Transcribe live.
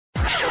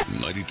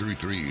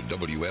93.3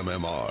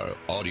 WMMR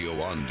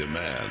Audio on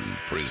Demand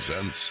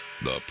presents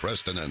the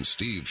Preston and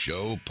Steve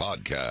Show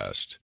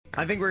podcast.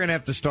 I think we're going to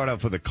have to start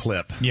off with a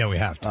clip. Yeah, we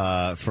have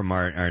to. From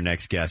our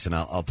next guest, and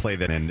I'll play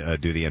that and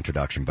do the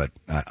introduction, but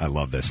I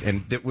love this.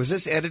 And was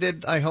this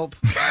edited, I hope?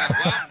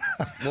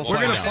 We're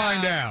going to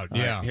find out.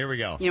 Yeah. Right, here we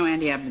go. You know,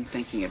 Andy, I've been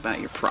thinking about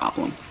your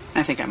problem.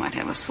 I think I might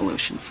have a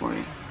solution for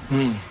you.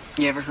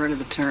 You ever heard of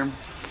the term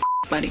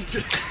buddy?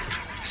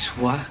 It's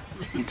what?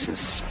 It's a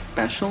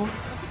special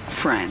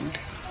friend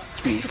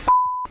who you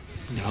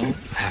No,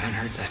 haven't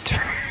heard that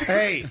term.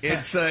 Hey,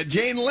 it's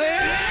Jane Lynn.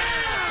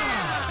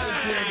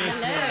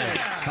 Hello.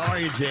 How are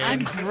you, Jane?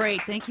 I'm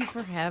great. Thank you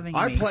for having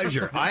Our me.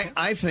 pleasure.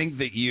 I think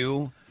that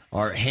you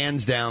are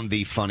hands down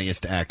the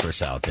funniest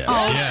actress out there.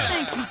 Oh, Yeah.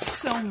 thank you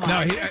so much.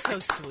 No, That's so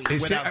sweet.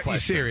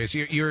 He's serious.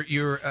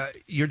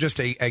 You're just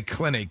a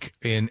clinic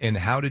in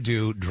how to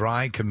do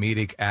dry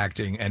comedic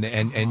acting,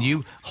 and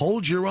you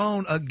hold your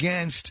own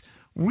against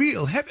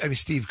real heavy. I mean,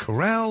 Steve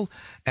Carell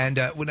and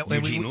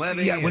Eugene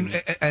Levy,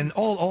 and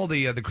all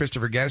the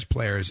Christopher Guest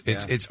players.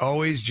 It's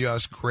always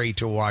just great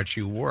to watch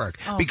you work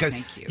because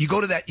thank you. go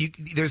to that.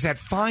 There's that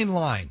fine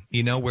line,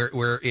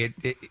 where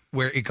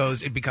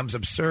it becomes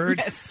absurd,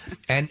 Yes.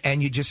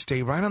 and you just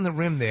stay right on the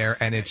rim there,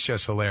 and it's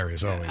just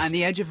hilarious always. On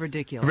the edge of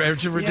ridiculous.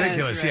 Edge of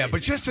ridiculous, Yes, yeah, right.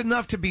 but just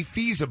enough to be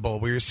feasible.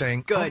 Where you're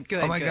saying, Good,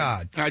 oh my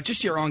good. God.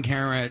 Just your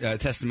on-camera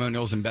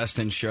testimonials and Best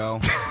in Show,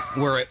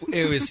 where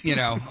it was,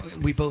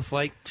 we both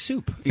like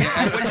soup, which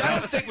I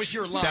don't think was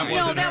your line.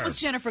 No, that was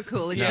Jennifer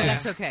Coolidge, but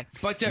that's okay.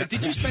 But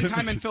did you spend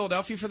time in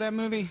Philadelphia for that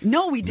movie?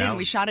 No, we didn't. No.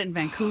 We shot it in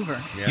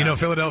Vancouver. Yeah.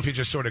 Philadelia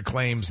just sort of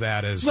claims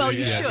that as Well,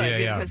 you should,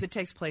 yeah. because it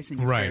takes place in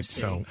your Right. first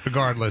city. So,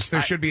 regardless,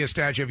 there should be a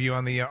statue of you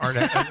on the art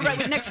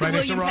Right next to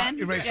William Penn.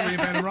 Right next to William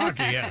Penn and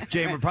Rocky. Yeah.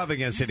 Jane, we're probably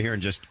going to sit here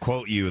and just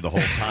quote you the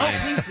whole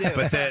time. Please do.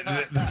 But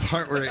the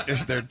part where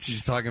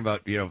she's talking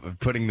about,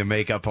 putting the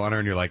makeup on her,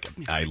 and you're like,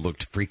 I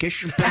looked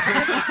freakish.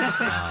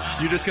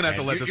 You're just going to have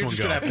to let this You're one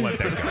just go. going to have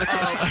to let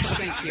that go.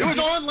 Thank you. It was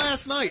on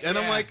last night, and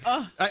I'm like,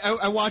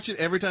 I watch it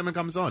every time it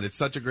comes on. It's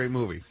such a great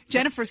movie.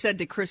 Jennifer said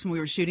to Chris when we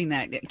were shooting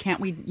that, can't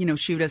we,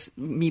 shoot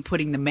me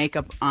putting the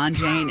makeup on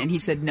Jane? And he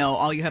said, no,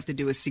 all you have to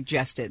do is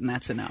suggest it, and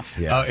that's enough.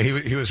 Yeah.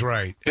 He was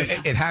right.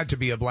 It had to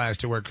be a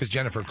blast to work because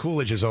Jennifer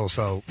Coolidge is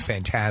also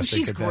fantastic.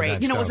 She's at that great.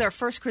 It was stuff. our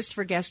first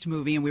Christopher Guest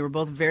movie, and we were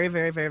both very,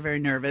 very, very, very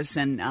nervous.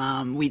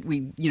 And we we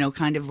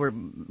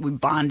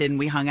bonded and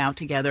we hung out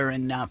together.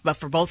 And but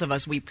for both of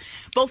us, we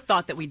both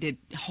thought that we did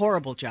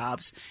horrible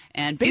jobs.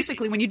 And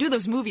basically, when you do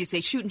those movies,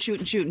 they shoot and shoot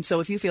and shoot. And so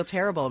if you feel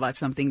terrible about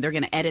something, they're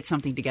going to edit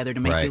something together to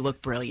make Right. you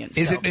look brilliant.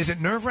 Is So- it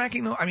nerve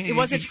wracking though? I mean, It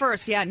was at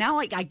first, yeah. Now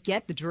I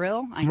get the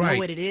drill. I know Right.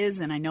 what it is,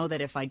 and I know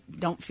that if I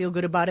don't feel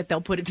good about it,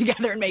 they'll put it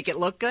together and make it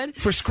look good.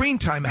 For screen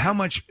time, how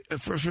much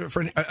for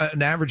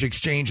an average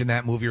exchange in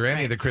that movie or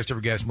any of the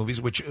Christopher Guest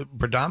movies, which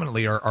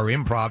predominantly are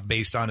improv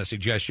based on a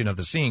suggestion of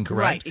the scene,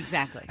 correct? Right,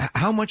 exactly.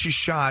 How much is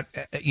shot?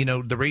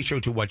 The ratio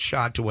to what's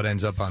shot to what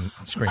ends up on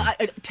screen.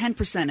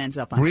 10% ends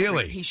up on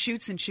Really? screen. He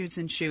shoots and shoots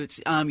and shoots.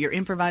 You're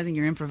improvising,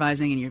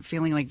 and you're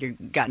feeling like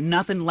you've got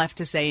nothing left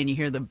to say, and you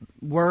hear the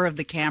whir of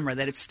the camera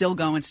that it's still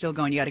going.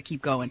 You got to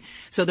keep going.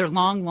 So they're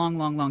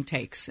long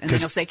takes. And then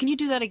he'll say, can you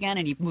do that again?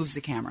 And he moves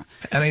the camera.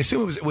 And I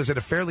assume was it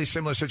a fairly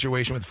similar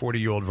situation with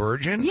 40-Year-Old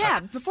Virgin? Yeah,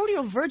 the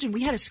 40-Year-Old Virgin,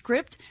 we had a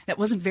script that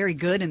wasn't very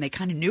good, and they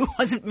kind of knew it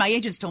wasn't. My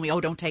agents told me,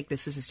 oh, don't take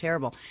this. This is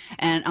terrible.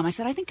 And I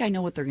said, I think I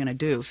know what they're going to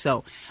do.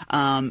 So,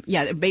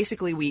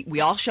 basically, we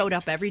all showed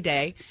up every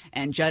day,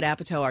 and Judd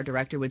Apatow, our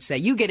director, would say,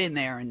 you get in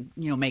there and,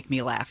 make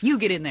me laugh. You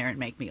get in there and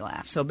make me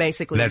laugh. So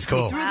basically, That's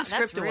cool. we threw Wow, the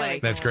script away.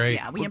 That's great.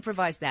 Yeah, we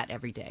improvised that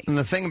every day. And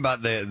the thing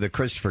about the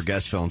Christopher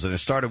Guest films, and it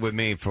started with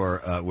me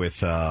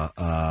with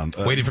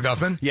Waiting for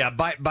Guffman? Yeah,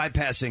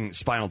 bypassing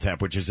Spinal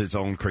Tap, which is its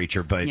own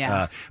creature,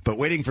 but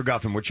Waiting for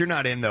Guffman, which you're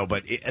not in though.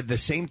 But the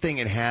same thing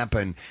had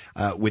happened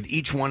with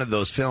each one of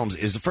those films.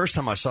 Is the first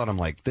time I saw it, I'm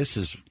like, this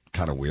is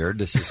kind of weird.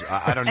 This is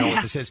I don't know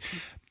what this is.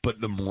 But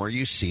the more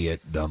you see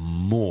it, the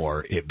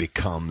more it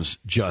becomes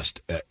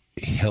just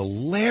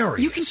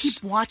hilarious. You can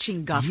keep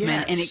watching Guffman,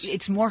 Yes. and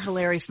it's more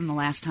hilarious than the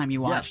last time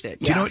you watched it.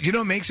 Do you know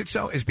what makes it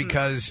so? Is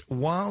because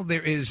while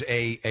there is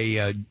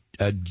a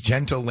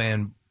gentle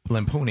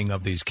lampooning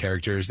of these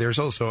characters, there's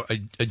also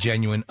a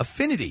genuine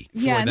affinity for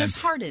Yeah, them. and there's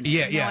heart in it.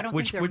 Yeah, I don't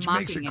which think they're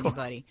makes it mocking cool.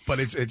 anybody. But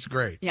it's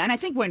great. Yeah, and I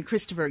think when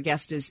Christopher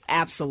Guest is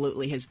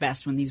absolutely his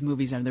best, when these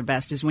movies are their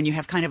best, is when you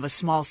have kind of a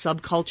small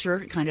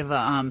subculture, kind of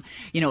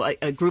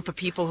a group of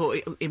people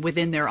who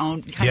within their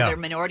own kind of their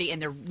minority,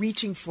 and they're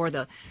reaching for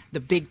the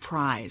big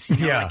prize.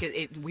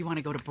 We want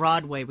to go to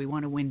Broadway, we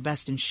want to win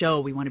Best in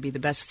Show, we want to be the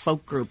best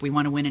folk group, we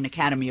want to win an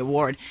Academy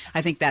Award.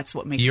 I think that's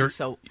what makes them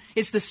so.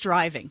 It's the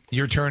striving.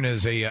 Your turn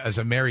as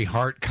a Mary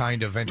Hart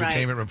kind of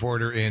entertainment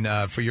reporter in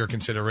For Your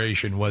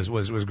Consideration was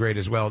great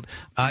as well.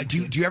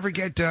 Do you ever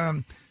get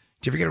a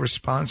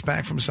response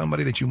back from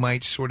somebody that you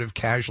might sort of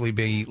casually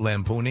be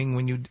lampooning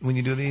when you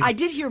do these? I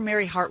did hear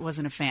Mary Hart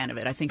wasn't a fan of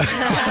it. I think.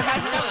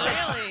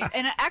 Really?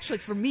 And actually,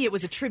 for me, it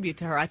was a tribute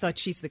to her. I thought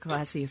she's the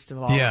classiest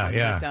of all.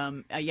 Yeah.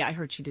 But, I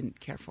heard she didn't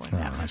care for it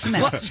that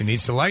much. She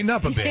needs to lighten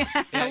up a bit.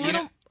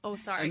 Oh,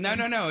 sorry.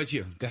 No, it's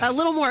you. Go ahead. A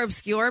little more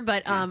obscure,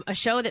 but a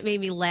show that made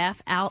me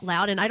laugh out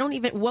loud. And I don't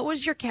even. What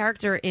was your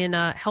character in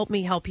Help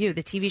Me Help You,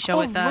 the TV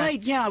show?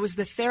 Right, yeah, I was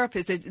the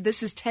therapist.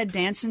 This is Ted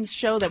Danson's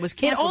show that was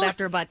canceled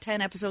after about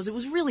 10 episodes. It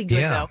was really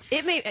good, though.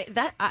 It made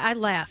that I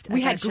laughed.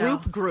 We at had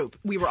that group.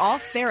 We were all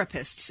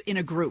therapists in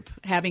a group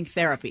having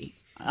therapy.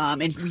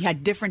 And we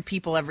had different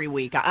people every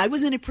week. I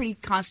was in it pretty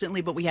constantly,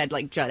 but we had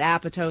like Judd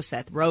Apatow,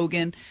 Seth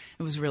Rogen.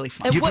 It was really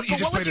fun.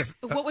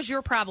 What was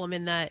your problem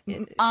in that?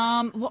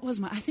 What was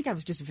my? I think I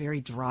was just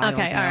very dry.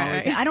 Okay, all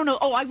right. I don't know.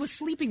 Oh, I was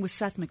sleeping with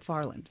Seth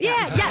MacFarlane.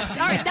 Yes. All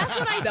right, that's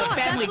what I the thought.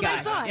 Family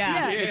Guy.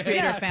 Yeah, the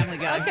creator of Family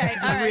Guy. Okay,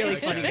 he's a really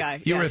funny guy.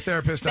 You were a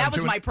therapist. That on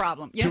was my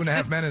problem. Yes.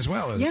 2.5 Men as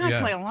well. Yeah,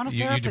 I play a lot of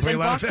therapists. And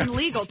Boston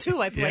Legal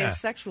too. I play a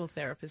sexual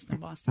therapist in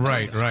Boston.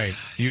 Right.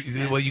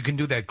 You can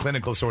do that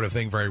clinical sort of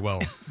thing very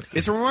well.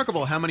 It's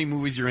remarkable how many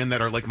movies you're in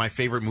that are like my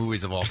favorite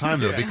movies of all time,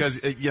 though, because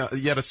you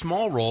had a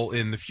small role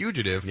in The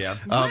Fugitive. Yeah,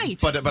 right.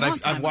 But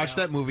I've watched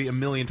that movie a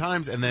million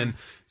times, and then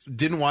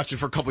didn't watch it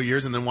for a couple of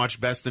years, and then watched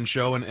Best in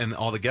Show and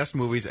all the guest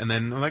movies, and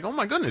then I'm like, oh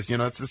my goodness,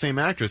 it's the same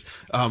actress.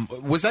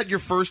 Was that your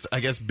first, I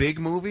guess, big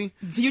movie?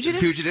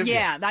 Fugitive?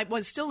 Yeah, I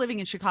was still living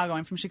in Chicago.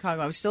 I'm from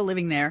Chicago. I was still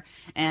living there,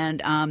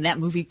 and that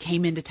movie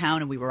came into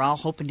town, and we were all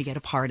hoping to get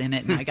a part in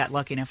it, and I got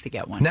lucky enough to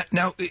get one.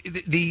 Now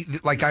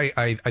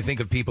I think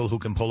of people who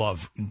can pull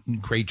off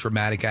great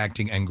dramatic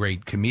acting and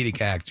great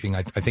comedic acting.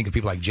 I think of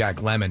people like Jack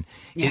Lemmon.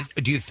 Yeah.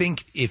 Do you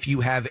think if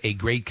you have a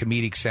great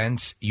comedic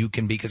sense, you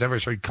can be, because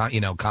every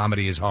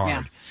comedy is hard.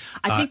 Yeah.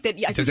 I think that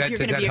if you're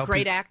going to be a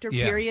great actor,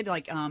 Yeah. period,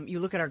 like you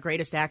look at our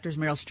greatest actors,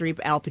 Meryl Streep,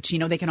 Al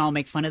Pacino, they can all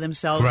make fun of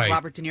themselves. Right.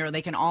 Robert De Niro,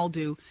 they can all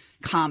do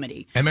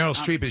comedy. And Meryl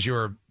Streep is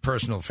your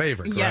personal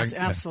favorite, correct? Yes,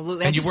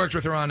 absolutely. And you worked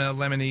with her on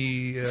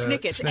Lemony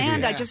Snicket.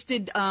 And I just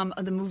did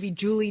the movie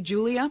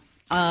Julia.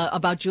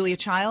 About Julia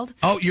Child.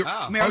 Meryl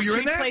Streep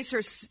in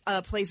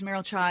that? plays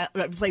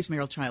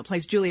Meryl Child,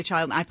 plays Julia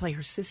Child, and I play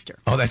her sister.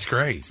 Oh, that's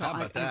great. So How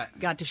about that? I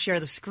got to share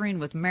the screen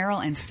with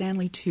Meryl and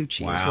Stanley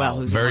Tucci as Wow. well,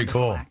 who's Very a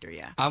wonderful cool. actor.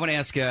 Yeah. I want to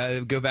ask,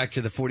 go back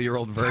to the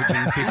 40-year-old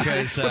virgin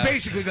because We're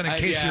basically going to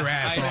kiss your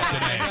ass off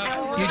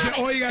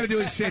today. All you got to do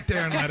is sit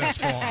there and let us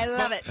fall. I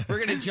love it. We're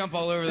going to jump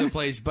all over the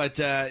place, but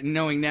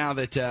knowing now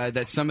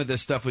that some of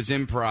this stuff was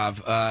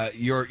improv,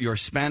 your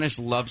Spanish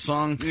love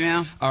song.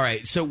 Yeah. All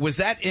right. So was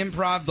that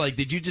improv? Like,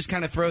 did you just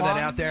kind of throw that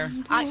out there?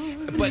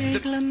 we play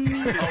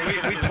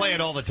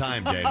it all the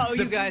time, James. Oh,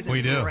 you guys are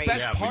We do. great.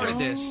 Best part of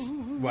this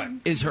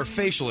is her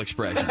facial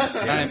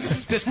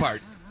expressions. This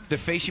part, the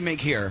face you make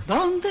here.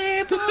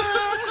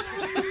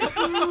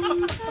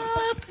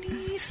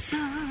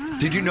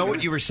 Did you know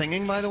what you were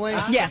singing, by the way?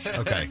 Yes.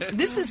 Okay.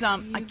 This is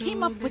I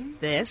came up with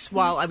this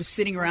while I was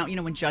sitting around.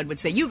 When Judd would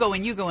say, "You go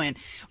in, you go in."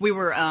 We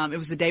were. It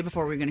was the day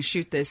before we were going to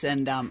shoot this,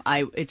 and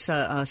it's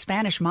a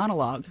Spanish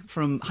monologue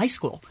from high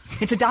school.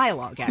 It's a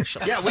dialogue,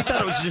 actually. Yeah, we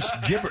thought it was just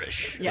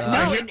gibberish. Yeah,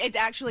 no, it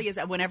actually is.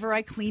 Whenever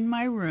I clean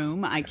my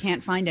room, I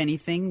can't find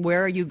anything.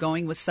 Where are you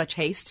going with such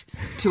haste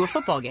to a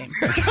football game?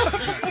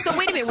 So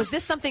wait a minute, was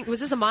this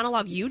a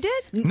monologue you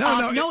did?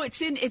 No,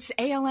 it's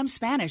ALM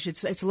Spanish.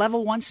 It's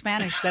level 1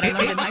 Spanish that I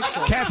learned in high school.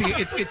 Kathy,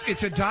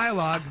 it's a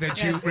dialogue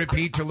that you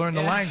repeat to learn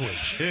the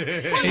language. So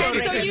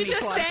you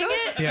just sang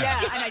it? Yeah,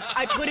 and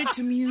I put it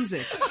to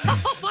music.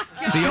 Oh my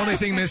God. The only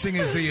thing missing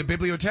is the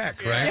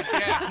bibliothèque, right?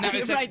 Yeah. Now,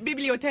 Right,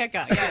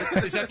 biblioteca.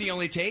 Yes. Is that the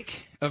only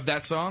take of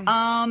that song?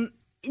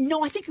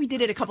 No, I think we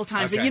did it a couple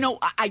times. Okay. And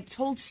I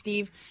told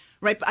Steve.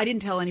 Right, but I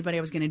didn't tell anybody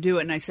I was going to do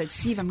it, and I said,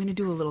 "Steve, I'm going to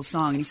do a little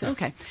song," and he said,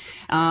 "Okay."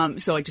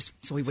 So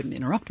he wouldn't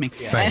interrupt me.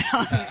 Yeah. Right.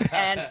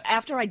 And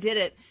after I did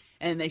it,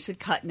 and they said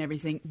cut and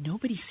everything,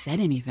 nobody said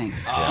anything.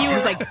 He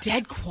was like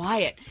dead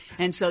quiet,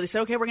 and so they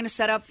said, "Okay, we're going to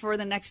set up for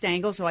the next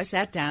angle." So I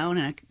sat down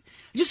and I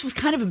just was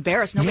kind of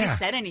embarrassed. Nobody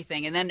said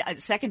anything, and then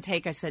second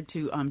take, I said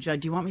to Judd,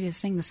 "Do you want me to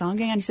sing the song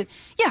again?" And he said,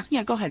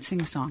 "Yeah, go ahead, sing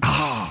the song."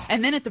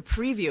 And then at the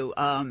preview,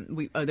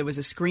 there was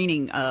a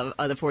screening of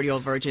The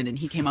 40-Year-Old Virgin, and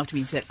he came up to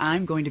me and said,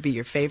 "I'm going to be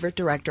your favorite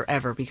director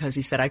ever," because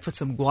he said I put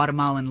some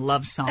Guatemalan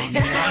love song in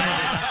this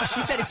movie.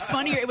 He said it's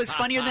funnier. It was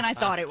funnier than I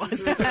thought it was.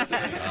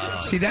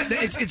 See, that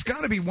it's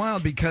got to be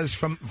wild because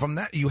from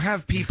that you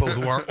have people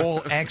who are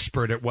all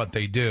expert at what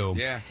they do.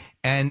 Yeah.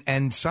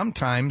 And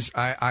sometimes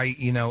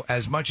I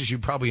as much as you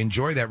probably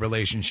enjoy that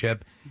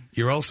relationship,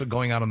 you're also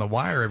going out on the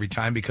wire every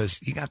time because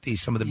you got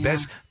some of the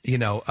best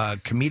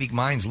comedic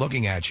minds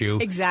looking at you.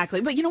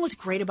 Exactly. But you know what's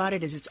great about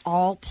it is it's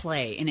all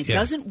play, and it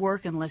doesn't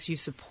work unless you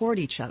support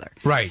each other.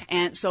 Right.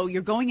 And so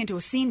you're going into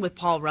a scene with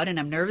Paul Rudd, and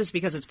I'm nervous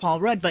because it's Paul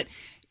Rudd, but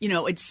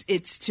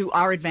it's to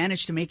our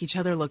advantage to make each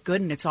other look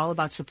good, and it's all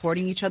about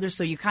supporting each other.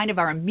 So you kind of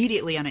are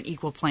immediately on an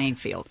equal playing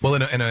field. Well,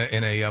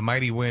 in a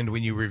Mighty Wind,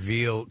 when you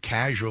reveal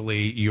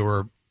casually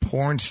your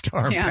porn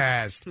star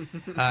past.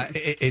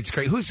 It's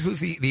great. Who's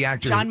the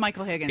actor? John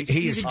Michael Higgins.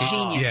 He's a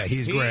genius. Yeah,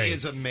 he's great. He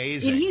is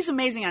amazing. He's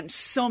amazing on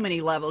so many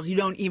levels you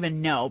don't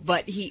even know.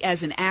 But he,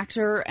 as an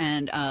actor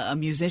and a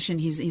musician,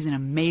 he's an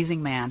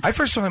amazing man. I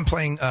first saw him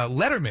playing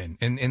Letterman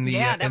in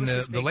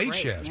the Late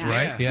Shift,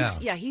 right?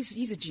 Yeah,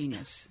 he's a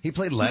genius. He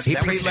played Letterman. He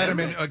played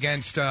Letterman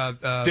against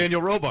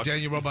Daniel Roebuck.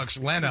 Daniel Roebuck's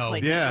Leno.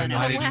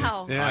 Leno.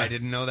 Wow. I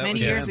didn't know that. Many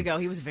was years him. ago,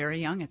 he was very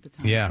young at the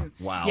time. Yeah. Too.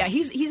 Wow. Yeah,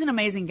 he's an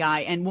amazing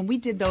guy. And when we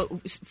did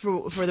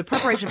for the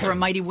preparation for A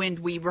Mighty Wind,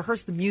 we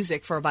rehearsed the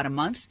music for about a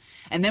month,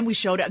 and then we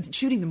showed up.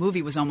 Shooting the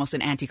movie was almost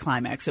an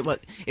anticlimax.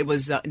 It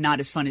was not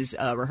as fun as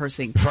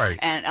rehearsing. Right.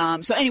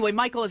 And so anyway,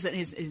 Michael is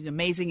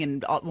amazing.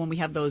 And when we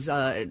have those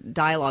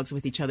dialogues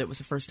with each other, it was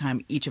the first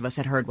time each of us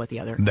had heard what the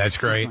other.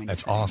 That's was great. going to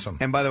That's say. awesome.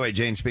 And by the way,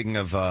 Jane, speaking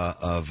of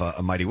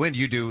A Mighty Wind,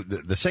 you do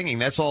the singing.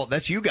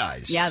 That's you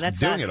guys. Yeah, that's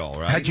doing us. it all,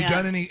 right? Had you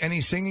done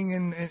any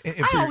singing?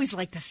 I always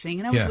liked to sing,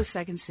 and I was with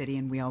Second City,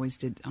 and we always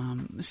did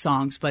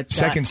songs. But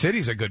Second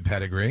City's a good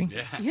pedigree.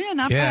 Yeah,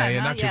 not bad.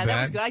 Not too That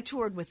was bad. good. I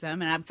toured with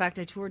them, and in fact,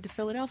 I toured to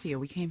Philadelphia.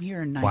 We came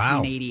here in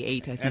Wow.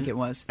 1988, I think it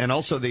was. And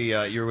also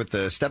you're with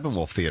the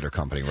Steppenwolf Theater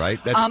Company, right?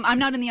 I'm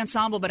not in the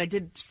ensemble, but I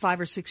did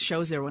 5 or 6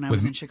 shows there when I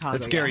was in Chicago.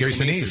 That's Gary Gary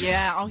Sinise. Sinise.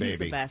 Yeah, he's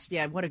Baby. the best.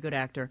 Yeah, what a good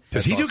actor.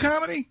 Does he do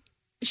comedy?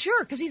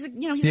 Sure, because he's a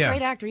Yeah.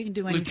 great actor. He can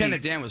do anything.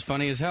 Lieutenant Dan was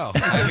funny as hell.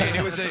 I mean,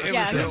 it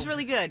was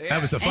really good. That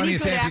was the Any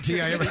funniest good amputee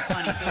actor I can ever. be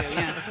funny too.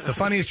 Yeah. The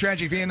funniest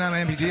tragic Vietnam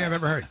amputee I've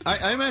ever heard.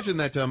 I imagine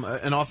that,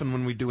 and often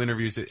when we do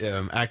interviews,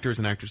 actors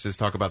and actresses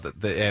talk about that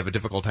they have a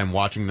difficult time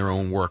watching their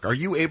own work. Are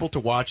you able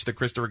to watch the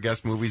Christopher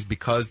Guest movies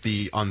because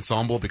the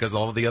ensemble, because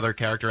all of the other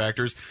character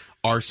actors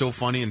are so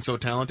funny and so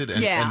talented,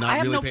 and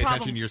not really pay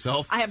attention to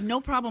yourself? I have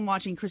no problem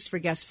watching Christopher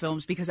Guest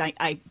films because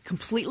I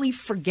completely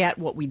forget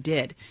what we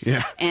did.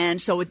 Yeah.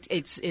 And so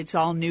it's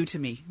all new to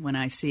me when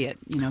I see it.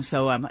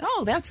 So I'm like,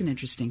 oh, that's an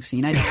interesting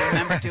scene. I don't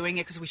remember doing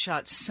it because we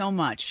shot so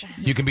much.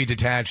 You can be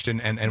detached and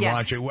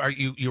Yes. watch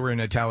it. You were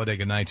in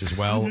Talladega Nights as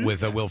well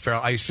with Will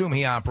Ferrell. I assume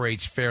he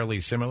operates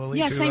fairly similarly.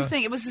 Yeah, to, same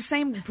thing. It was the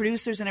same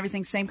producers and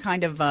everything, same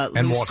kind of And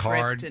loose Walk script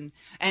Hard.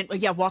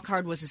 and Walk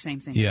Hard was the same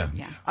thing. Yeah. too.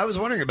 Yeah. I was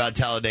wondering about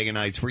Talladega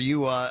Nights. Were you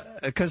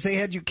because they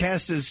had you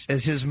cast as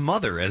his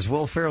mother, as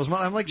Will Ferrell's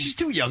mother? I'm like, she's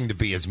too young to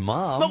be his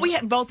mom. But we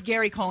had both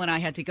Gary Cole and I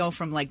had to go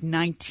from like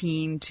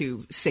 19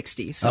 to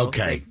 60. So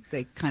Okay.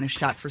 they kind of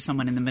shot for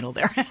someone in the middle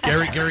there.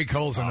 Gary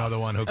Cole's another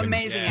one who can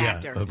Amazing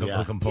actor. who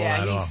can pull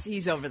that off.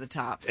 He's over the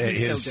top.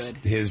 He's so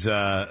good. His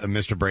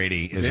Mr.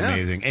 Brady is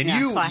amazing, and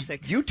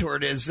classic. you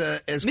toured as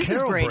Mrs.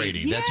 Carol Brady.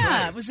 Yeah, That's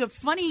right. it was a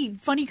funny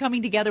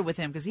coming together with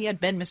him because he had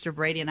been Mr.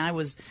 Brady and I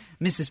was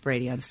Mrs.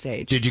 Brady on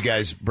stage. Did you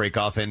guys break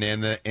off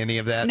into any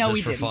of that? No, just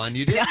we for didn't. fun?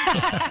 You did.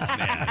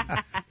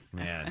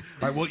 Man.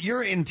 All right. Well,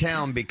 you're in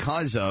town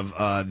because of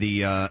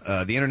the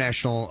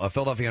international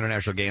Philadelphia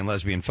International Gay and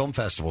Lesbian Film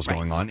Festival is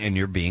going on, and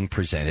you're being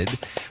presented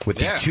with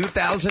the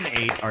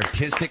 2008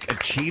 Artistic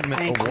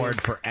Achievement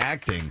Award for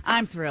acting.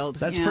 I'm thrilled.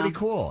 That's pretty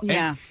cool.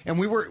 Yeah. And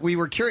we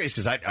were curious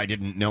because I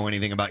didn't know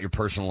anything about your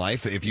personal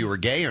life, if you were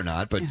gay or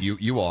not, but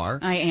you are.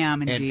 I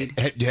am indeed.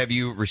 And have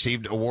you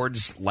received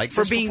awards like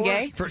For this being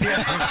before? gay?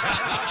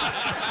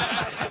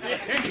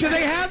 Do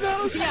they have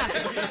those? Yeah.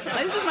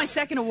 This is my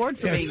second award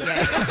for being gay.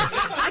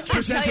 I can't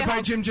Presented tell you by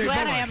how Jim J.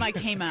 glad Bullock. I am I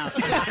came out.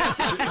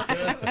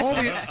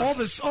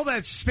 all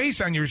that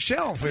space on your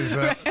shelf was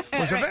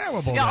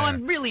available. No, there.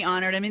 I'm really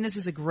honored. I mean, this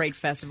is a great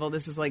festival.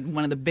 This is like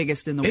one of the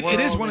biggest in the world. It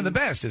is one of the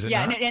best, is it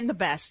Yeah, not? and the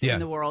best Yeah. in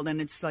the world. And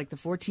it's like the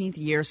 14th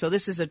year. So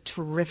this is a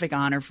terrific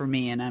honor for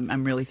me, and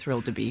I'm really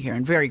thrilled to be here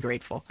and very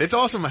grateful. It's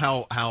awesome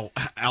how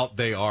out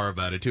they are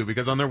about it, too,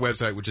 because on their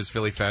website, which is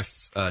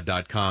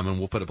phillyfests.com, and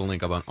we'll put up a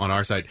link up on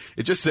our site,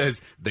 it just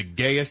says the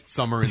gayest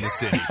summer in the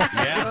city.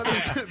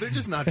 They're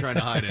just not trying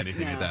to hide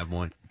anything at that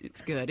point. It's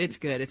good. It's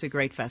good. It's a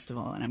great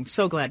festival, and I'm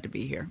so glad to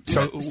be here.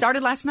 So- It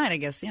started last night, I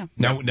guess, yeah.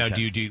 Now, would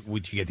you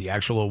get the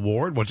actual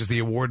award? What does the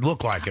award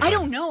look like? I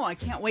don't know. I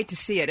can't wait to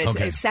see it.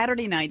 It's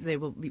Saturday night. They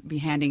will be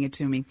handing it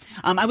to me.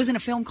 I was in a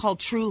film called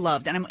True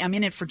Loved, and I'm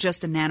in it for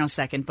just a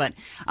nanosecond, but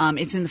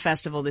it's in the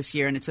festival this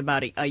year, and it's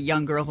about a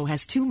young girl who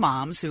has 2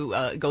 moms who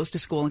goes to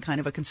school in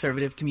kind of a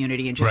conservative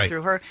community, and just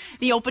through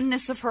the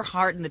openness of her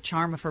heart and the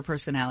charm of her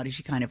personality,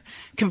 she kind of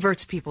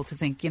converts people to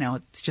think,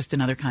 it's just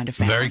another kind of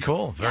family. Very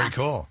cool. Very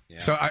cool. Yeah.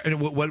 So,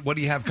 what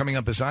do you have coming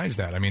up besides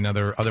that? I mean,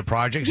 other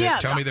projects? Yeah,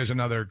 Tell me there's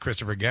another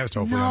Christopher Guest,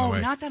 hopefully, on the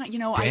way. No, not that.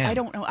 I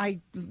don't know.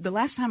 The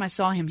last time I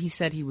saw him, he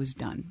said he was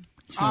done.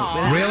 So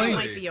really?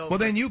 Might be over. Well,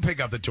 then you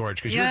pick up the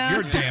torch because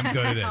you're damn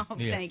good at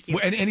it. Thank you.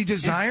 And any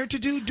desire to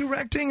do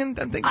directing and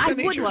things of that nature?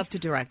 I would love to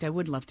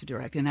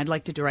direct. And I'd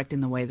like to direct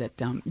in the way that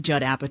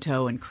Judd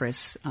Apatow and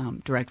Chris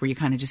direct, where you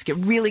kind of just get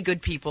really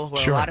good people who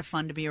are a lot of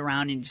fun to be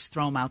around, and you just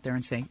throw them out there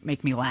and say,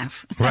 "Make me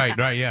laugh." Right,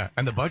 yeah.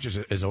 And the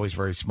budget is always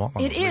very small.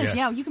 It is,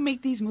 yeah. You can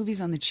make these movies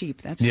on the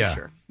cheap. That's for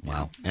sure.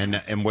 Wow.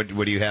 And what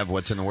do you have?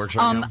 What's in the works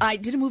right now? I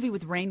did a movie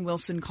with Rainn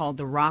Wilson called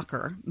The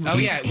Rocker. Oh,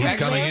 yeah. He's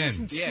coming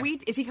in.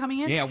 Sweet. Is he coming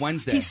in? Yeah,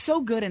 Wednesday. He's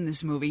so good in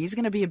this movie. He's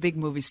going to be a big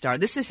movie star.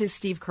 This is his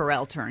Steve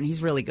Carell turn.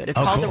 He's really good. It's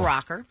called cool. The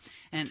Rocker,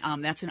 and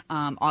that's in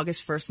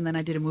August 1st. And then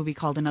I did a movie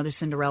called Another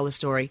Cinderella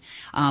Story.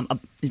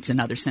 It's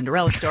another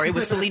Cinderella story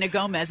with Selena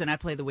Gomez, and I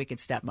play the wicked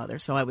stepmother.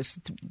 So I was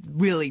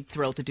really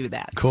thrilled to do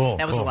that. Cool.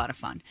 That was a lot of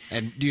fun.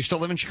 And do you still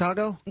live in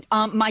Chicago?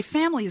 My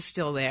family is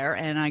still there,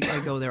 and I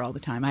go there all the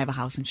time. I have a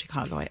house in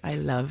Chicago. I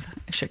love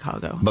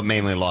Chicago. But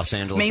mainly Los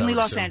Angeles? Mainly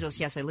Los Angeles,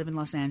 yes. I live in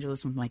Los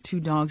Angeles with my 2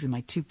 dogs and my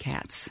 2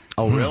 cats.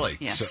 Oh, really?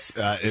 Yes.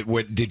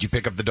 So, did you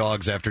pick up the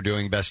dogs after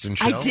doing Best in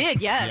Show? I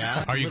did, yes.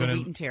 Yeah? Are you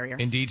going to Terrier.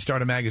 indeed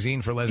start a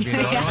magazine for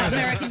lesbian dogs? Yes,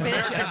 American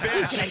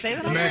Bitch. Can I say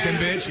that? American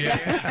Bitch, yeah.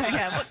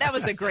 Yeah, well, that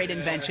was a great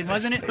invention,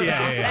 wasn't it?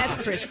 Yeah.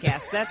 That's Chris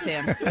Guest. That's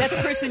him. That's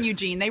Chris and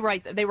Eugene. They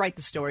write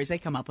the stories. They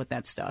come up with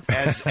that stuff.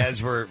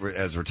 As we're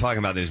talking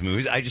about these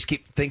movies, I just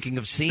keep thinking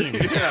of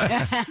scenes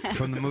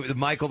from the movie.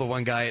 Michael, the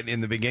one guy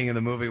in the beginning of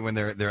the movie when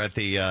they're at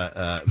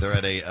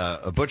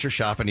a butcher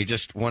shop and he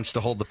just wants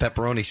to hold the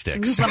pepperoni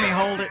sticks. Just let me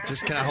hold it.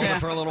 Just can I hold it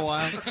for a little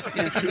while?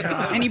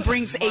 And he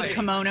brings 8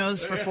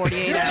 kimonos for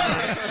 48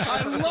 hours.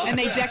 And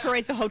they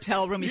decorate the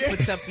hotel room. He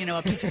puts up,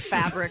 a piece of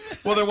fabric.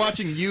 Well, they're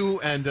watching you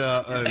and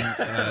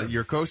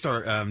your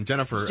co-star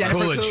Jennifer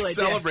Coolidge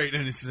celebrate,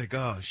 and it's like,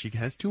 oh, she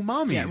has 2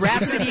 mommies. Yeah,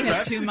 Rhapsody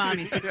has 2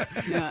 mommies.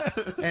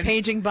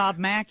 Paging Bob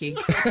Mackey.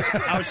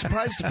 I was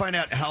surprised to find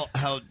out how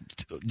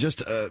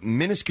just a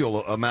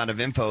minuscule amount of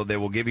info they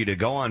will give you to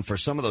go on for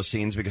some of those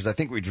scenes, because I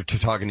think we were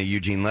talking to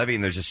Eugene Levy,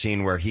 and there's a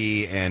scene where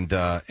he and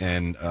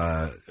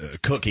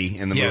Cookie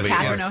in the movie.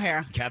 Catherine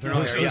O'Hara. Catherine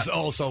O'Hara Who's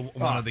also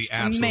one of the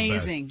absolute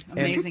best.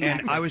 Amazing.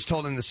 And I was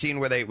told in the scene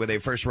where they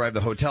first arrived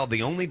at the hotel,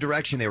 the only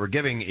direction they were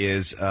giving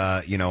is,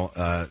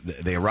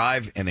 they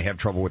arrive and they have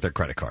trouble with their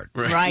credit card.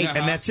 Right.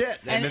 And that's it.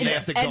 And then they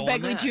have to go Ed on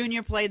Begley that.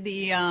 Jr. played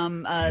the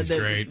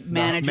great.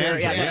 manager.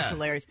 Yeah, that yeah. was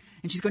hilarious.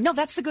 And she's going, no,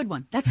 that's the good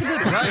one. That's the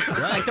good one. Right.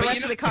 Like the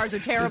rest of the cards are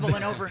terrible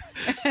and over.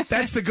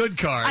 That's the good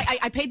card.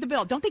 I paid the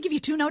bill. Don't they give you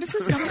 2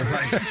 notices?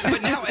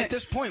 But now, at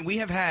this point, we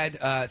have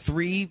had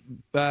 3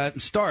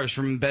 stars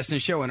from Best in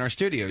Show in our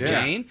studio. Yeah.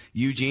 Jane,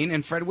 Eugene,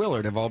 and Fred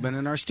Willard have all been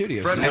in our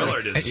studio. Fred So-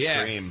 Willard is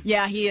extreme.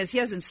 Yeah, he is. He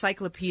has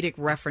encyclopedic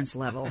reference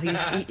level.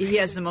 He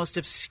has the most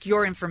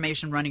obscure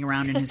information running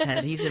around in his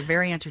head. He's a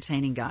very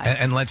entertaining guy.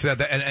 And let's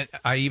and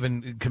I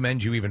even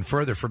commend you even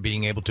further for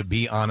being able to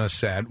be on a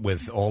set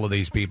with all of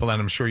these people,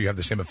 and I'm sure you have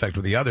the same effect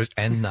with the others,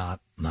 and not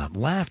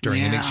laugh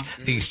during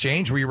the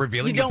exchange where you're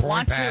revealing you don't your porn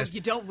want past. to.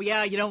 You don't.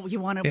 Yeah, you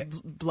want to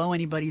blow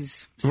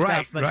anybody's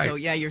stuff. But right. so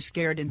you're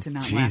scared into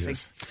not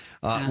Jesus.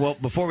 laughing. Well,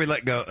 before we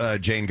let go,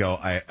 Jane go,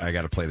 I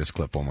got to play this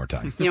clip one more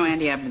time.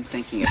 Andy, I've been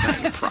thinking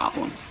about your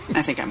problem.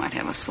 I think I might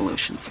have a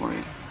solution for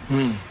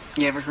you.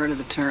 You ever heard of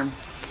the term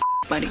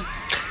buddy?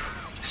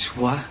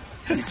 What?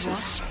 It's a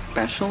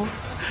special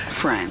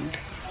friend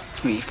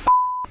who you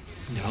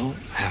No,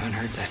 I haven't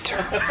heard that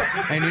term.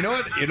 And you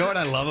know what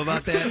I love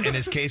about that? And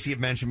as Casey had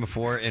mentioned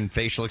before, and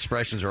facial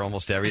expressions are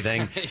almost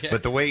everything.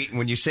 But the way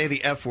when you say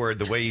the F word,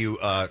 the way you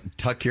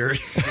tuck your,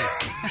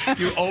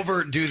 you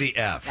overdo the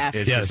F.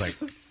 It's just like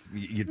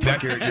you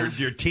tuck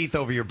your teeth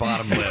over your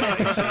bottom lip.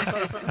 It's just,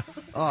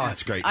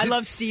 it's great. I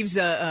love Steve's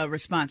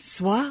response.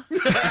 Swa?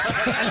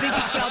 I think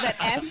he spelled that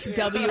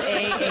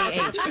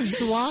S-W-A-A-H.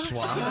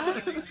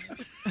 Swa?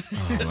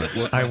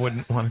 I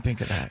wouldn't want to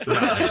think of that.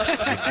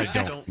 I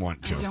don't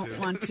want to. I don't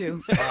want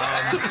to.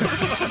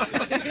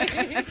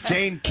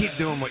 Jane, keep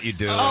doing what you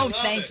do. Oh,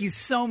 thank you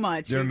so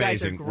much. You're you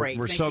amazing. Guys are great.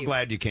 We're Thank so you.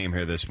 glad you came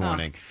here this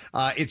morning.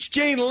 It's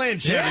Jane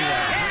Lynch, everyone.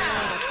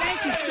 Yeah.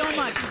 Thank you so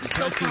much. This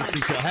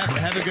is so fun.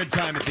 Have a good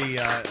time at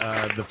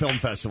the film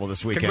festival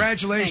this weekend.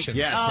 Congratulations.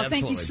 Yes,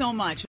 Thank you absolutely. so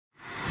much.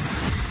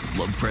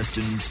 Love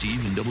Preston and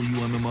Steve and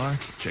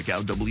WMMR? Check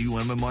out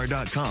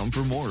WMMR.com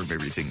for more of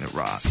everything that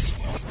rocks.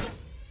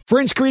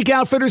 French Creek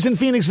Outfitters in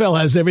Phoenixville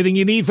has everything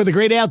you need for the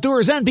great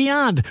outdoors and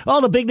beyond. All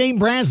the big name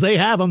brands, they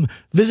have them.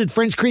 Visit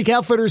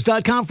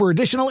FrenchCreekOutfitters.com for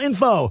additional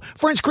info.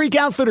 French Creek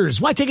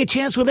Outfitters, why take a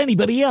chance with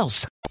anybody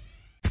else?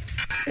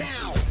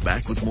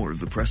 Back with more of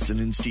the Preston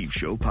and Steve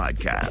Show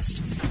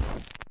podcast.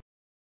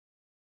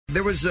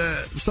 There was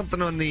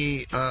something on on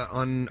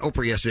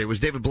Oprah yesterday. It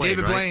was David Blaine.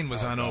 David right? Blaine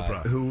was on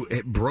Oprah, who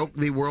broke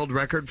the world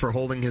record for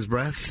holding his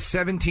breath.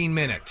 17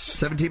 minutes.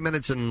 17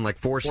 minutes and like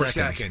 4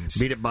 seconds.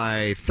 Beat it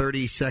by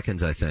 30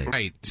 seconds, I think.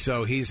 Right.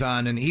 So he's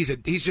on, and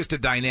he's just a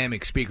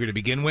dynamic speaker to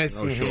begin with.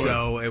 Oh, sure.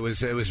 So it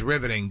was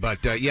riveting.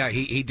 But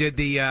he did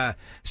the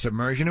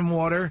submersion in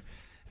water.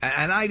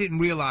 And I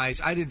didn't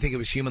think it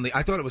was humanly.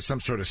 I thought it was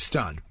some sort of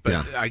stunt,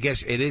 but I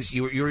guess it is.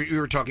 You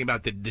were talking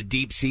about the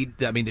deep sea.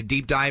 I mean, the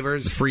deep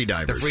divers, the free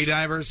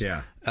divers,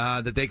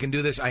 that they can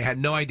do this. I had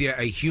no idea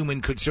a human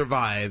could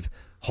survive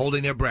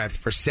holding their breath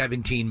for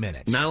 17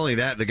 minutes. Not only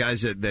that, the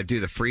guys that do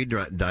the free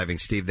diving,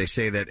 Steve, they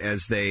say that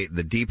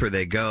the deeper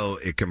they go,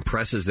 it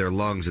compresses their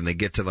lungs and they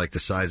get to like the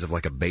size of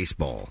like a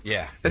baseball.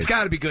 Yeah. It's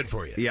got to be good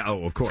for you. Yeah,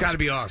 of course. It's got to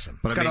be awesome.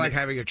 But It's got to like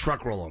having a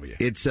truck roll over you.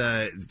 It's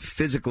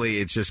physically,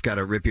 it's just got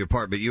to rip you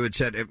apart. But you had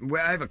said,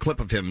 I have a clip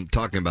of him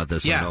talking about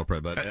this on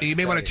Oprah. But you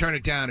may want to turn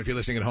it down if you're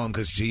listening at home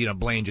because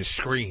Blaine just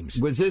screams.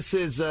 Was this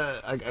his?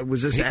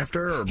 Was this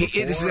after or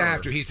before? This is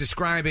after. He's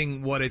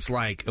describing what it's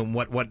like and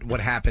what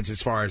happens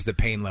as far as the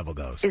pain level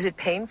goes. Is it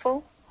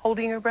painful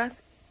holding your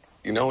breath?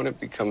 You know when it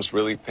becomes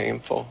really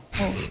painful?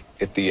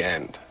 At the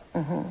end.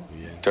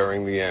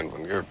 During the end,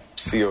 when your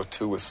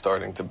CO2 is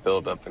starting to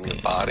build up in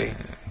your body,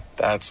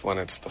 that's when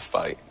it's the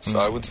fight. So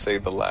I would say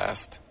the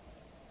last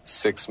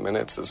 6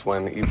 minutes is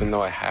when, even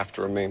though I have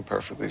to remain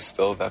perfectly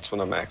still, that's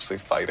when I'm actually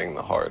fighting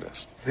the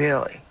hardest.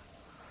 Really?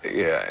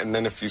 Yeah, and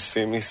then if you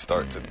see me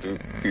start to do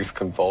these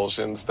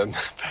convulsions, then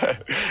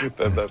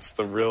that's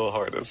the real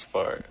hardest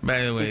part.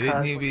 By the way,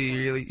 didn't you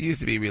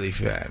used to be really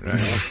fat, right?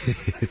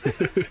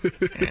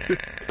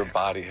 Your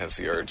body has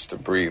the urge to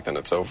breathe, and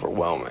it's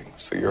overwhelming.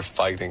 So you're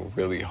fighting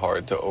really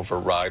hard to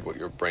override what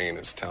your brain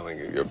is telling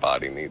you your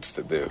body needs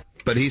to do.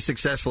 But he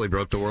successfully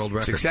broke the world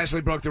record.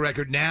 Successfully broke the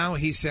record. Now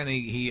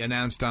he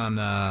announced on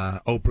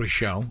Oprah's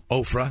show,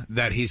 Oprah,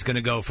 that he's going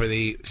to go for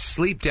the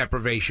sleep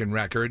deprivation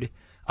record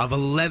of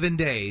 11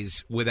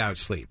 days without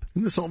sleep.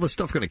 Isn't all this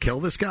stuff going to kill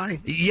this guy?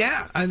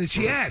 Yeah, and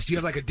she asked, "Do you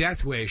have like a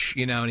death wish?"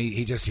 And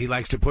he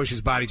likes to push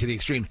his body to the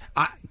extreme.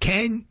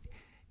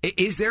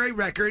 Is there a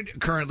record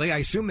currently?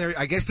 I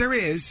guess there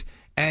is.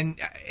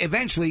 And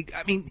eventually,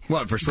 I mean,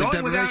 what, for sleep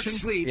going without deprivation?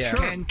 sleep Yeah.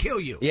 can kill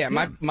you. Yeah,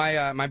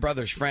 my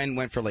brother's friend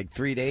went for like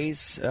 3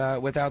 days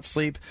without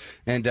sleep,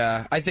 and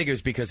I think it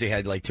was because he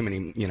had like too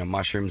many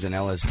mushrooms and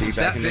LSD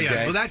back in the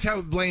day. Well, that's how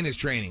Blaine is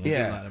training. He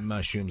did a lot of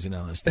mushrooms and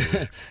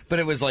LSD. But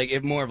it was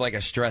like more of like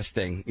a stress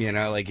thing,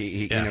 like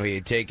he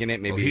had taken it.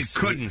 Maybe he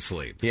couldn't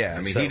sleep. Yeah,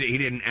 I mean, he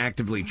didn't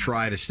actively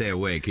try to stay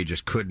awake. He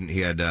just couldn't.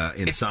 He had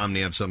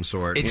insomnia of some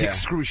sort. It's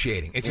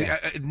excruciating. It's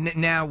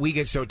now we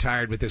get so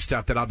tired with this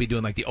stuff that I'll be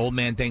doing like the old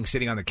man thing,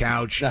 sitting on the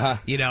couch,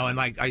 and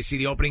like I see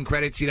the opening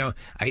credits,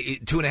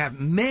 2.5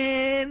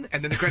 men,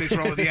 and then the credits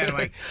roll at the end. I'm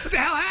like, what the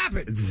hell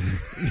happened?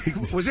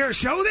 Was there a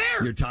show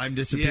there? Your time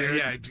disappeared.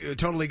 Yeah,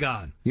 totally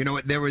gone. You know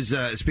what? There was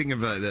speaking of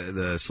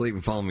the sleep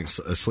and falling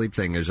asleep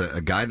thing. There's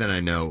a guy that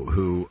I know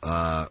who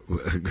a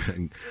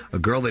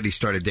girl that he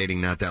started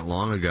dating not that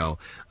long ago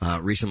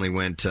recently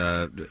went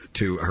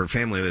to her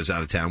family lives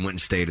out of town, went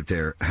and stayed at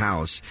their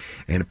house,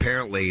 and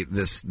apparently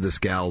this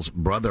gal's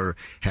brother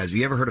has.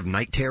 You ever heard of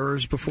night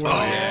terrors before?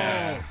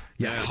 Yeah,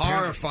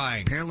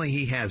 horrifying. Apparently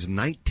he has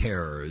night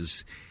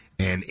terrors,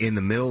 and in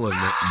the middle of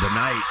the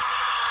night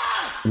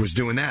was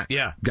doing that.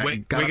 Yeah,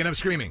 waking up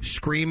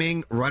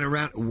screaming, running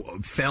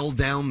around, fell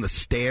down the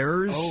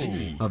stairs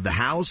of the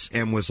house,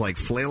 and was like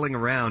flailing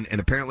around.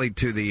 And apparently,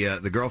 to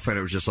the girlfriend,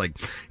 it was just like,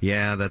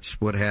 yeah, that's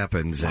what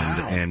happens.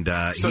 Wow.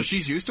 And so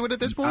she's used to it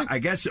at this point. I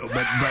guess so,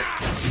 but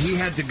he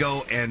had to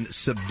go and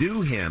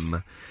subdue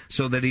him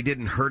so that he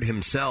didn't hurt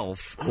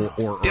himself.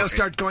 Or they'll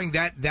start going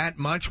that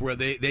much where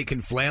they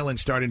can flail and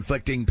start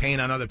inflicting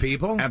pain on other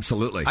people.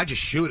 Absolutely, I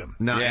just shoot him.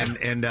 No,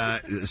 and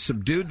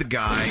subdued the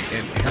guy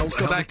and let's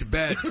go back to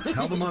bed.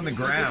 Held him on the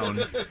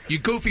ground. You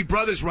goofy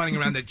brothers running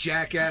around, the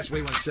jackass.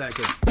 Wait 1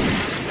 second.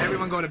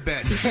 Everyone go to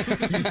bed.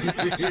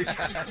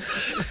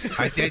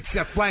 It's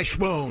a flesh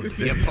wound,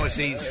 you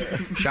pussies.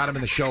 Shot him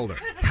in the shoulder.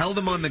 Held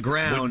him on the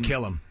ground. Wouldn't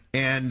kill him.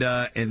 And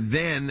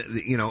then,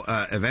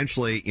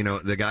 eventually,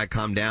 the guy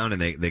calmed down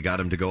and they got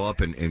him to go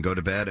up and go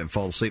to bed and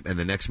fall asleep. And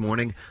the next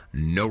morning,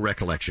 no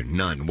recollection,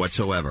 none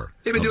whatsoever.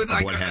 They've been doing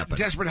like what happened.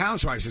 Desperate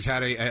Housewives has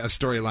had a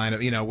storyline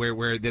of,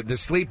 where the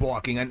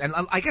sleepwalking. And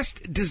I guess,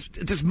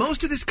 does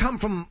most of this come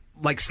from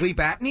like sleep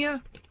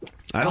apnea?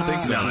 I don't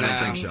think so. I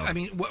don't think so. I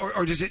mean,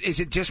 or is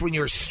it just when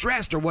you're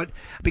stressed or what?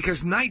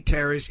 Because night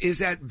terrors, is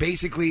that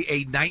basically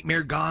a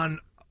nightmare gone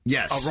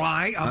Yes.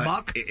 Awry,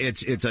 amok?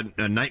 It's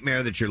a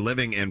nightmare that you're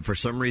living, and for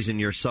some reason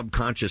your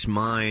subconscious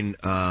mind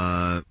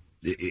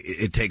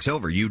it takes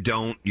over.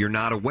 You're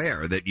not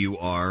aware that you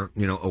are,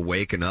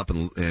 awake and up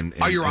and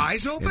are your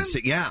eyes open?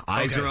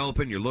 Eyes are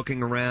open. You're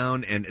looking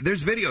around, and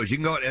there's videos. You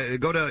can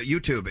go to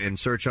YouTube and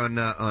search on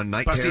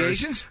night Busty terrors,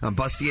 Asians? on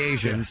Busty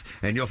Asians,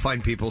 and you'll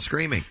find people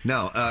screaming.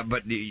 No,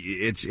 but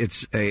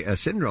it's a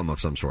syndrome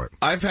of some sort.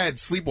 I've had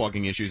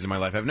sleepwalking issues in my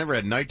life. I've never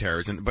had night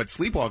terrors, but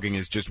sleepwalking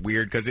is just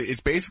weird because it's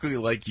basically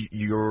like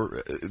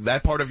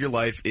that part of your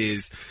life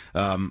is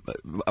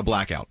a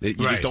blackout. You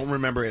just don't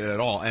remember it at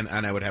all, and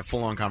I would have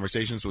full on conversations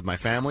with my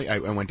family. I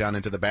went down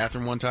into the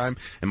bathroom one time,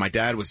 and my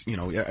dad was,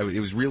 it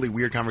was really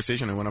weird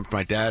conversation. I went up to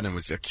my dad and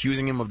was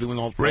accusing him of doing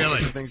all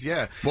sorts of things.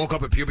 Yeah. Woke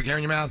up with pubic hair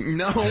in your mouth?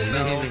 No,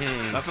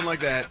 nothing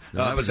like that.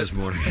 No, that was this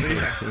morning.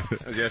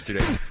 That was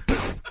yesterday.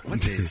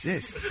 What is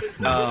this?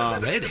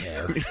 Red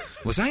hair?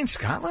 Was I in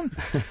Scotland?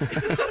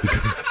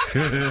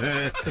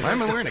 Why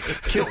am I wearing a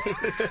kilt?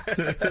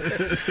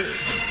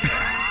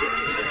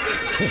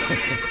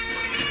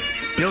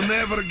 You'll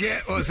never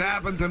get what's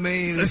happened to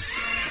me.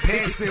 This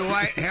pasty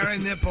white hairy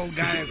nipple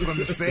guy from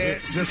the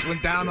stairs just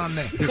went down on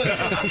me.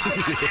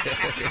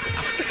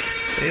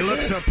 He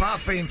looks so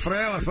puffy and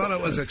frail. I thought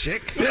it was a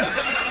chick.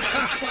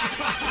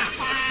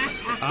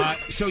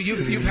 So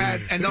you've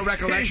had and no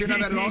recollection of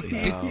it at all?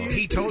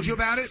 He told you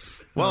about it?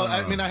 Well,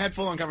 I mean, I had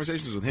full-on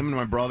conversations with him and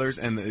my brothers,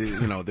 and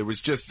it was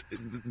just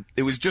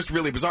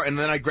really bizarre. And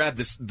then I grabbed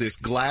this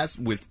glass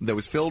that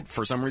was filled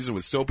for some reason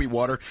with soapy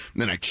water,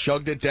 and then I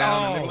chugged it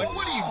down, and they were like,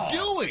 "What are you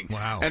doing?"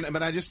 Wow.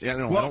 But I just, I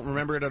don't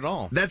remember it at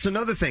all. That's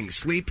another thing: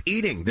 sleep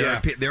eating.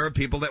 There are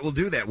people that will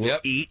do that. Will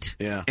eat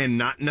and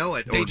not know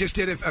it. They just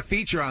did a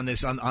feature on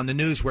this on the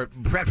news where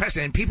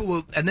Preston and people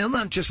will, and they'll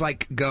not just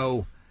like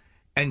go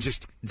and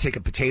just take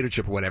a potato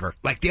chip or whatever.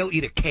 Like they'll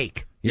eat a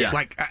cake. Yeah.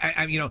 Like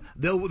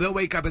they'll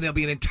wake up and there'll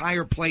be an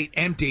entire plate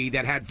empty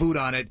that had food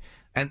on it,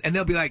 and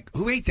they'll be like,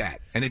 "Who ate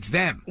that?" And it's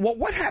them. Well,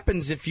 what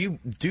happens if you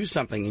do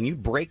something and you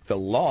break the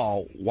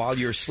law while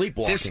you're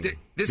sleepwalking?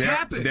 This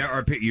happened. There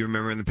are you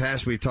remember in the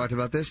past we've talked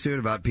about this, dude,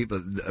 about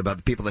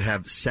the people that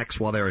have sex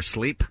while they're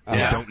asleep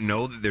and don't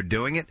know that they're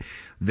doing it.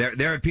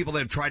 There are people that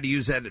have tried to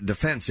use that in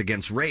defense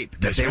against rape.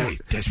 That's right.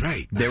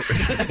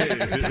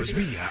 That was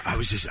me. I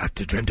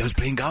dreamt I was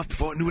playing golf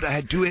before I knew it. I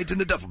had 2 heads in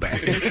a duffel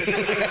bag.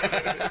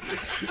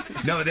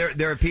 No,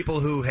 there are people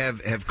who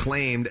have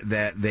claimed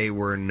that they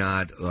were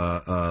not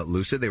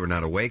lucid, they were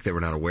not awake, they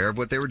were not aware of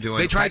what they were doing.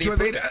 They tried to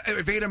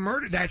evade a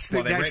murder. That's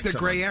the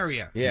gray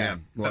area. Yeah.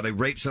 Well, they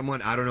raped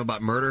someone. I don't know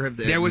about murder.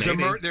 There was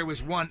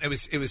one. It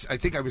was. I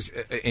think I was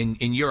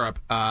in Europe,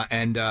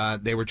 and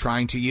they were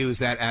trying to use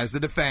that as the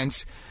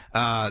defense.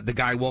 The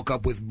guy woke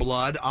up with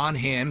blood on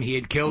him. He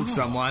had killed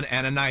someone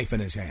and a knife in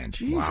his hand.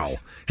 Jesus. Wow.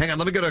 Hang on,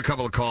 let me go to a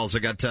couple of calls. I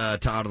got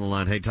Todd on the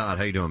line. Hey, Todd,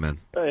 how you doing, man?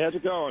 Hey, how's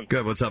it going?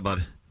 Good. What's up,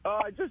 bud?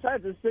 I just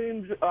had the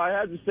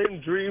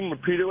same dream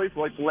repeatedly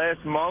for like the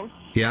last month.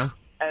 Yeah.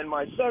 And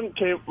my son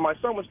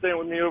was staying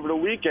with me over the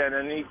weekend,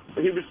 and he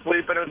was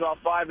sleeping. It was about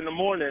 5 in the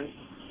morning,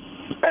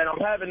 and I'm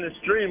having this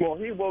dream. Well,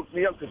 he woke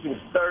me up because he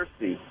was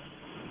thirsty.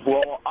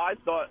 Well, I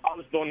thought I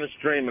was doing this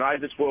dream, and I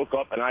just woke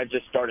up, and I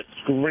just started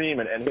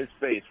screaming in his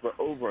face for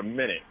over a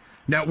minute.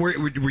 Now, were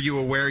you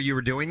aware you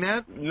were doing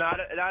that?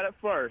 Not at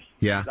first.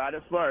 Yeah. Not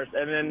at first.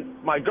 And then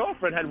my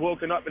girlfriend had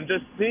woken up and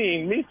just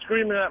seen me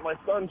screaming at my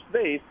son's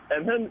face,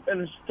 and him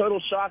in total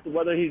shock of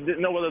whether he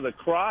didn't know whether to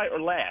cry or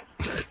laugh.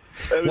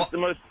 It was the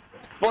most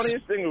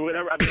funniest thing we would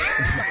ever.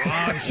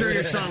 I'm sure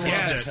your son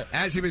loved it.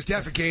 As he was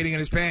defecating in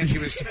his pants, he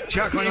was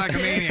chuckling like a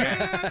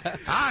maniac.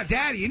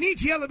 Daddy, you need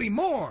to yell at me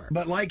more.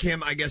 But like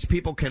him, I guess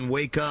people can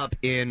wake up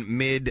in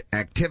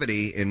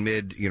mid-activity, in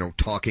mid,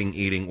 talking,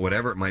 eating,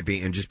 whatever it might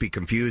be, and just be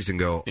confused and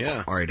go,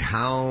 all right,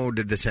 how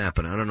did this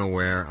happen? I don't know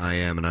where I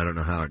am, and I don't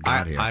know how it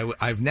got here.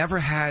 I've never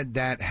had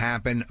that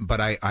happen,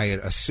 but I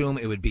assume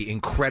it would be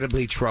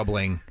incredibly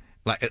troubling,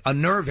 like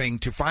unnerving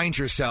to find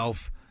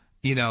yourself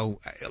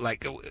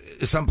like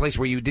someplace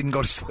where you didn't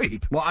go to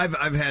sleep. Well, I've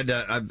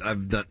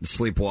done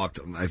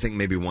sleepwalked. I think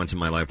maybe once in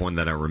my life, one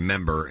that I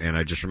remember, and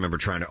I just remember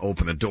trying to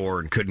open the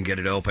door and couldn't get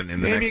it open.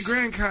 And Amy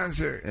Grant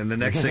concert. And the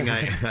next thing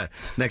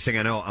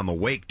I know, I'm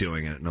awake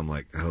doing it, and I'm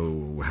like,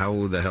 oh,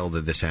 how the hell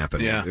did this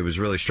happen? Yeah. It was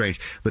really strange.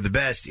 But the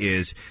best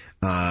is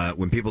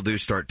when people do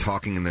start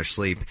talking in their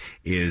sleep,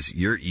 is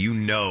you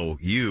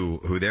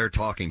who they're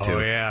talking to. Oh,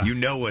 yeah. You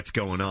know what's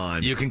going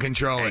on. You can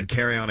control and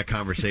carry on a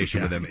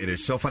conversation with them. It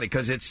is so funny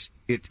because it's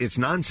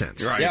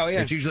nonsense. Right. Yeah,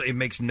 it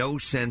makes no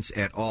sense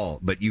at all.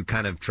 But you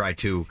kind of try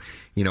to,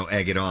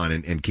 egg it on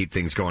and keep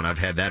things going. I've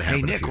had that happen.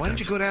 Hey Nick, why don't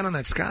you go down on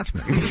that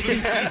Scotsman? Mind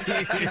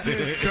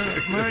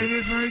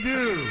if I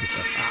do?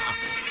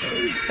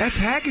 That's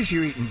haggis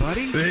you're eating,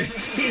 buddy.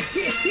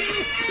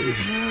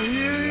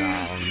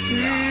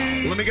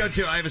 Let me go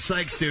to. I have a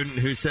psych student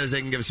who says they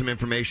can give us some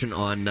information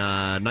on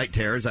night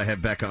terrors. I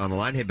have Becca on the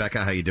line. Hey,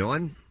 Becca, how you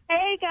doing?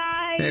 Hey,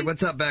 guys. Hey,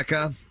 what's up,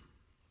 Becca?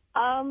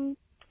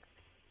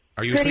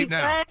 Are you asleep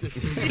now?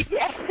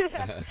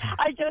 Yes.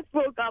 I just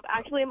woke up.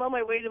 Actually, I'm on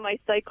my way to my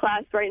psych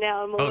class right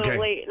now. I'm a little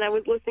late, and I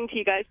was listening to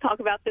you guys talk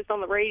about this on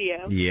the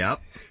radio.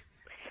 Yep.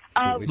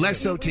 Less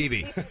so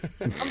TV.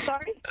 I'm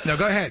sorry? No,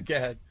 go ahead. Go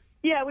ahead.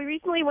 Yeah, we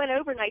recently went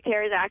over night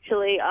terrors,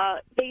 actually.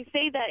 They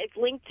say that it's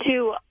linked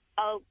to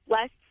a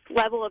less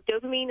level of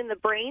dopamine in the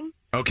brain.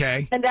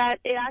 Okay. And that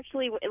it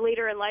actually,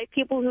 later in life,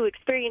 people who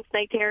experience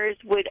night terrors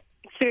would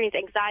experience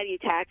anxiety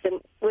attacks and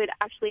would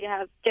actually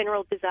have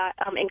general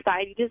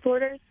anxiety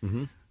disorders.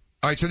 Mm-hmm.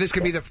 All right, so this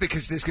could be the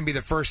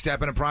first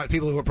step, and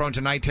people who are prone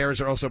to night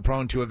terrors are also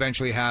prone to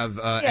eventually have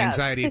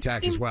anxiety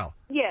attacks as well.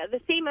 Yeah, the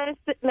same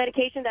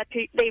medication that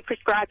they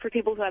prescribe for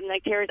people who have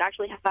night terrors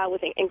actually help out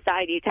with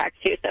anxiety attacks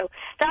too. So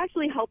that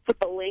actually helped with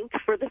the link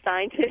for the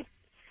scientists.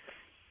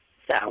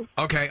 So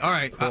okay, all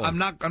right, cool. I'm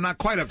not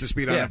quite up to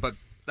speed on it, but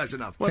That's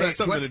enough. Well, that's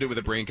something to do with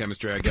the brain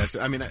chemistry, I guess.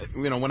 I mean,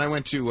 when I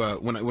went to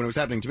when it was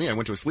happening to me, I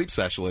went to a sleep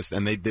specialist,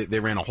 and they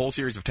ran a whole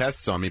series of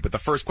tests on me. But the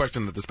first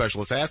question that the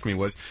specialist asked me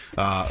was,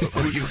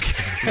 "Who you?"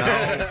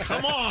 No,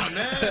 come on,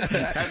 man.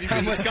 Have you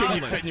been to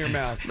Scotland? Can you fit in your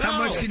mouth? How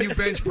much can you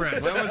bench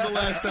press? When was the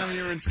last time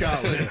you were in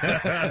Scotland?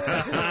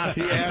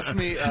 He asked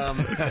me,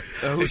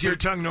 "Is your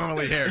tongue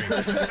normally hairy?"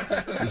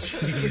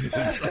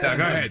 Jesus. No,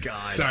 go ahead.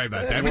 God. Sorry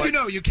about that. But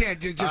you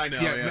can't. You just,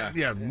 I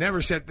know,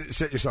 never set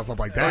yourself up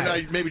like that.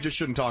 Or no, maybe just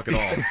shouldn't talk at all.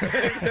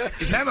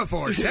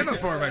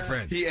 Semaphore, my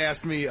friend. He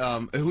asked me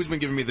who's been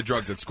giving me the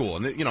drugs at school,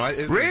 and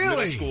Really?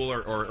 middle school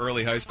or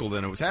early high school.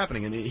 Then it was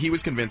happening, and he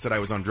was convinced that I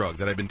was on drugs,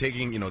 that I'd been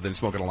taking, then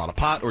smoking a lot of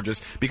pot, or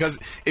just because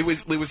it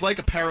was like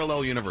a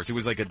parallel universe. It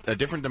was like a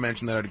different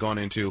dimension that I'd gone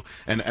into,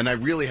 and I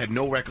really had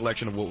no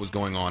recollection of what was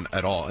going on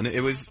at all. And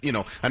it was,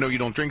 I know you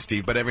don't drink,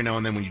 Steve, but every now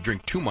and then when you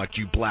drink too much,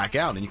 you black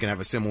out, and you can have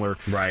a similar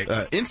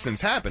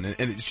instance happen. And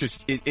it's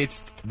just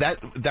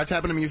that's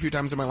happened to me a few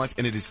times in my life,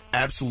 and it is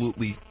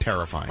absolutely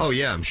terrifying. Oh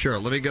yeah, I'm sure.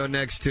 Let me go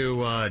next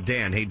to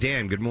Dan. Hey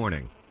Dan, good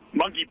morning.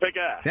 Monkey pick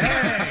ass. Hey, I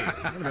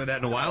haven't heard that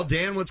in a while.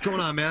 Dan, what's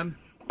going on, man?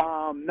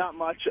 Not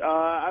much.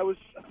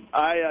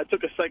 I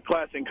took a psych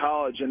class in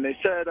college, and they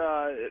said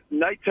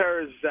night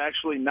terrors is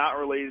actually not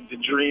related to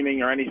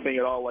dreaming or anything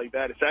at all like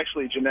that. It's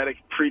actually a genetic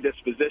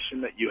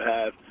predisposition that you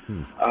have,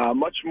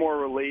 much more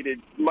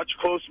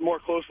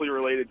closely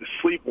related to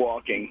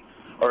sleepwalking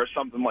or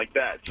something like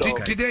that. So,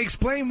 did they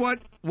explain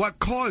what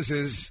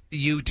causes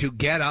you to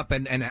get up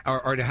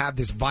or to have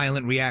this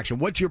violent reaction?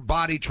 What's your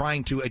body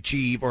trying to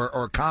achieve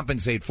or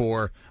compensate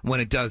for when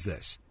it does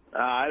this?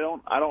 I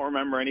don't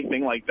remember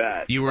anything like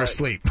that. You were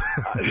asleep.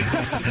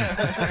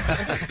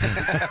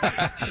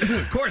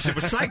 Of course, it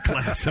was psych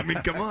class. I mean,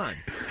 come on.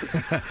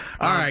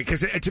 All right,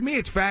 because to me,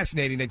 it's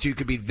fascinating that you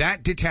could be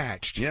that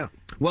detached. Yeah.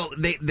 Well,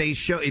 they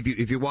show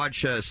if you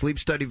watch sleep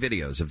study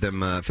videos of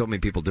them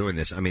filming people doing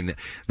this. I mean,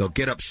 they'll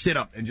get up, sit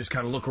up, and just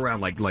kind of look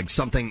around like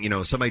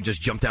something. Somebody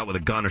just jumped out with a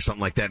gun or something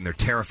like that, and they're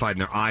terrified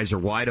and their eyes are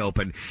wide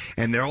open.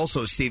 And they're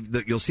also,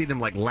 Steve, you'll see them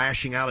like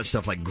lashing out at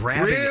stuff, like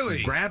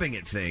grabbing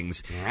at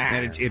things,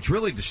 and it's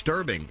really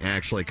disturbing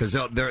actually because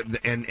they're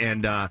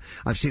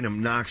I've seen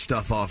them knock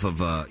stuff off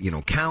of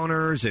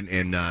counters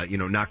and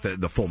knock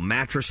the full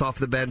mattress off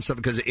the bed and stuff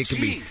because it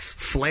can be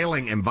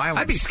flailing and violent.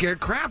 I'd be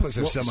scared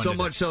crapless if someone so did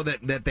much so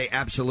that they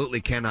absolutely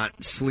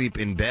cannot sleep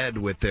in bed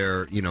with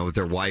their with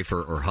their wife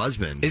or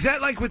husband. Is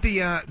that like with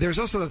the? There's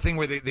also the thing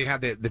where they have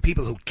the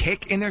people who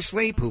kick in their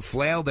sleep, who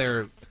flail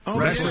their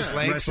restless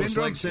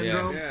leg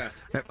syndrome. Yeah.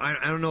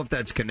 I don't know if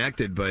that's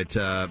connected, but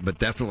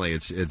definitely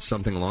it's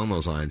something along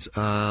those lines.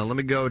 Let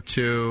me go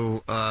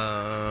to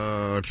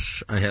I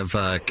have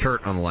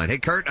Kurt on the line. Hey,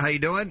 Kurt, how you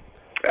doing?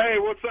 Hey,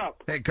 what's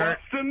up? Hey, Kurt.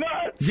 Bust a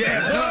nut.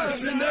 Yeah,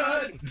 bust a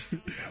nut.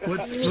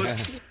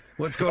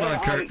 What's going on,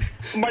 Kurt?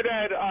 My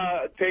dad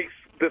takes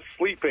this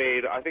sleep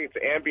aid, I think it's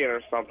Ambien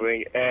or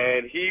something,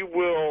 and he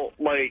will,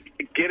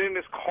 get in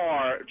his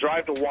car,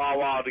 drive to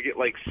Wawa to get,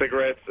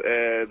 cigarettes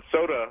and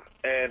soda,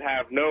 and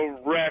have no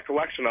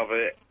recollection of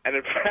it. And,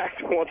 in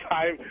fact, one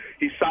time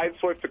he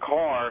sideswiped the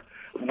car,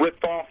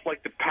 ripped off,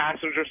 the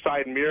passenger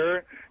side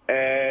mirror,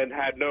 and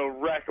had no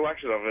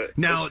recollection of it.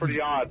 Now, it's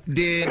pretty odd.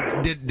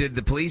 Did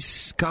the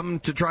police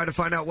come to try to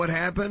find out what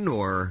happened,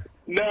 or...?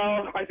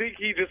 No, I think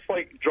he just,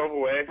 drove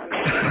away.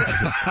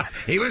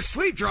 He was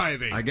sleep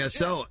driving. I guess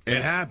so.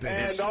 It happened.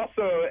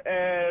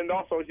 And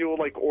also, he will,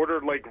 order,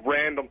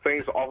 random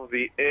things off of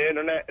the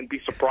internet and be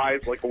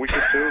surprised, a week or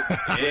two.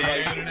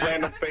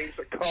 Random things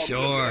that come.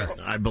 Sure.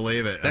 I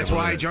believe it. That's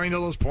why I joined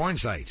all those porn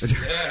sites.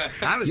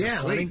 I was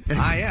asleep.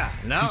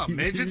 No,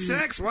 midget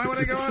sex? Why would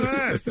I go on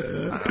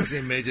that? I don't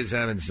see midgets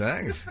having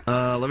sex.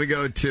 Let me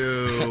go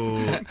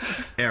to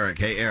Eric.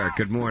 Hey, Eric,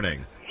 good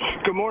morning.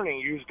 Good morning.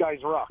 You guys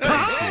rock.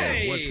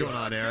 Hey! What's going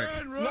on, Eric?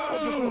 No, I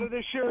just wanted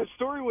to share a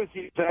story with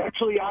you.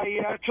 I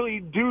actually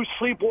do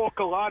sleepwalk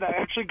a lot. I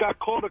actually got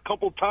caught a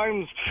couple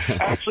times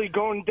actually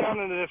going down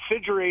in the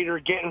refrigerator,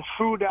 getting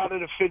food out of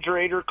the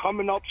refrigerator,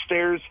 coming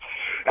upstairs,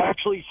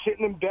 actually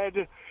sitting in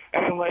bed.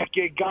 And,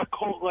 it got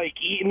caught,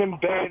 eating in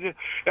bed.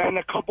 And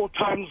a couple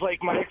times,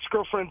 my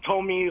ex-girlfriend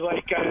told me,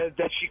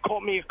 that she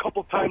caught me a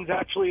couple times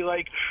actually,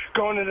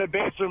 going to the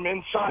bathroom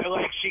inside.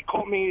 She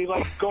caught me,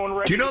 going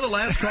right... Do you know the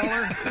last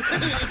caller?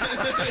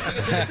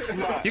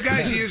 You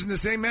guys are using the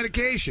same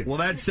medication. Well,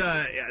 that's...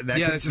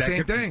 it's the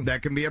same thing.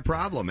 That can be a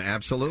problem,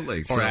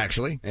 absolutely. Or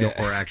actually.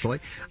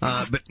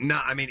 But, no,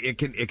 I mean, it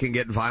can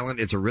get violent.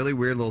 It's a really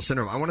weird little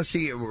syndrome. I want to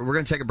see... We're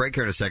going to take a break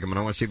here in a second, but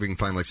I want to see if we can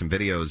find, some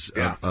videos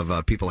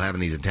of people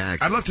having these attacks.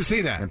 I'd love to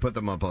see that and put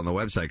them up on the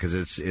website because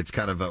it's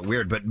kind of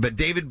weird. But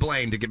David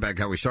Blaine, to get back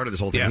how we started this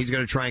whole thing, he's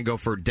going to try and go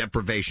for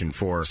deprivation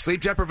for sleep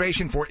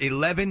deprivation for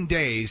 11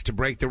 days to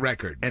break the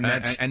record, and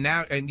that's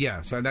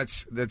so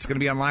that's going to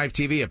be on live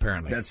TV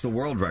apparently. That's the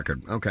world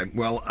record. Okay,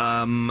 well,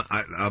 I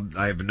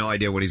have no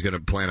idea what he's going to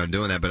plan on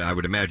doing that, but I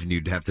would imagine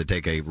you'd have to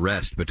take a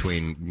rest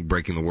between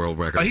breaking the world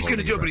record. Oh, he's going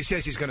to do it, but he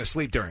says he's going to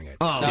sleep during it.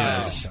 Oh,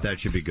 that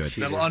should be good.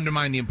 That'll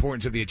undermine the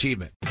importance of the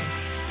achievement.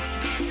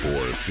 For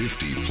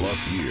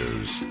 50-plus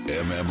years,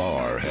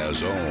 MMR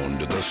has owned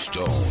the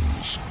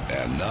Stones.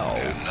 And now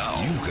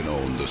you can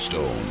own the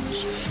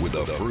Stones with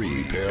a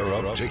free pair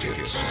of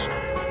tickets.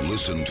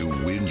 Listen to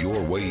win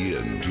your way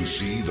in to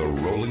see the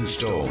Rolling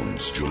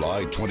Stones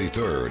July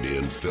 23rd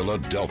in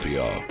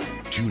Philadelphia.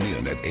 Tune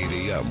in at 8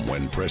 a.m.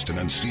 when Preston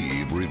and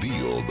Steve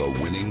reveal the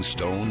winning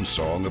Stone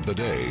song of the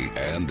day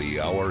and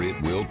the hour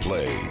it will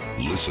play.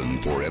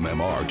 Listen for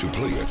MMR to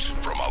play it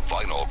from a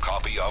vinyl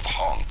copy of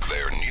Honk,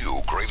 their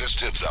new greatest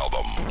hits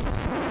album.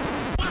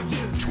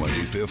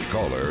 25th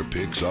caller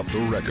picks up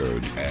the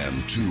record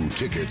and 2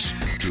 tickets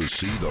to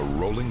see the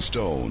Rolling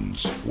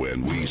Stones.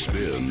 When we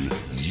spin,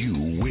 you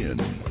win.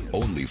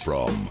 Only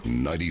from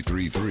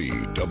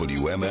 93.3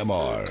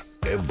 WMMR.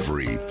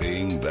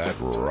 Everything that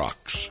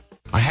rocks.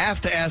 I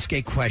have to ask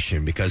a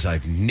question because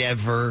I've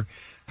never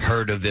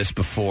heard of this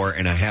before,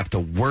 and I have to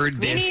word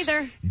this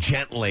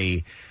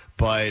gently.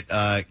 But,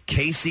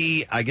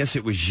 Casey, I guess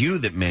it was you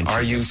that mentioned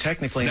Are you this.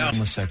 technically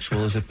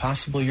homosexual? Is it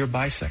possible you're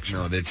bisexual?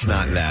 No, that's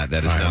not that.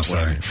 That is not what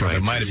I'm trying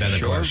It might have been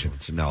the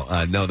question.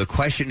 No, the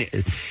question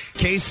is,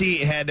 Casey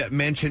had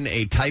mentioned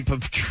a type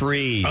of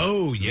tree.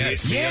 Oh,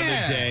 yes. The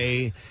other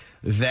day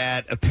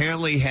that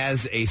apparently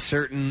has a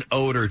certain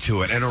odor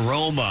to it, an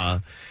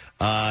aroma.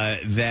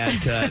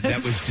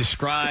 That was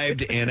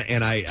described,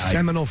 and I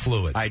seminal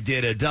fluid. I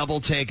did a double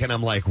take, and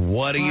I'm like,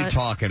 "What are you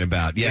talking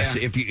about?" Yes,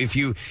 Yeah. if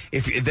you,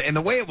 and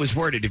the way it was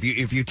worded,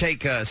 if you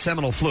take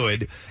seminal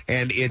fluid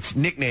and its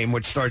nickname,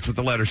 which starts with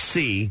the letter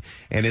C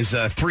and is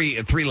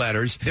three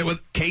letters,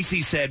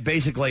 Casey said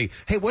basically,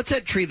 "Hey, what's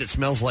that tree that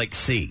smells like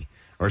C?"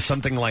 Or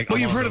something like. Well,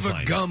 you've heard of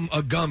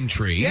a gum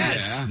tree.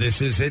 Yes,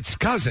 this is its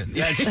cousin.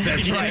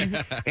 That's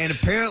right. And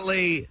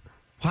apparently.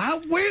 How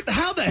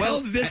the hell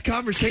did this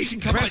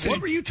conversation come up?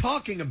 What were you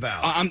talking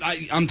about?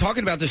 I'm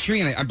talking about this tree,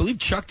 and I believe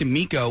Chuck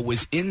D'Amico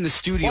was in the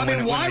studio. Well, I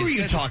mean, why were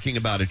you talking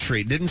about a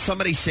tree? Didn't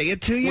somebody say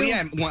it to you? Well,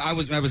 yeah. Well, I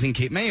was in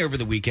Cape May over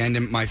the weekend,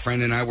 and my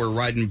friend and I were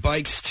riding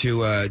bikes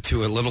to a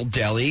little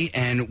deli,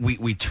 and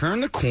we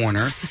turned the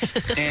corner,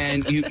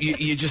 and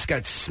you just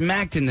got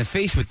smacked in the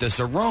face with this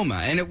aroma,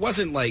 and it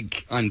wasn't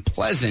like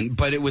unpleasant,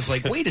 but it was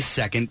like, wait a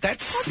second, that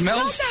smells.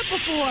 I've smelled that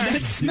before.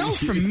 That smells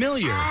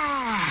familiar.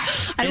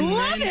 I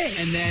love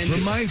it. And then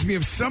reminds me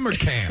of summer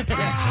camp. But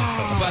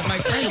my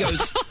friend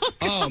goes,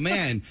 "Oh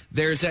man,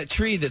 there's that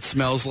tree that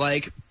smells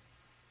like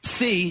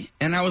C,"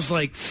 and I was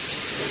like,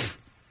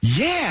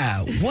 "Yeah,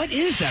 what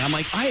is that?" I'm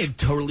like, "I have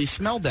totally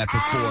smelled that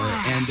before."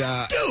 And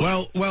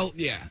well,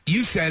 yeah,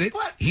 you said it.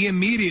 What? He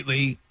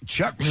immediately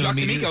Chuck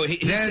D'Amico.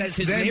 He says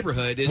his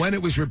neighborhood is. When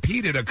it was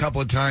repeated a couple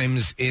of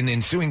times in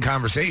ensuing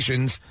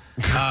conversations,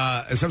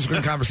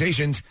 subsequent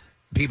conversations,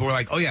 people were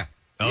like, "Oh yeah."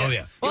 Oh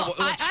yeah. Well,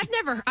 I've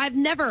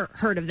never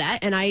heard of that,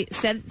 and I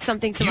said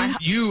something to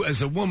you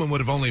as a woman would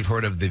have only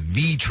heard of the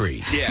V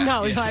tree. Yeah.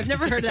 No, I've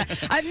never heard of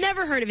that. I've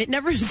never heard of it.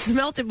 Never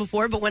smelt it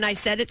before. But when I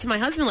said it to my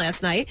husband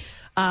last night,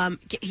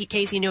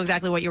 Casey knew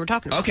exactly what you were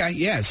talking about. Okay,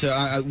 yeah.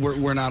 So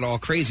we're not all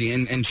crazy.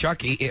 And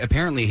Chuck,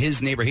 apparently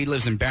his neighbor, he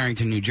lives in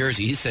Barrington, New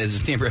Jersey. He says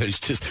his neighborhood is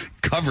just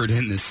covered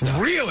in this stuff.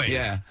 Really?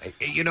 Yeah.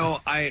 You know,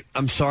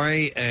 I'm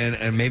sorry,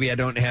 and maybe I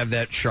don't have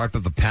that sharp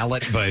of a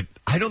palate, but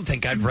I don't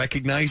think I'd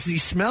recognize the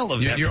smell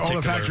of that. Your particular...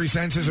 olfactory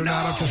senses are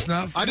not up to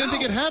snuff? I didn't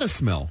think it had a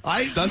smell.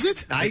 Does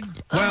it?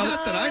 Well,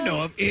 not that I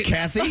know of.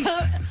 Kathy?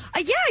 Yeah,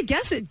 I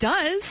guess it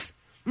does.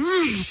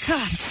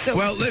 God,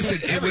 well, listen,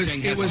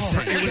 it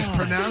was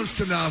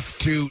pronounced enough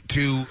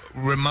to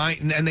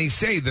remind, and they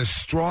say the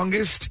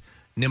strongest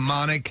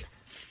mnemonic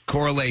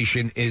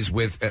correlation is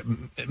with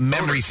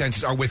memory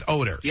senses are with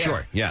odor. Yeah.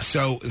 Sure, yeah.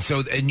 So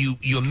and you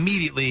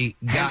immediately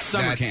got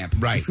summer camp,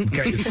 right?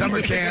 Okay,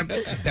 summer camp.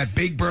 That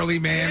big burly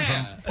man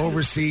from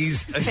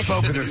overseas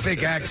spoke with a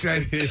thick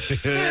accent.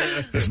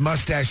 His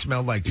mustache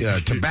smelled like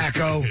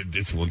tobacco.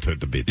 This won't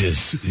hurt a bit.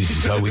 This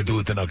is how we do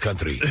it in our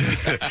country.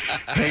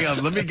 Hang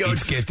on, let me go.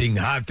 It's getting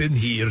hot in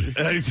here.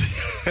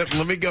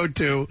 Let me go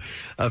to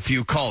a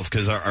few calls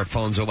because our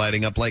phones are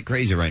lighting up like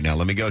crazy right now.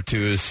 Let me go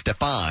to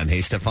Stefan.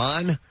 Hey,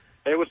 Stefan.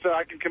 Hey, what's up?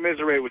 I can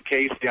commiserate with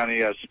Casey on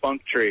the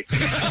spunk tree.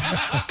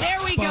 There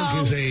we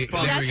go.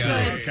 That's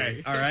good.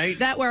 Okay, all right.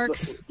 That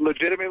works.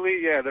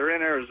 Legitimately, yeah, they're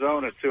in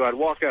Arizona, too. I'd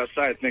walk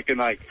outside thinking,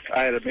 like,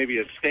 I had maybe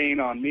a stain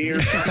on me or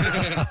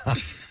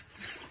something.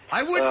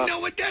 I wouldn't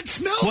know what that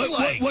smells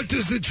like. What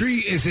does the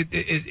tree,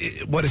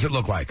 what does it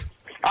look like?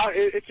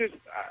 It just,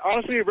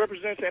 honestly, it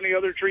represents any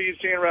other tree you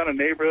see around a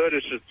neighborhood.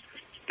 It's just,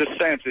 the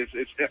scent is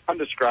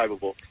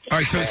indescribable. All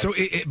right,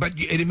 but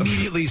it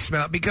immediately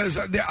smells because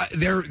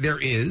there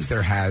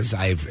has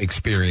I've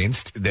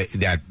experienced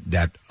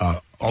that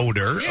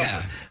odor.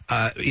 Yeah,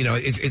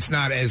 it's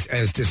not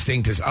as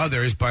distinct as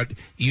others, but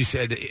you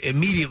said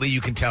immediately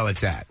you can tell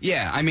it's that.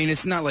 Yeah, I mean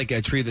it's not like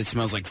a tree that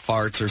smells like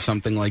farts or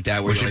something like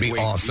that, which would be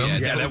awesome.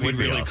 Yeah, that would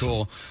be really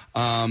cool.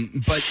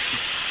 But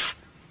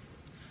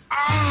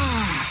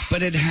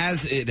it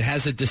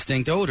has a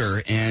distinct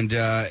odor, and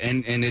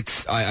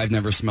it's I've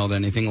never smelled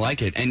anything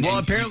like it. And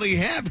apparently you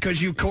have because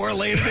you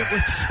correlated it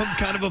with some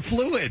kind of a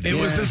fluid. It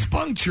was the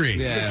spunk tree.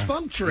 Yeah. The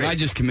spunk tree. I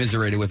just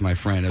commiserated with my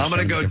friend. I'm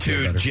going to go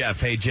to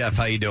Jeff. Hey, Jeff,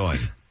 how you doing?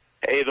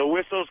 Hey, the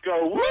whistles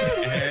go woo!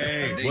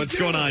 Hey, what's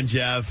going on,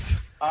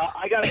 Jeff?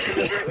 I got to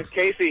commiserate with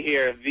Casey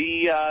here.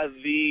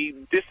 The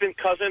distant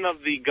cousin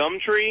of the gum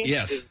tree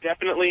is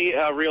definitely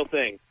a real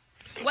thing.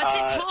 What's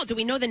it called? Do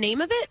we know the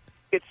name of it?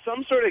 It's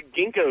some sort of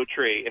ginkgo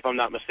tree, if I'm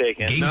not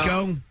mistaken.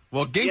 Ginkgo?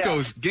 Well,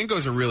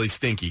 ginkgos are really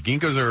stinky.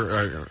 Ginkgos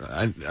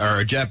are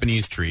a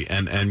Japanese tree,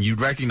 and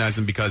you'd recognize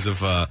them because of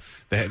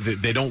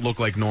they don't look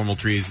like normal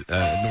trees,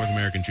 North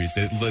American trees.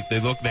 They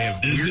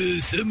have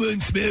weird... someone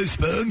smell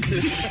spunk?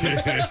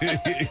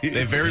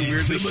 They're very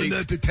weirdly shaped.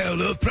 Not to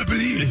towel off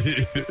properly.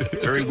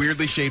 Very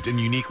weirdly shaped and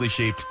uniquely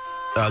shaped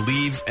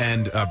leaves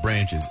and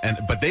branches,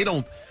 but they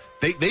don't.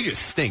 They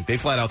just stink. They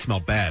flat out smell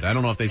bad. I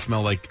don't know if they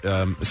smell like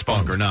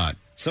spunk or not.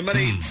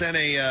 Somebody sent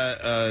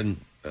a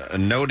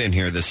note in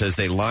here that says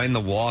they line the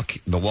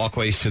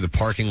walkways to the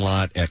parking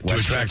lot at to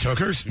attract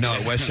hookers. No,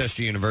 at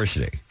Westchester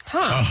University.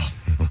 Huh.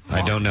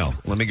 I don't know.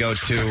 Let me go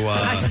to.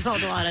 I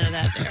smelled a lot out of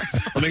that there.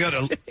 Let me go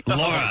to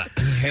Laura.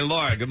 Hey,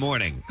 Laura. Good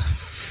morning.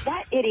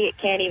 That idiot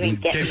can't even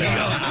get me.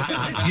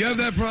 You have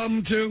that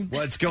problem too?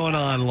 What's going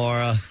on,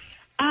 Laura?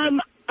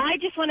 I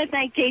just want to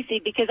thank Casey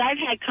because I've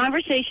had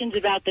conversations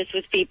about this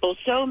with people,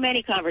 so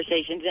many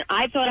conversations, and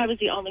I thought I was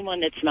the only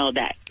one that smelled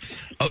that.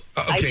 Oh,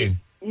 okay.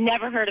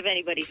 Never heard of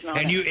anybody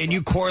smelling that. And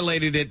you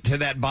correlated it to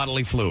that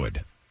bodily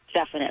fluid.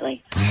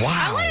 Definitely.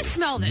 Wow. I want to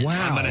smell this.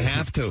 Wow. I'm going to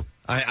have to.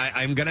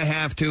 I'm going to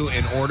have to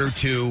in order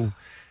to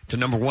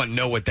number one,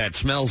 know what that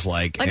smells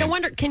like. Like, I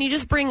wonder, can you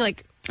just bring,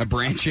 like... a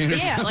branch in or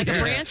something? Yeah, like a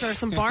branch or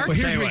some bark? Well,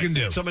 here's what we can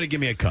do. Somebody give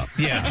me a cup.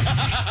 Yeah.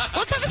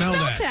 Let's have Smell a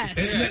smell that.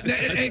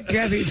 test.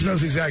 Kathy, it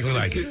smells exactly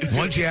like it.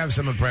 Once you have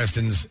some of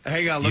Preston's,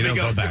 hang on, let me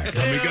go back.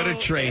 Let me go to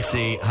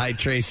Tracy. Hi,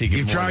 Tracy. Good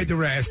You've morning. tried the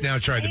rest, now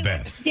try the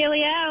best.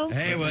 Dealio.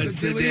 Hey,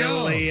 what's the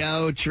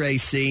dealio,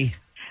 Tracy?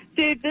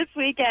 Dude, this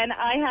weekend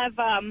I have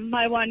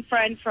my one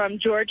friend from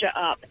Georgia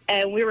up,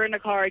 and we were in a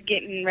car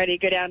getting ready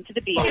to go down to the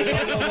beach.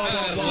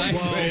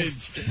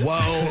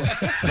 Whoa.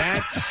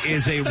 That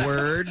is a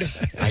word,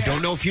 I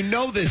don't know if you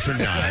know this or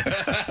not,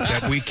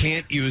 that we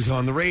can't use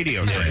on the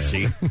radio,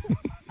 Tracy.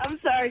 I'm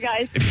sorry,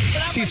 guys.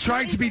 She's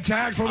trying to be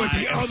tactful with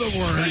the other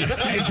word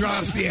and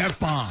drops the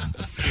F-bomb.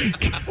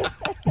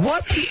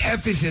 What the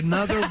F is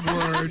another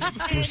word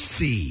for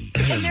C?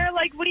 And they're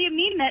like, what do you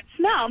mean that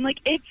smell? I'm like,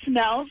 it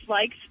smells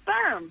like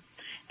sperm.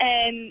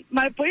 And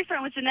my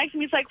boyfriend was sitting next to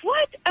me. He's like,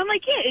 what? I'm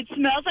like, yeah, it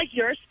smells like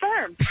your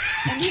sperm.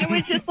 And he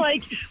was just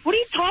like, what are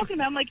you talking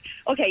about? I'm like,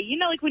 okay, you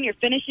know, like when you're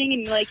finishing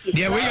and like...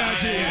 Yeah, we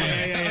got you.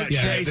 Yeah.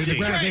 Tracy. The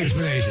graphic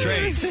explanation.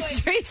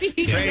 Tracy,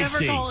 you should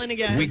never call in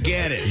again. We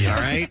get it, all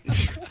right?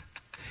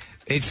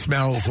 It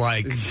smells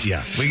like,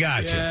 yeah, we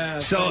got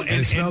you. So, and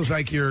it smells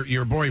like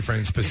your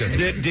boyfriend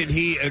specifically. Did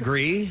he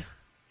agree?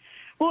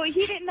 Well,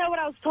 he didn't know what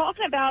I was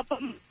talking about, but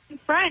my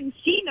friend,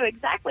 she knew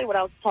exactly what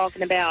I was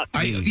talking about.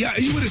 Yeah,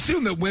 you would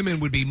assume that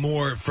women would be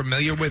more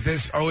familiar with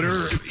this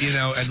odor,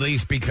 at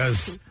least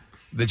because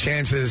the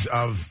chances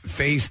of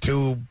phase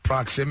 2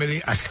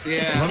 proximity.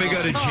 Yeah. Let me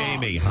go to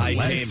Jamie. Hi,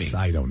 Jamie.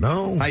 I don't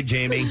know. Hi,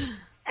 Jamie.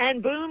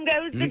 And boom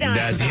goes the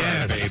dynamite.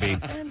 That's right,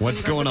 baby.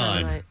 What's going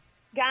on?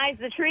 Guys,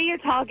 the tree you're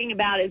talking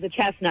about is a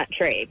chestnut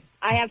tree.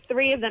 I have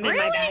 3 of them in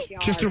my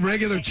backyard. Just a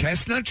regular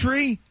chestnut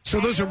tree?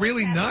 So those are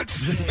really nuts?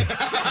 I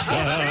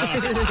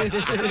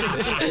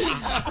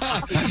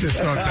just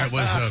thought that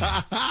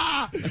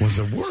was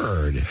a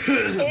word.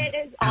 It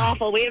is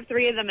awful. We have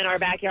 3 of them in our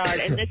backyard,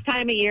 and this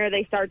time of year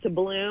they start to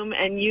bloom,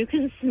 and you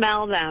can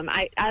smell them.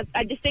 I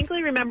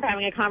distinctly remember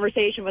having a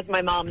conversation with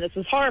my mom. This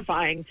was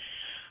horrifying.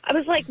 I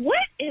was like,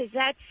 what is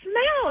that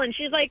smell? And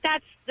she's like,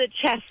 that's the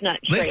chestnut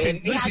tree.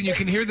 Listen, you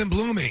can hear them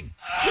blooming.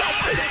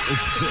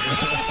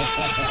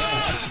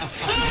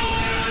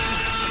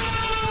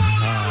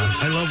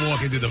 I love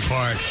walking through the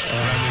park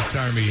around this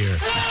time of year.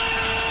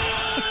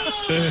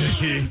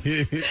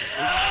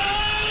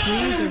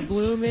 Trees are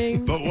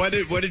blooming. But what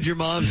did your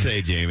mom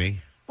say,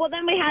 Jamie? Well,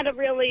 then we had a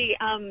really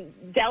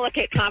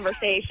delicate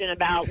conversation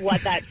about what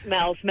that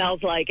smell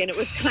smells like, and it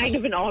was kind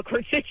of an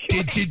awkward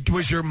situation.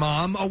 Was your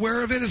mom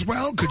aware of it as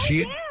well? Could she?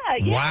 Yeah.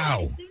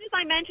 Wow. As soon as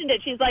I mentioned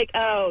it, she's like,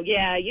 oh,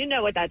 yeah, you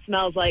know what that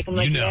smells like. I'm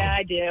like, yeah,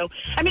 I do.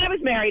 I mean, I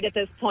was married at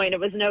this point. It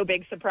was no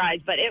big surprise,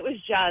 but it was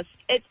just,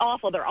 it's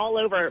awful. They're all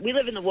over. We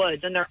live in the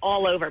woods, and they're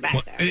all over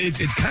back there.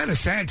 It's kind of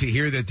sad to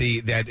hear that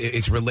that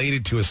it's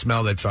related to a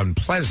smell that's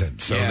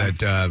unpleasant, so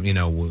that,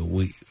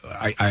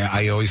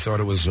 I always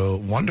thought it was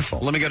wonderful.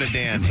 Let me go to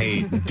Dan.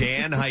 Hey,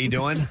 Dan, how you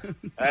doing?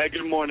 Hey,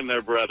 good morning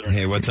there, brother.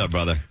 Hey, what's up,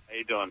 brother? How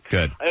you doing?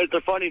 Good.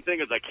 The funny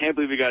thing is, I can't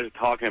believe you guys are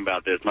talking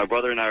about this. My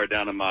brother and I were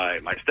down at my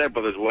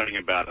stepbrother's wedding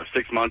about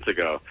 6 months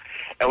ago,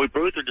 and we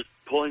both are just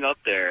pulling up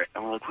there,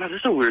 and we're like, wow,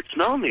 there's a weird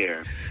smell in the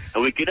air.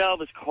 And we get out of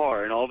his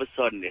car, and all of a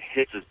sudden it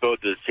hits us both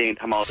at the same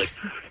time. I was like,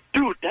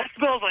 dude, that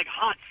smells like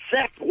hot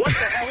sex. What the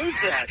hell is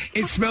that?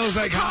 It smells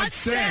like hot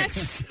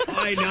sex.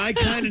 I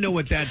kind of know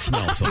what that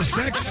smells like. The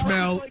sex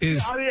smell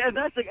is... I mean, and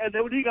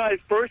then when you guys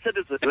first said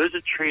this, there's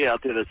a tree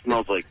out there that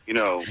smells like, the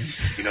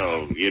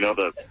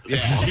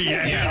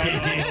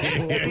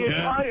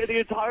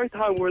entire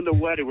time we're in the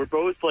wedding, we're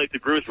both like the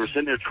groups. We're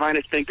sitting there trying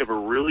to think of a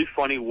really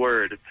funny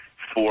word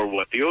for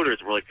what the odor is.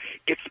 We're like,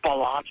 it's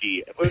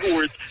spalachi,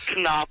 or it's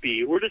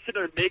knapi. We're just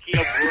sitting there making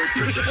up words.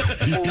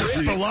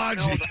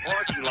 Spalachi. The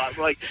parking lot.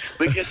 We're like,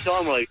 we get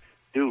done, we're like,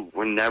 dude,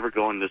 we're never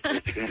going this place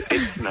again. It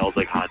smells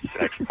like hot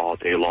sex all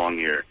day long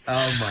here.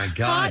 Oh, my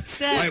God. Hot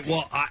sex. Right,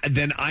 well,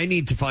 then I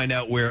need to find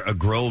out where a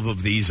grove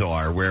of these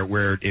are,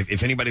 where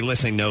if anybody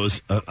listening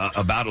knows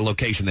about a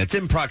location that's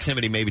in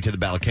proximity maybe to the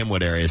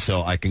Ballackinwood area,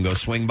 so I can go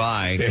swing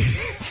by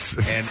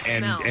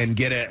and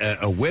get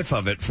a whiff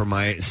of it for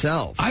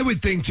myself. I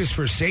would think just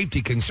for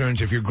safety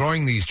concerns, if you're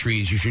growing these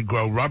trees, you should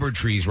grow rubber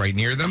trees right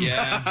near them.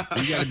 Yeah,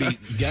 you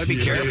gotta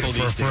be careful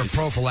for a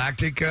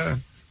prophylactic. A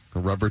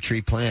rubber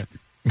tree plant.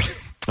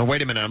 Oh,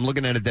 wait a minute. I'm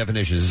looking at a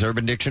definition. Is this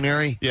Urban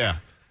Dictionary? Yeah.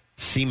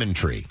 Semen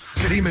tree.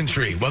 Semen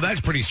tree. Well, that's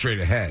pretty straight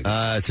ahead.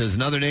 It says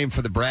another name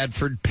for the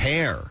Bradford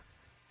pear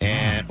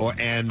and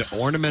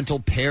ornamental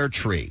pear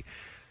tree.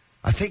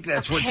 I think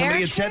that's what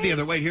somebody had said the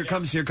other way. Here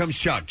comes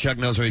Chuck. Chuck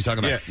knows what he's talking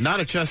about. Yeah, not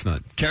a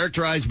chestnut.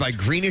 Characterized by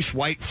greenish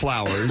white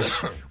flowers,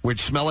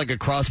 which smell like a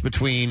cross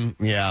between.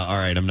 Yeah, all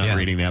right. I'm not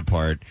reading that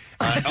part.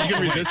 You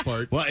can read this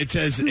part. Well, it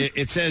says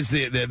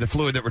the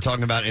fluid that we're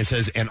talking about. It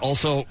says and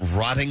also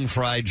rotting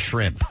fried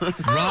shrimp.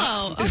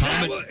 Oh,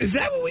 is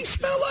that what we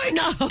smell like?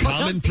 No.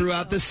 Common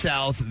throughout the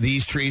South,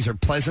 these trees are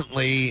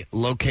pleasantly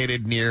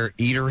located near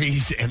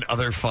eateries and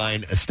other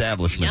fine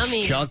establishments.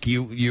 Yummy. Chuck,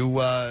 you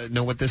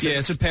know what this is? Yeah,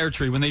 it's a pear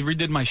tree. When they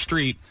redid my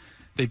street,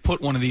 they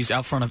put one of these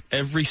out front of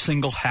every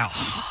single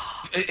house.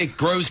 It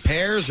grows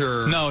pears,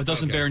 or no? It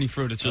doesn't bear any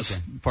fruit. It's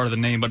just part of the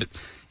name. But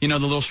the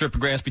little strip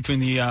of grass between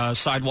the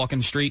sidewalk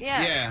and the street.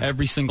 Yeah.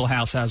 Every single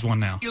house has one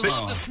now. You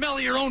love the smell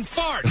of your own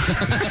fart.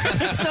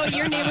 So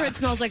your neighborhood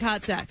smells like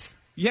hot sex.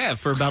 Yeah,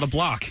 for about a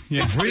block.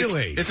 Yeah,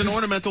 really. It's an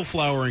ornamental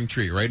flowering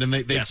tree, right? And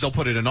they'll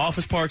put it in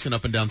office parks and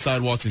up and down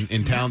sidewalks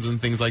in towns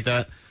and things like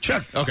that.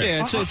 Chuck, okay,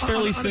 yeah, it's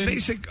fairly on thin. a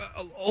basic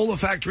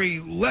olfactory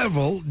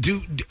level.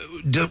 Do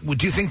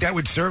you think that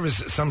would serve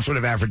as some sort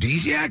of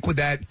aphrodisiac? Would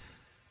that,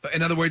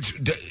 in other words,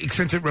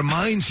 since it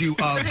reminds you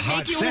of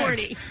hot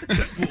sex,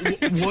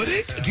 would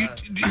it?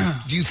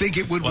 Do you think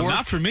it would well, work?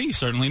 Not for me,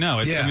 certainly. No.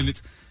 I mean,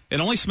 it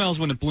only smells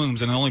when it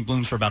blooms, and it only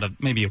blooms for about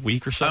maybe a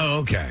week or so. Oh,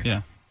 okay.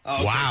 Yeah. Oh,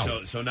 okay.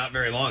 Wow. So not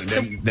very long.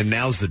 Then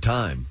now's the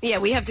time. Yeah,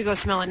 we have to go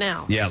smell it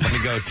now. Yeah, let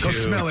me go to... Go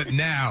smell it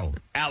now.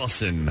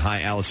 Allison.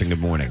 Hi, Allison. Good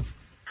morning.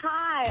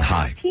 Hi.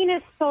 Hi. My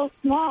penis so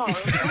small.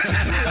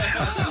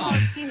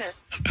 Penis.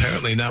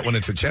 Apparently not when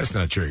it's a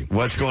chestnut tree.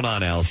 What's going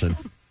on, Allison?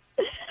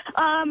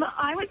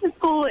 I went to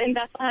school in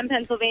Bethlehem,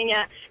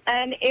 Pennsylvania,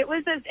 and it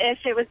was as if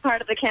it was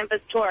part of the campus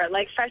tour.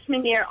 Like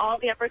freshman year, all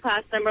the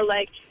upperclassmen were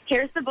like,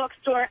 here's the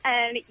bookstore,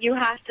 and you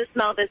have to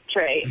smell this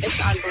tree.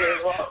 It's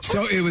unbelievable.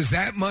 So it was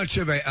that much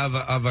of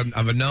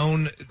a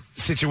known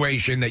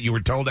situation that you were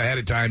told ahead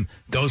of time,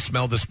 go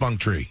smell the spunk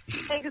tree.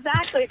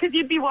 Exactly, because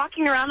you'd be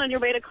walking around on your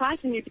way to class,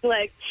 and you'd be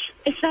like,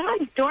 is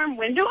that dorm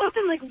window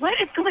open? Like, what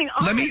is going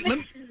on?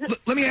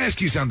 Let me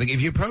ask you something.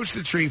 If you approached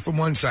the tree from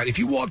one side, if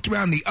you walked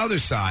around the other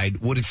side,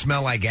 would it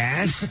smell like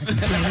ass?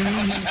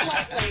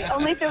 Likely.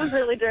 Only if it was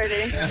really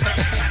dirty.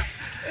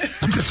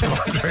 I'm just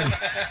wondering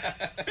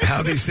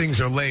how these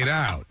things are laid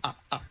out.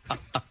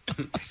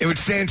 It would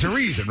stand to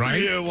reason,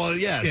 right? Yeah, well,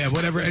 yes. Yeah,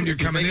 whatever end you're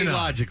coming in on.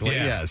 Logically,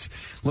 yes.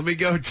 Let me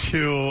go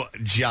to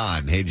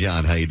John. Hey,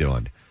 John, how you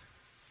doing?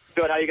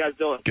 Good. How you guys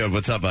doing? Good.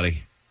 What's up,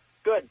 buddy?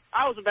 Good.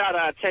 I was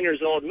about 10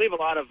 years old, and we have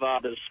a lot of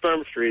the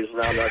sperm trees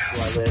around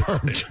us where I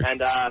live. And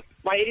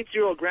my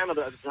 82-year-old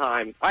grandmother at the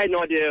time, I had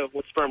no idea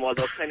what sperm was.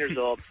 I was 10 years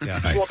old. Yeah.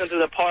 I was walking through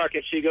the park,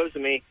 and she goes to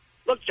me,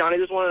 look, Johnny,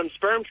 this is one of them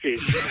sperm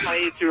trees. This is my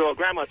 82-year-old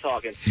grandma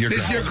talking. This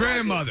is your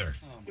grandmother.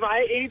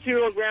 My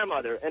 82-year-old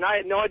grandmother, and I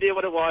had no idea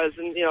what it was.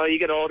 And, you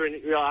get older and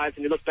you realize,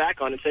 and you look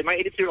back on it and say, my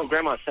 82-year-old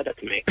grandma said that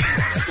to me.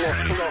 It's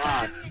a little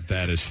odd.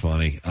 That is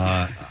funny.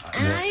 And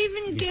I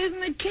even gave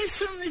him a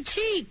kiss on the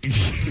cheek.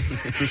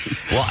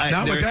 Well,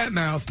 not with that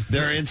mouth.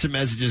 There are instant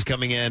messages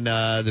coming in.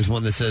 There's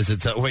one that says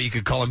it's well, you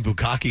could call them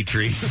bukkake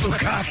trees.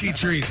 Bukkake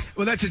trees.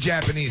 Well, that's a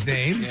Japanese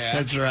name. Yeah.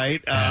 That's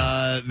right.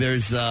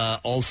 There's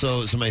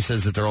also somebody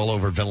says that they're all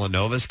over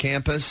Villanova's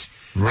campus.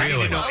 Really? I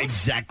don't know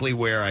exactly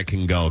where I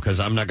can go because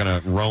I'm not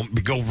going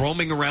to go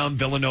roaming around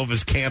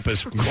Villanova's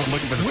campus looking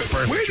for the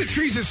sperm. Where are the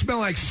trees that smell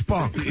like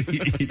spunk?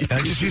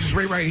 Just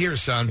wait right here,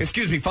 son.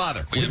 Excuse me,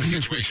 Father. We have a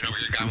situation over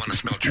here. Guy want to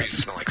smell trees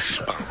that smell like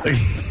spunk.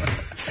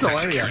 So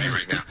security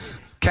right now.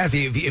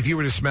 Kathy, if you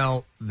were to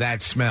smell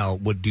that smell,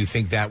 do you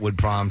think that would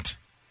prompt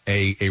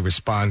a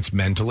response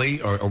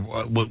mentally, or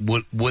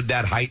would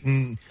that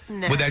heighten?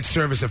 Nah. Would that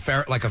serve as a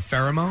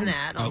pheromone? Nah,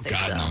 I don't think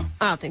so. No.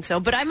 I don't think so.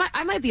 But I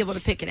might be able to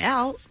pick it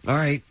out. All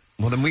right.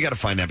 Well, then we got to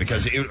find that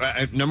because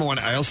number one,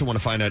 I also want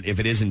to find out if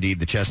it is indeed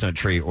the chestnut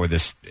tree or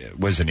this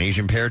was an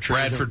Asian pear tree.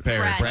 Bradford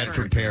pear.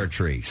 Bradford pear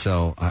tree.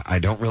 So I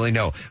don't really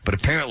know, but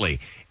apparently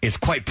it's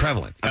quite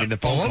prevalent. I mean, the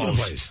phone all over the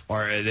calls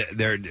place.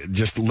 they're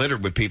just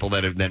littered with people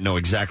that know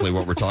exactly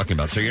what we're talking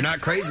about. So you're not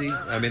crazy.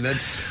 I mean,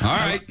 that's all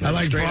right. I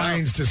like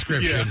Brian's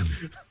description.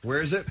 Yeah.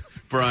 Where is it?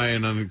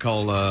 Brian on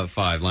call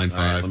 5, line 5.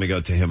 All right, let me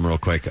go to him real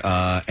quick.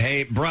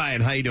 Hey,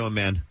 Brian, how you doing,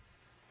 man?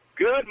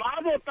 Good.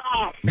 Mazel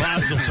tov.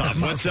 Mazel tov.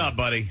 What's up,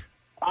 buddy?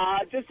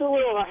 Just a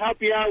little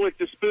help you out with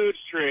the spooge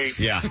tree.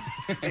 Yeah.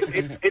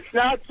 It's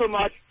not so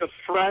much the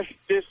fresh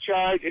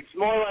discharge. It's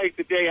more like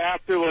the day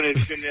after when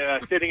it's been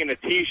sitting in a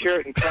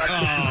T-shirt and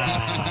cracking.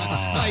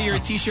 Oh, you're a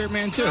T-shirt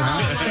man, too, huh?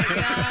 Oh, my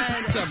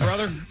God. What's up,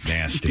 brother?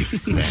 Nasty.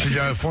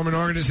 Should form an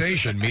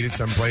organization. Meet at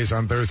some place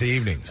on Thursday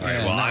evenings. All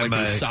right, well, not I'm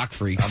like those sock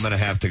freaks. I'm going to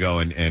have to go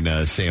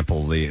and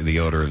sample the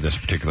odor of this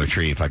particular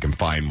tree if I can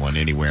find one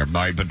anywhere. All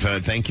right, but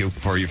thank you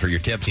for your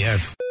tips.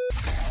 Yes.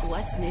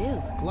 What's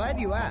new? Glad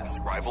you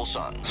asked. Rival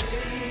Sons.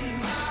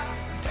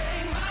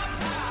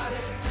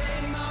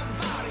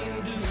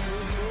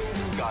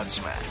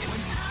 Godsmack.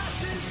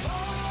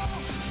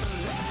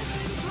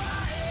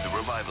 The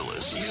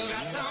Revivalists.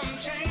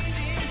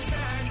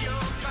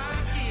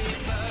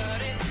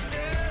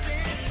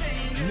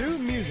 New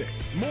music.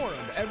 More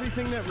of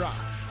everything that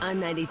rocks.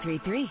 On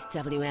 93.3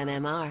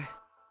 WMMR.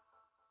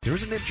 There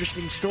was an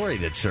interesting story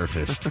that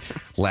surfaced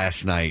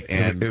last night,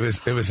 and it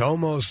was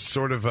almost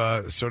sort of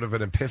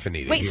an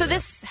epiphany. Wait, so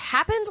this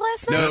happened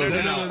last night?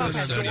 No.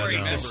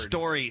 Okay. The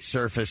story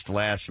surfaced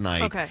last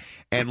night. Okay.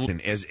 And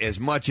as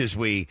much as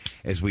we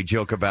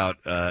joke about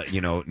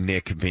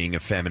Nick being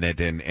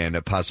effeminate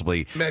and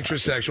possibly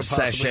metrosexual,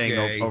 possibly gay.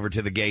 sashaying over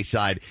to the gay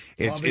side,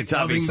 it's loving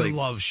obviously the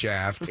love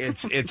shaft.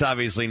 It's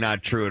obviously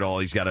not true at all.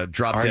 He's got a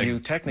drop Are dead. you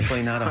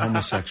technically not a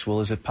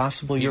homosexual? Is it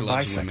possible you're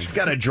bisexual? He's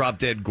got a drop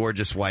dead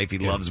gorgeous wife. He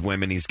loves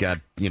women. He's got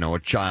a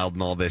child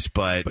and all this,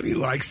 but he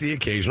likes the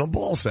occasional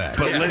ball sack.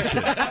 But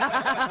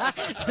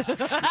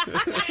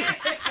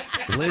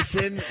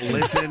listen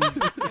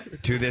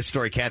to this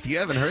story, Kathy. You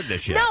haven't heard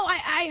this yet. No,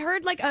 I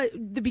heard like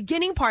the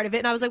beginning part of it,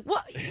 and I was like,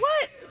 what?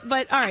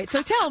 But all right,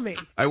 so tell me.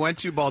 I went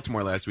to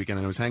Baltimore last weekend,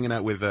 and I was hanging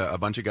out with a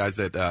bunch of guys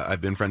that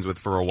I've been friends with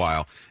for a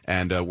while.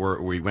 And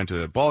we went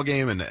to a ball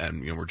game,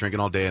 and we're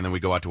drinking all day, and then we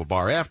go out to a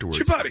bar afterwards.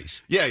 Your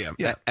buddies. Yeah.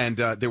 And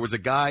there was a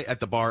guy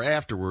at the bar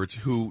afterwards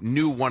who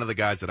knew one of the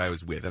guys that I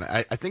was with. And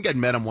I think I'd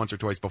met him once or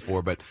twice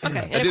before, but...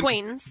 Okay, an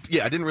acquaintance.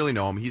 Yeah, I didn't really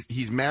know him.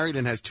 He's married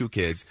and has 2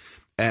 kids.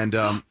 And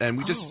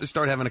we just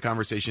started having a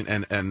conversation,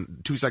 and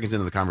 2 seconds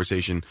into the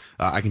conversation,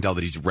 I can tell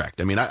that he's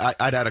wrecked. I mean,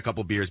 I'd had a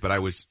couple beers, but I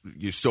was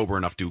sober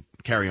enough to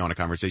carry on a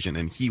conversation,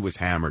 and he was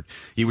hammered.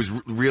 He was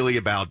really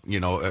about,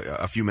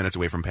 a few minutes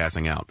away from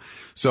passing out.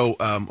 So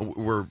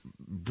we're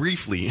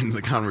briefly in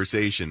the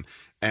conversation,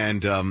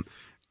 and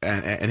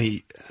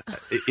he,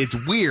 it's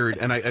weird,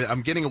 and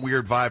I'm getting a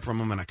weird vibe from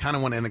him, and I kind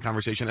of want to end the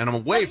conversation, and I'm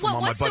away from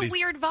all my buddies. What's the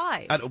weird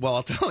vibe? Well,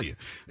 I'll tell you.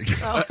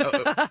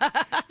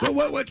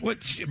 Well, what?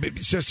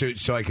 Just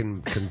so I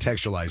can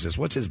contextualize this,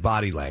 what's his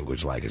body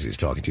language like as he's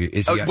talking to you?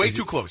 Is he, way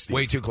too close, Steve.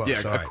 Way too close.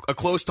 Yeah, all right. a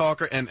close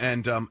talker,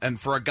 and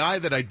for a guy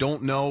that I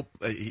don't know,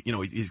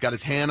 he's got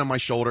his hand on my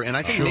shoulder, and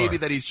I think maybe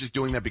that he's just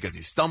doing that because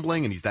he's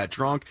stumbling and he's that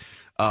drunk.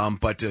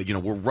 But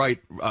we're right.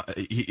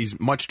 He's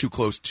much too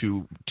close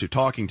to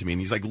talking to me,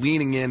 and he's like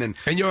leaning in, and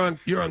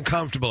you're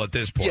uncomfortable at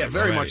this point. Yeah,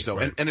 very already, much so.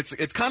 right. And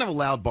it's kind of a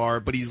loud bar,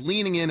 but he's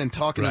leaning in and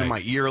talking in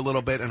my ear a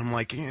little bit, and I'm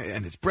like,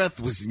 and his breath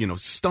was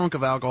stunk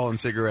of alcohol and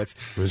cigarettes.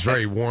 It was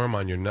very warm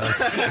on your nuts.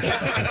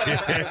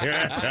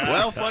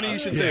 Well, funny you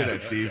should say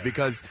that, Steve,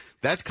 because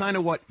that's kind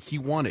of what he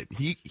wanted.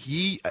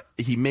 He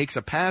makes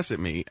a pass at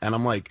me, and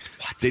I'm like,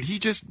 what? Did he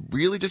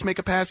really just make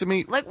a pass at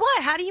me? Like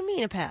what? How do you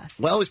mean a pass?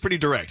 Well, it was pretty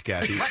direct,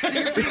 Kathy.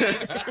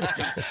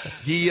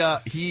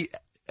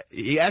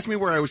 He asked me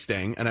where I was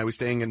staying, and I was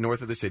staying in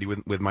north of the city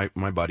with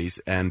my buddies,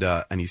 and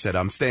he said,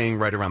 I'm staying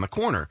right around the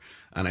corner.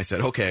 And I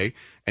said, okay.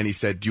 And he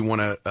said, do you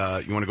want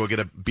to go get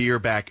a beer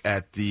back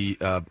at the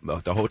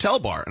hotel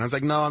bar? And I was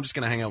like, no, I'm just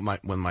going to hang out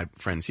with my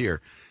friends here.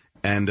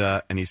 And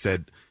he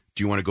said,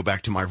 do you want to go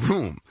back to my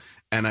room?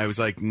 And I was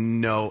like,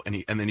 no.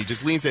 And then he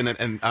just leans in,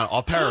 and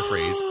I'll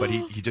paraphrase, but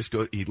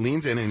he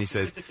leans in and he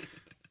says,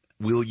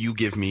 will you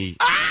give me...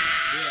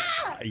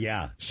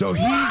 Yeah. So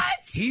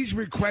he's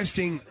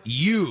requesting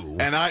you,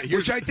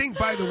 which I think,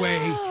 by the way,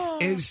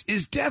 is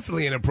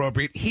definitely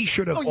inappropriate. He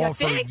should have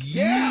offered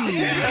you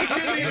the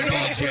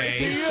DJ.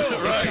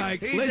 It's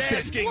like,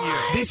 listen,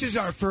 this is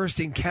our first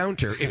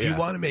encounter. If you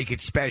want to make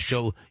it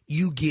special,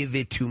 you give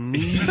it to me.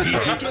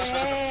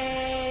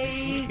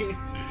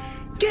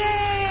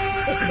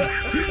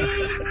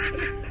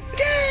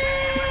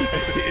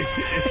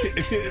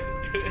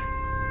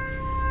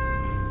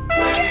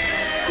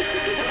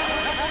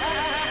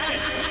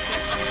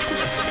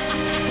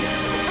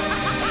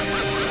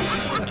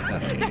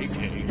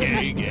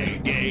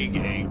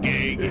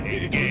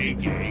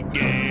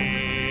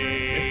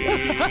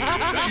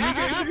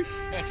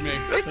 That's me.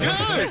 It's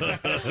good.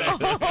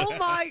 Oh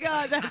my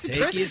God, that's Take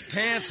great. his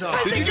pants off.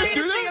 That's Did you the just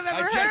do greatest that? thing I've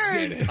ever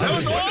heard. That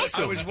was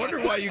awesome. I was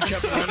wondering why you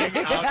kept running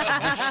out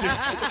of the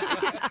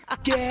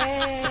studio.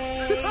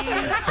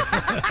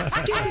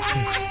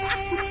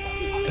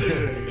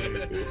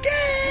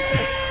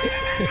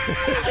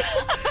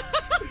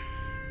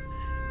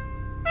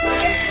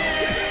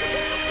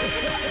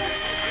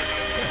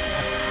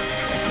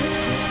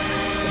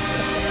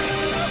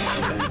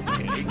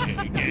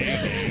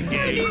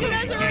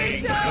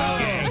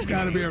 It's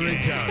got to be a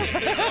ringtone.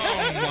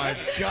 Oh, my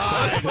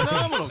God. That's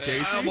phenomenal,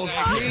 Casey. I almost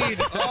peed.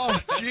 Oh,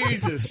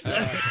 Jesus.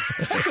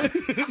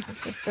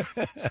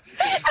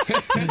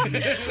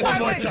 One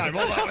more time.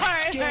 Hold on. All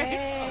right.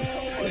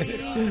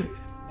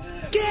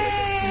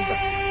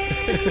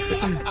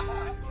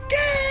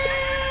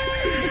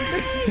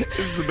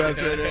 This is the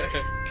best right here.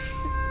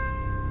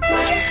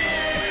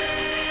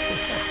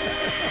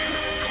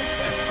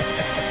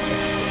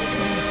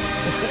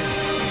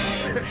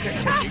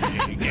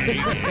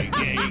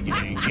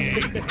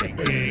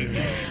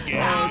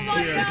 Oh my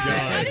God.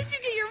 How did you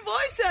get your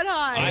voice that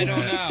high? I don't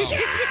know.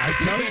 I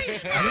tell you,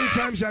 how many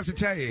times do I have to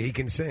tell you he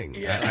can sing?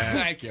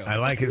 Thank you. I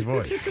like his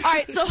voice. All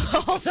right, so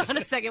hold on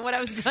a second. What I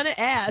was going to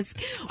ask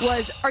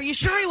was, are you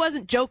sure he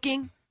wasn't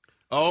joking?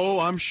 Oh,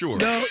 I'm sure.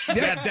 No,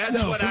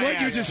 that's what from I what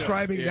you're asked.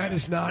 describing, that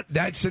is not,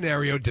 that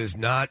scenario does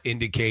not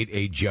indicate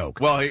a joke.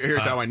 Well, here's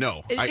how I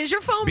know. Is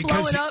your phone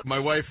because blowing up? My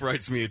wife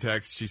writes me a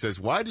text. She says,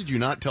 "Why did you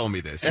not tell me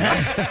this?" You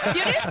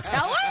didn't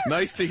tell her?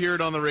 Nice to hear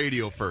it on the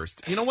radio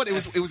first. You know what?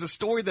 It was a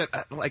story that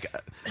I Ripped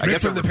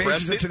guess from I the pages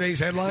repressed of it. today's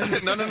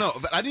headlines? No.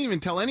 But I didn't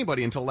even tell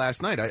anybody until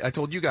last night. I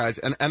told you guys,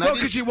 and Well,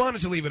 because you wanted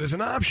to leave it as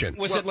an option.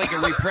 Was it like a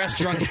repressed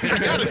drunken? I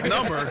got his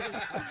number.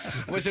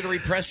 Was it a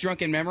repressed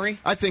drunken memory?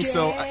 I think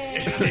so.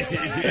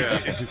 Yeah.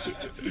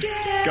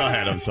 Go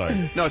ahead. I'm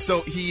sorry. No,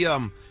 so he,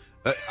 I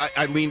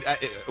leaned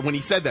when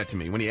he said that to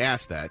me. When he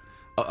asked that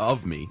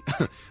of me,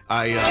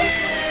 I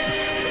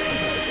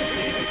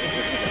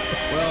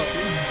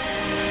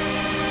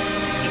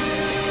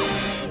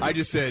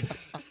just said,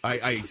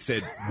 I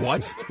said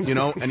what, you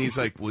know, and he's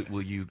like,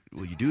 will you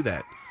do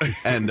that?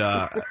 And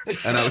I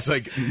was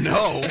like,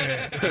 no,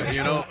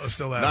 you know,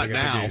 still not laughing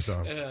at the now. gay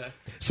song.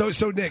 So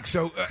Nick,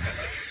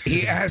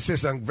 he asked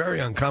this very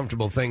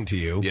uncomfortable thing to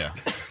you. Yeah.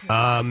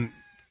 How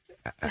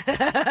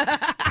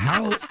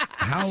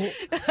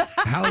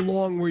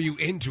long were you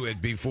into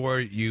it before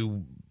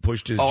you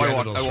pushed his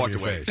genitals I from walked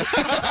your away. face?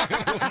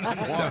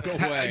 Walk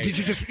away. Did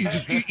you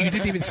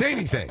didn't even say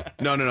anything?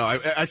 No.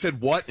 I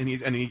said what, and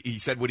he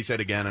said what he said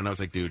again, and I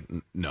was like,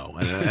 dude, no,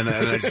 and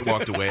I just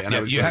walked away. And I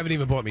was you like, haven't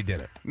even bought me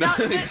dinner. Now,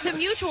 the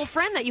mutual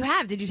friend that you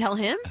have, did you tell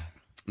him?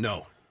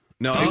 No.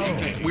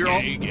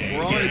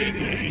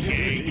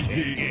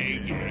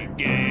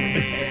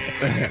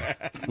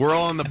 We're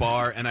all in the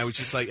bar, and I was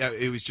just like,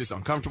 it was just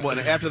uncomfortable. And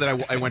after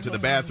that, I went to the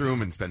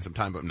bathroom and spent some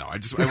time. But no, I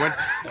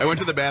went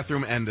to the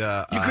bathroom, and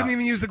You couldn't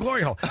even use the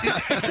glory hole. and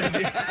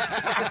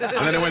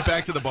then I went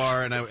back to the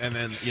bar, and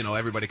then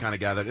everybody kind of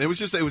gathered. And it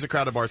was a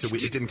crowded bar, so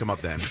it didn't come up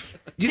then.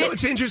 You know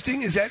what's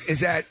interesting is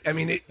that I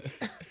mean,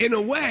 in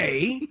a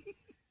way,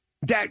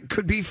 that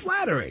could be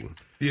flattering.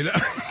 You know?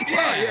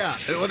 Yeah.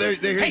 Well,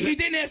 Hey, he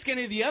didn't ask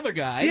any of the other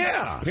guys.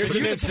 Yeah. Here's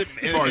an instant,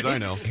 as far as I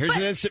know. Here's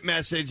an instant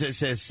message that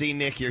says, "See,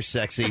 Nick, you're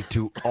sexy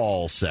to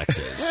all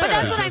sexes." But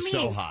that's what I Just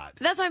mean. So hot.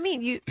 That's what I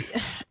mean. You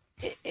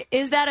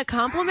is that a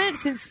compliment?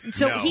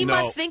 He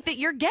must think that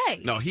you're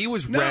gay. No, he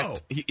was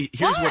wrecked.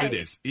 Here's what it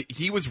is.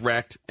 He was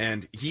wrecked,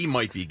 and he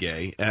might be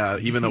gay,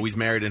 even though he's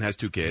married and has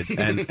 2 kids.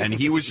 And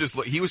he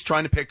was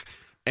trying to pick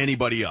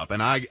anybody up,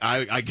 and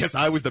I guess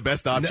I was the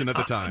best option at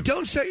the time.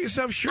 Don't set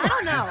yourself short. I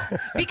don't know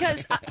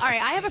because all right,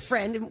 I have a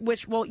friend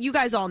which you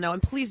guys all know,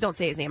 and please don't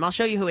say his name. I'll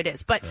show you who it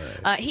is. But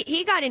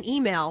he got an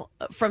email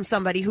from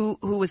somebody who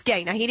was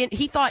gay. Now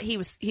he thought he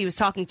was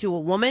talking to a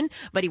woman,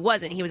 but he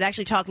wasn't. He was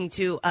actually talking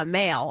to a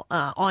male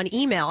on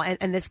email,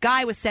 and this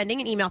guy was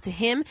sending an email to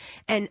him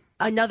and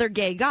another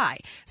gay guy,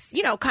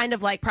 kind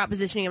of like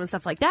propositioning him and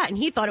stuff like that. And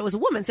he thought it was a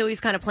woman, so he's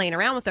kind of playing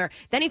around with her.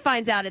 Then he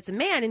finds out it's a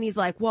man, and he's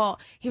like,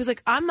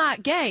 I'm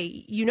not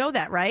gay. You know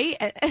that, right?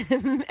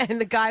 And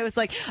the guy was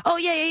like, oh,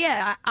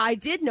 yeah. I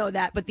did know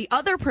that, but the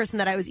other person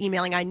that I was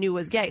emailing I knew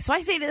was gay. So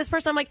I say to this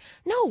person, I'm like,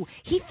 no,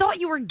 he thought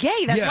you were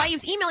gay. That's why he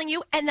was emailing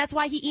you, and that's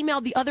why he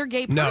emailed the other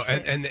gay person. No,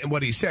 and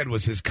what he said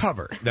was his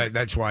cover.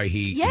 That's why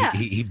he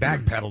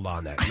backpedaled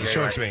on that.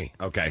 Show it to me.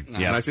 Okay. Yeah.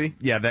 Can I see?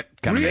 Yeah,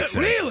 that kind of makes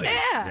sense. Really?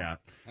 Yeah.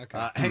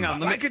 Hang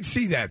on. I could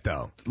see that,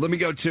 though. Let me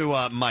go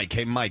to Mike.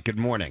 Hey, Mike, good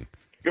morning.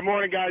 Good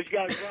morning, guys. You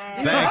guys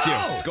Thank you.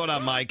 What's going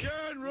on, Mike?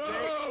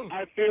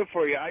 I feel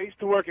for you. I used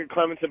to work in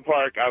Clementon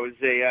Park. I was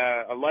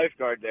a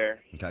lifeguard there.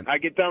 Okay. I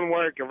get done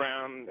work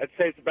around, I'd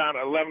say it's about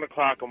 11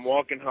 o'clock. I'm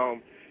walking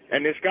home,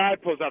 and this guy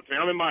pulls up to me.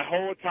 I'm in my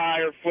whole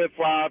attire,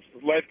 flip-flops,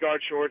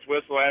 lifeguard shorts,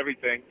 whistle,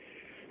 everything.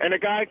 And the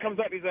guy comes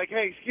up. Like,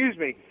 hey, excuse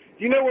me,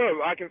 do you know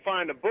where I can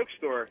find a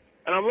bookstore?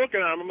 And I'm looking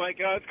at him. I'm like,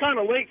 it's kind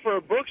of late for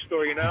a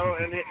bookstore, And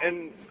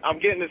I'm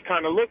getting this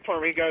kind of look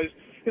from him.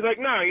 He's like,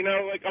 no,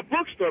 like a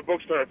bookstore.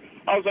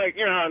 I was like,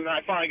 and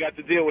I finally got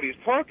to deal what he's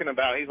talking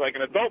about. He's like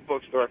an adult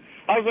bookstore.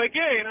 I was like,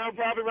 yeah,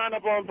 probably round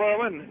up on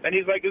Berlin. And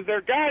he's like, is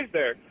there guys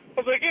there? I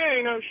was like,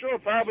 yeah, sure,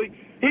 probably.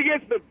 He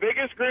gets the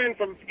biggest grin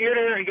from ear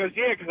to ear. He goes,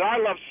 yeah, because I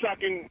love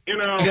sucking,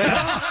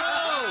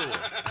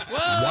 Whoa.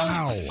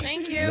 Wow.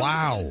 Thank you.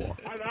 Wow.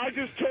 And I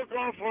just took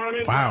off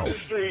running Wow. down the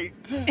street.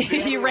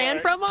 You ran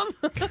from him?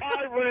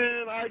 I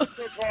ran. I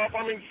took off.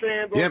 I'm in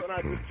sandals, and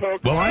I just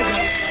took Well,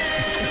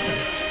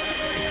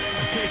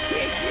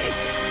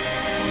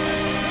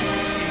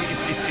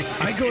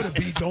 I go to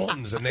B.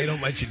 Dalton's, and they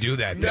don't let you do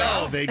that.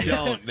 No, they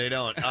don't. They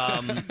don't.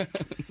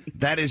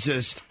 That is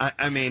just.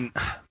 I mean,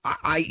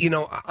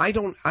 I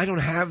don't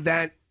have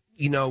that.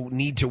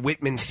 need to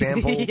Whitman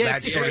sample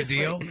that sort of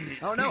deal.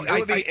 Oh no, it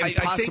would be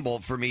impossible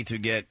for me to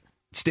get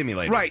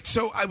stimulated. Right,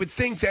 so I would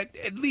think that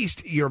at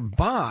least you're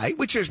bi,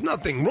 which there's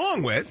nothing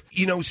wrong with.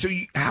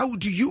 How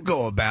do you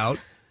go about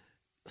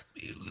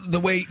the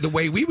way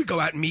we would go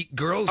out and meet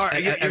girls? All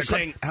right, you're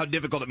saying how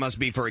difficult it must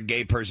be for a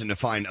gay person to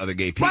find other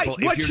gay people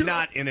if you're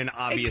not in an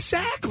obvious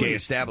gay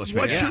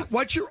establishment.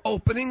 What's your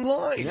opening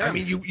line? Yeah. I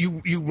mean,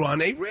 you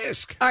run a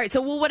risk. All right,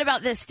 so what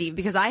about this, Steve?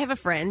 Because I have a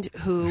friend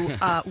who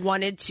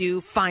wanted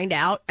to find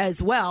out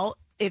as well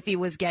if he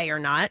was gay or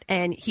not,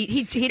 and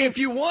he didn't. If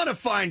you want to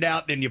find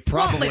out, then you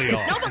probably are.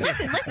 No, but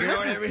listen. You know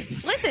what I mean?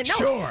 Listen. No,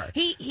 Sure.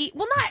 He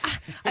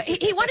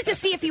wanted to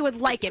see if he would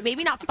like it.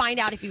 Maybe not find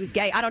out if he was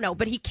gay. I don't know.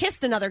 But he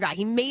kissed another guy.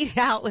 He made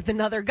out with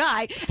another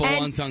guy. Full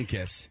on tongue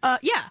kiss.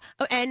 Yeah,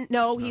 and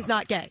no, he's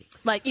not gay.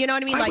 Like, you know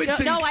what I mean?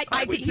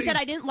 He said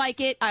I didn't like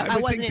it. I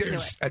wasn't into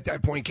it. At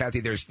that point, Kathy,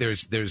 there's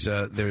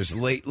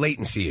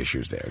latency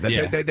issues there.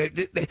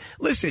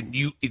 Listen,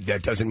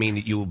 that doesn't mean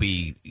that you will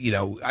be.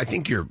 I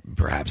think you're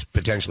perhaps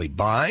potentially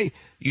bi.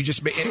 You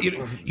just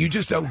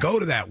don't go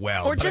to that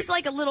well. Or just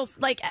like a little,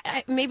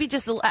 maybe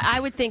just I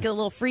would think a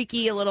little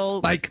freaky, a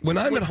little like when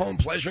I'm at home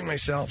pleasuring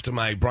myself to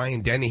my Brian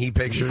Dennehy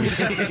pictures.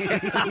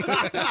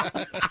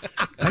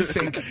 I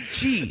think,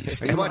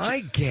 geez, am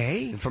I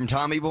gay? From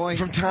Tommy Boy?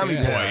 From Tommy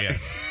Boy, yeah.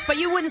 But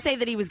you wouldn't say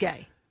that he was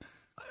gay.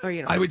 Or,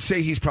 I would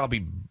say he's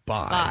probably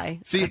bi.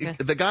 See,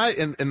 the guy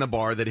in the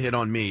bar that hit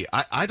on me,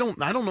 I don't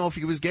know if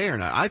he was gay or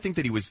not. I think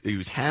that he was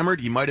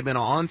hammered. He might have been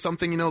on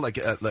something, like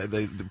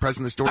the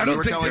president of the story. I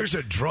don't think there's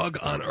a drug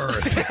on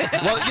earth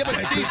well, yeah, but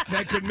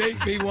that could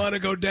make me want to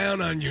go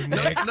down on you,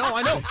 Nick. No,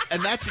 I know,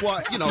 and that's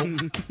why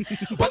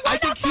But I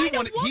think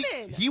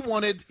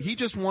he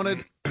just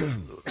wanted.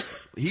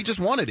 He just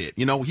wanted it.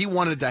 He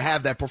wanted to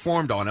have that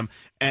perforned on him.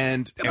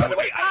 And by the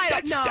way,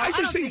 I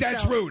just think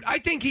that's rude. I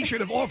think he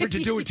should have offered to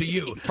do it to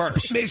you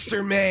first,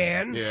 Mr.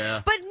 Man.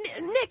 Yeah. But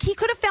Nick, he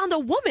could have found a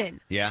woman.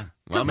 Yeah.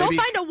 Well, go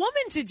find a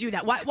woman to do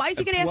that. Why is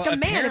he going to ask a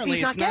man if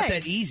he's not gay? It's not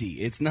that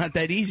easy. It's not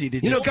that easy to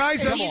just...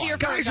 guys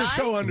are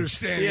so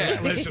understanding. Yeah.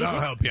 Listen,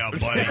 I'll help you out,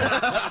 buddy.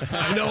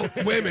 I know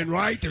women,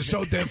 right? They're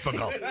so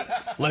difficult.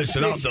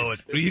 Listen, I'll do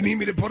it. You need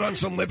me to put on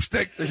some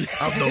lipstick?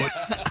 I'll do it.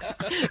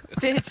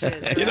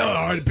 Bitches. You know how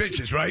hard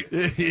bitches, right?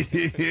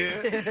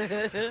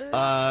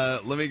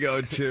 Let me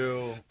go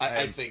to...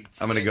 I think...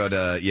 I'm going to go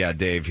to,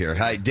 Dave here.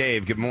 Hi,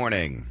 Dave. Good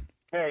morning.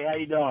 Hey, how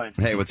you doing?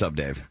 Hey, what's up,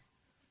 Dave?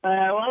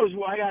 I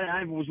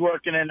was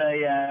working in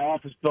a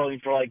office building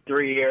for like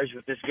 3 years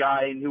with this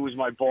guy who was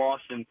my boss,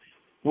 and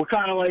we're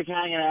kind of like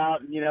hanging out,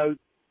 going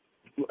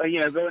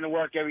to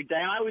work every day.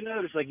 And I would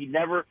notice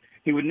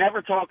he would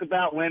never talk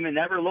about women,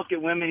 never look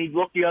at women. He'd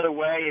look the other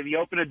way. If he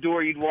opened a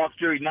door, you'd walk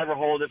through. He'd never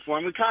hold it for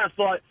him. We kind of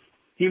thought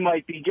he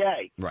might be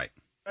gay. Right.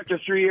 After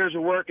 3 years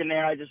of working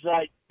there, I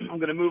decided I'm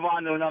going to move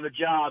on to another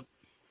job,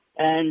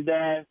 and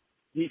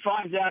he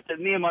finds out that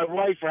me and my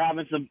wife are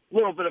having some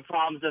little bit of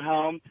problems at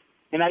home.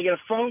 And I get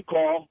a phone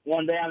call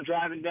one day. I'm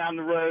driving down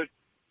the road,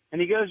 and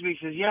he goes to me,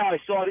 he says, I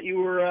saw that you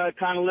were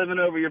kind of living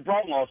over your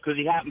brother-in-law's because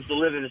he happens to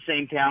live in the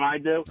same town I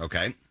do.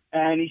 Okay.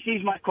 And he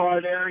sees my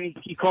car there, and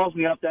he calls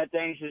me up that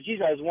day, and he says,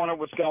 geez, I was wondering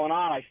what's going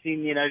on. I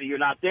seen, that you're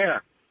not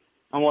there.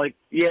 I'm like,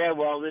 yeah,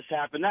 well, this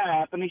happened, that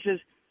happened. He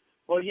says,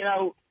 well,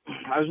 I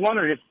was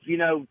wondering if,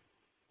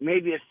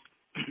 maybe if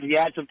you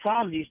had some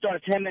problems. You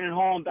start 10-minute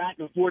hauling back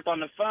and forth on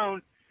the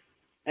phone.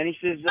 And he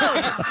says, you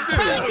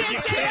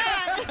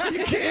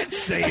can't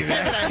say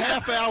that. A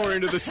half hour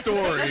into the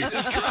story.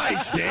 Jesus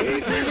Christ,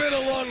 Dave. We went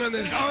along on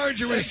this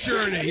arduous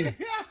journey.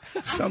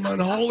 Someone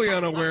wholly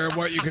unaware of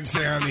what you can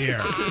say on the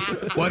air.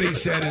 What he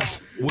said is,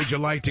 would you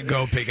like to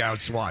go pick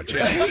out swatches?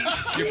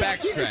 Your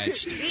back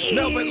scratched.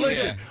 No, but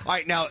listen. Yeah. All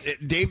right, now,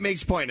 Dave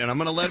makes a point, and I'm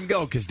going to let him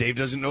go because Dave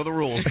doesn't know the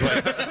rules.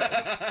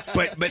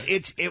 But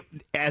it's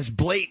as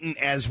blatant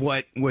as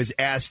what was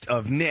asked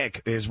of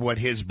Nick is what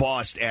his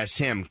boss asked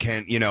him.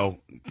 Can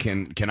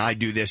I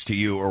do this to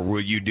you, or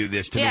will you do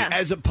this to me?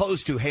 As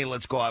opposed to, hey,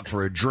 let's go out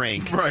for a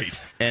drink, right?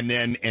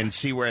 And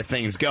see where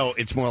things go.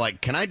 It's more like,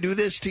 can I do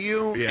this to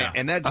you? Yeah,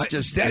 and that's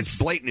just as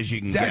blatant as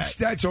you can get.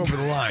 That's over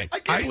the line. I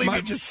can't believe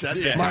you just said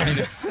that.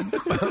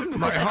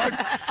 My heart.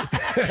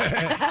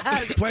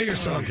 Play your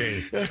song,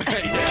 Katie.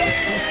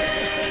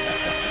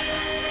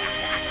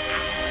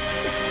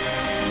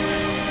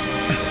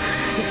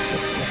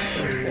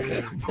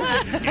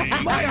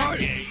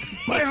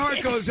 My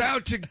heart goes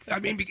out to,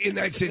 in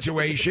that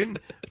situation,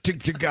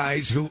 to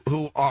guys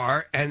who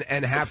are and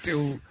have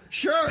to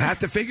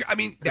figure.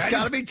 It's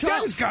got to be tough.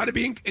 That has got to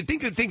be.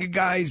 Think of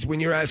guys when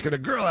you're asking a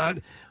girl out,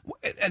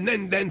 and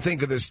then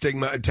think of the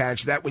stigma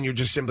attached to that when you're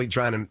just simply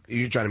trying to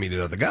meet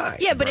another guy.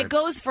 Yeah, but it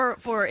goes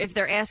for if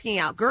they're asking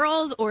out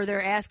girls or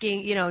they're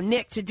asking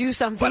Nick to do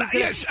something. But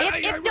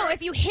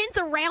if you hint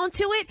around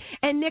to it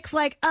and Nick's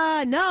like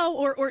no,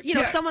 or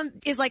someone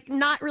is like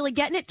not really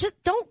getting it, just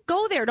don't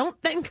go there.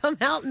 Don't then come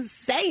out and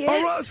say it.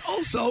 Or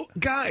also,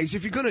 guys,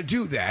 if you're going to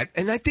do that,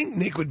 and I think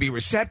Nick would be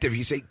receptive.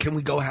 You say, "Can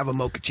we go have a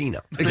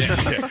mochaccino?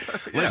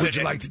 Listen, would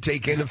you like to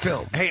take in a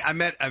film?" Hey, I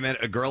met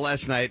a girl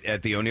last night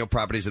at the O'Neill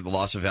Properties at the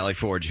Los Angeles Valley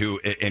Forge,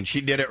 and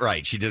she did it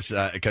right. She just,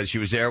 because she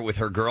was there with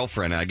her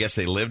girlfriend, and I guess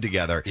they lived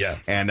together. Yeah.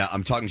 And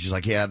I'm talking, she's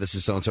like, yeah, this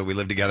is so-and-so, we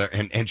live together.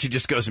 And she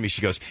just goes to me,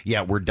 she goes,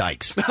 yeah, we're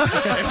dykes.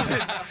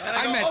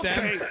 I met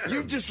them.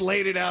 You've just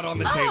laid it out on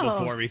the table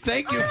for me.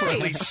 Thank you for at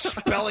least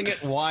spelling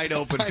it wide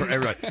open for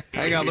everyone.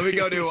 Hang on, let me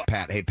go to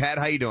Pat. Hey, Pat,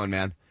 how you doing,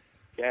 man?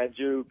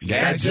 Gadzooks.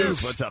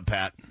 Gadzooks. What's up,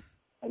 Pat?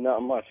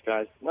 Not much,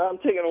 guys. No, I'm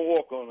taking a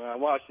walk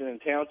on Washington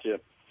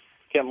Township.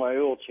 Get my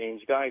oil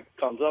change. Guy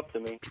comes up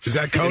to me. Is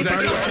that code?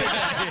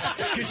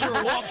 Because you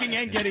were walking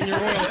and getting your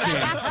oil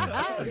changed.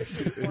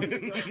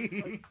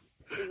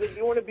 He's like,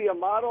 you want to be a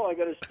model? I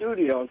got a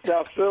studio in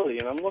South Philly,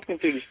 and I'm looking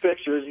through these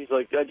pictures. He's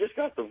like, I just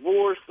got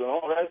divorced and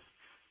all that.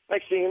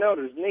 Next thing you know,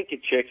 there's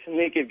naked chicks and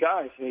naked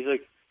guys. And he's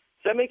like, is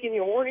that making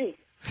you horny?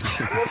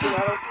 I'm looking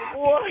at him,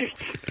 what?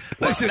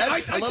 Listen,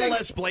 that's a little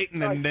less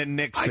blatant than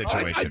Nick's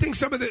situation. I think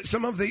some of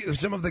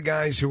the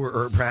guys who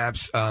are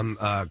perhaps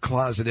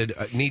closeted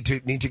need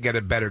to get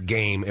a better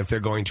game if they're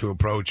going to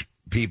approach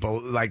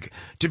people. Like,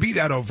 to be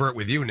that overt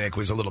with you, Nick,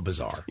 was a little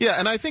bizarre. Yeah,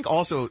 and I think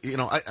also,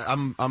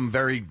 I'm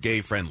very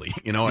gay friendly,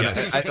 and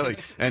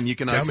Yes. and you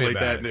can Tell me isolate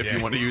about that it. if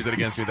you want to use it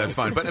against me. That's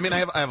fine. But I mean, I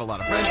have a lot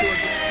of friends who are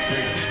gay.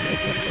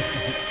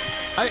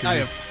 I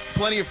have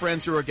plenty of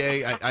friends who are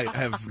gay. I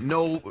have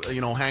no,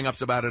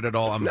 hang-ups about it at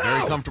all. I'm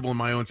very comfortable in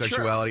my own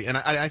sexuality. Sure. And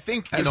I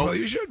think, well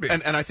you should be.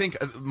 And I think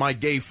my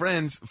gay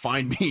friends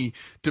find me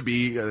to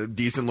be a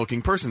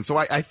decent-looking person. So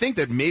I think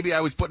that maybe I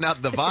was putting out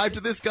the vibe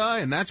to this guy,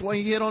 and that's why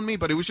he hit on me.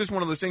 But it was just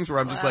one of those things where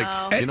I'm just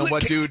like, you know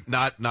what, dude,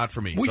 not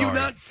for me. Were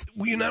Sorry.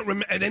 you not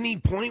at any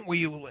point were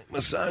you like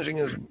massaging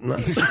his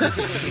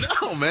nuts?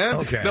 No, man.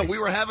 Okay. No, we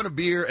were having a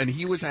beer, and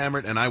he was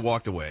hammered, and I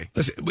walked away.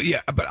 Listen,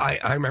 but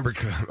I remember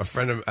a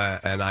friend of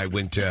and I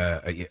went to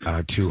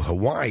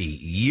Hawaii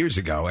years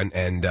ago,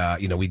 and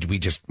we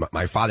just,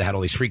 my father had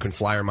all these frequent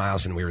flyer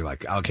miles, and we were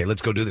like, okay,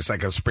 let's go do this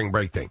like a spring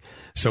break thing.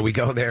 So we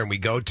go there and we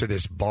go to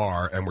this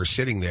bar, and we're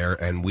sitting there,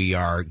 and we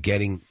are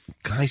getting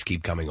guys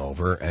keep coming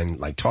over and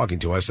like talking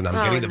to us, and I'm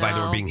getting the vibe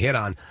that we're being hit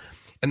on,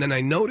 and then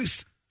I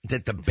noticed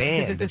that the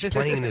band that's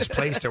playing in this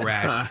place that we're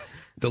at,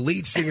 the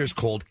lead singer's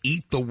called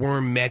Eat the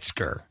Worm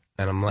Metzger,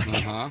 and I'm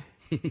like.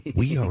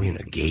 We are in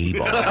a gay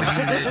bar.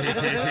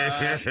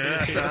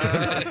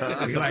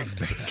 We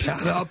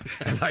got up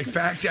and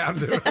backed down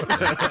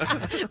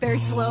very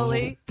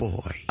slowly.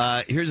 Oh,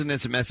 boy. Here's an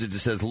instant message that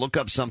says, look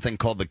up something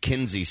called the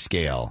Kinsey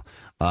scale.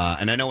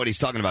 And I know what he's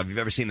talking about. If you've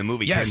ever seen the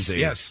movie Kinsey,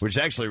 yes. which is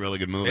actually a really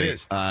good movie. It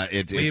is.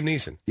 Liam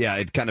Neeson. Yeah,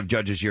 it kind of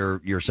judges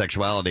your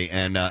sexuality.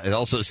 And it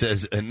also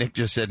says, Nick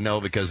just said no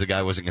because the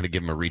guy wasn't going to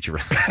give him a reach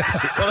around.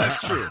 Well,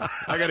 that's true.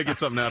 I got to get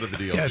something out of the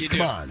deal. Yes,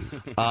 come on.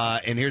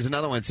 And here's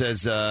another one. It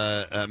says,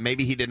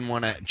 maybe he didn't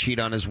want to cheat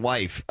on his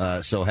wife,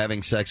 so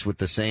having sex with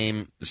the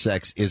same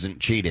sex isn't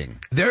cheating.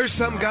 There's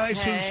some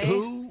guys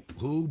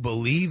who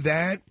believe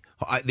that.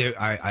 I don't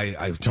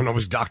know if it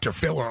was Dr.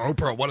 Phil or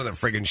Oprah or one of the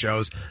friggin'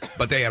 shows,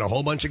 but they had a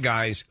whole bunch of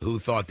guys who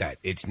thought that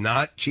it's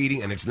not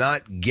cheating and it's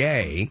not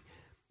gay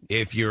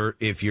if you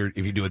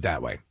do it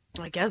that way.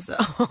 I guess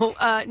so.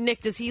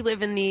 Nick, does he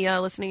live in the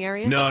listening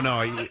area? No.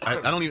 I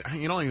don't even.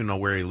 You don't even know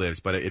where he lives,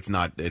 but it's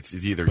not. It's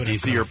either But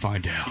DC or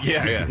find out.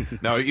 Yeah.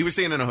 No, he was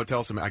staying in a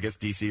hotel. I guess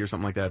DC or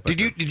something like that. But,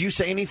 Did you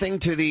say anything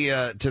to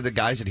the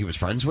guys that he was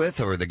friends with,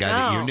 or the guy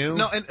that you knew?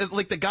 No, and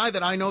like the guy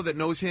that I know that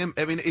knows him.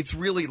 I mean, it's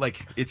really like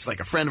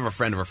a friend of a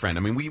friend of a friend.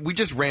 I mean, we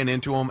just ran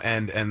into him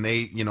and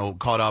they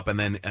caught up and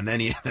then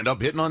he ended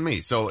up hitting on me.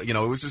 So it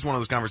was just one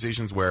of those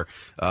conversations where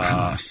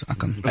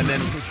suck him. And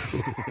then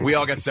we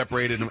all got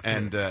separated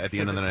and at the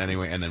end of the night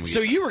anyway. And then So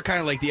you were kind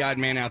of like the odd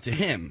man out to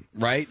him,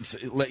 right? So,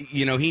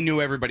 he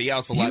knew everybody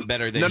else a lot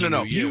better than he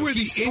knew you. You were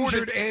the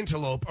injured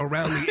antelope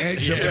around the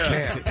edge of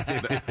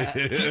the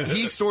camp.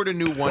 He sort of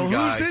knew one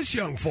guy. Who's this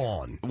young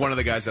fawn? One of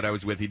the guys that I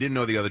was with. He didn't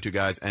know the other two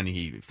guys, and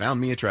he found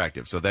me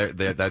attractive. So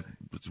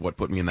that's what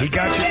put me in that. He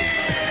got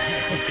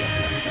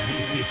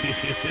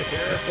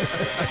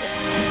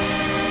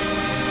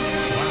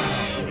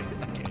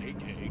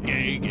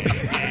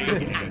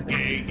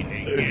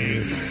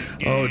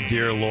Oh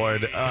dear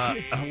Lord!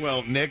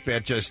 Well, Nick,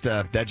 that just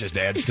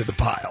adds to the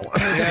pile.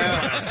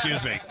 Yeah.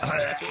 Excuse me.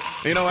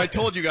 I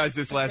told you guys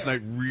this last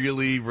night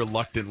really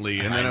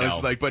reluctantly, and then I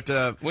was like, "But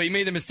well, you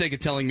made the mistake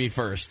of telling me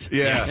first."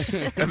 Yeah,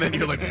 and then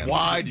you're like,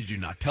 "Why did you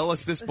not tell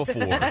us this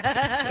before?"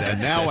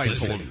 And now I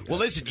told you. Well,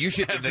 listen, you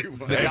should.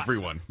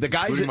 Everyone, the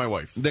guys, including my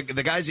wife, the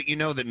guys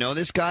that know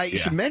this guy, you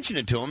should mention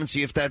it to them and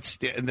see if that's.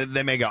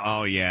 They may go,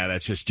 "Oh yeah,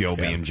 that's just Joe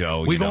being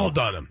Joe." We've all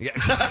done him.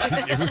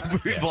 Yeah.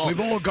 We've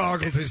all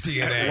gargled his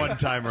DNA one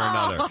time or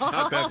another.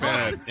 Not that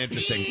bad.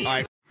 Interesting. All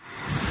right.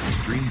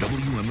 Stream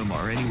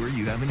WMMR anywhere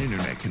you have an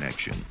internet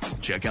connection.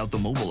 Check out the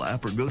mobile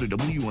app or go to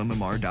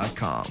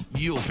WMMR.com.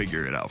 You'll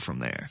figure it out from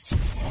there.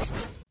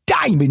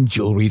 Diamond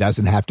jewelry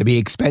doesn't have to be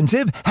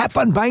expensive. Have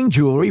fun buying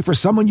jewelry for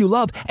someone you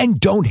love and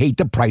don't hate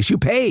the price you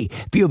pay.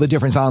 Feel the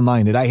difference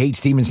online at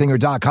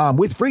IHateStevenSinger.com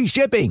with free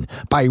shipping.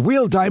 Buy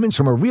real diamonds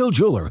from a real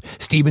jeweler.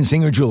 Steven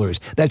Singer Jewelers.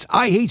 That's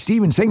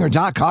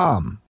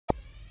IHateStevenSinger.com.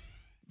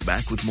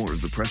 Back with more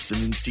of the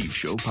Preston and Steve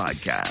Show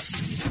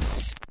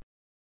podcast.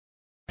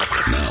 Now,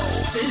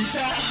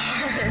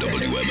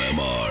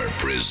 WMMR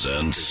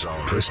presents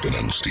Preston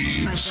and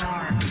Steve's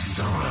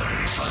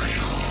Bizarre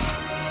File.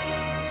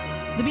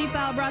 The Beat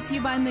File brought to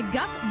you by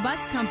McGuff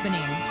Bus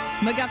Company.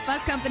 McGuff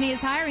Bus Company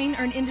is hiring,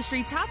 earn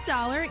industry top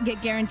dollar,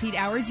 get guaranteed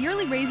hours,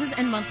 yearly raises,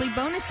 and monthly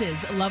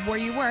bonuses. Love where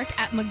you work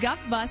at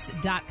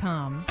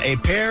McGuffBus.com. A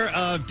pair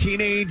of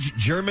teenage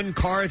German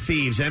car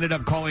thieves ended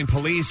up calling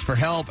police for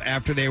help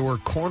after they were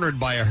cornered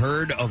by a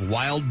herd of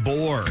wild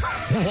boar.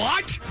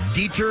 What?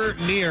 Dieter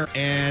Meir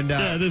and...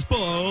 this boar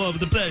all over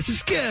the place is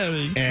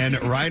scary. And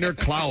Rainer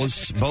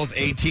Klaus, both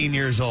 18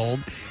 years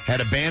old,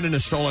 had abandoned a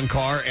stolen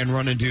car and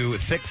run into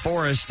thick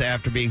forest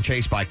after being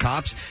chased by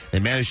cops. They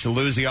managed to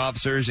lose the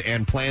officers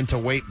and planned to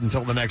wait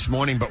until the next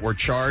morning, but were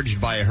charged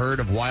by a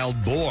herd of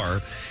wild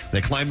boar. They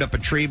climbed up a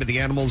tree, but the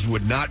animals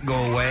would not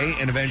go away,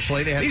 and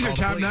eventually they had These to are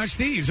call the police. top-notch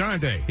thieves,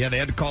 aren't they? Yeah, they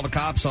had to call the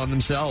cops on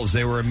themselves.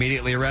 They were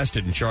immediately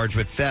arrested and charged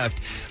with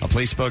theft. A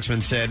police spokesman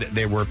said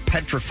they were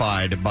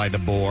petrified by the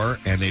boar,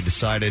 and they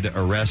decided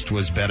arrest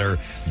was better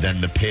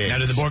than the pigs. Now,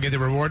 did the boar get the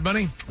reward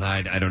money?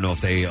 I don't know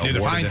if they did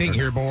a fine thing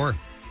here, boar.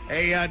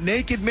 A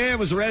naked man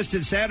was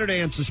arrested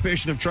Saturday on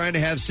suspicion of trying to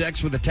have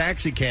sex with a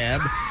taxi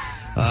cab.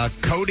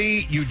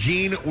 Cody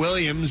Eugene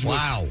Williams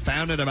was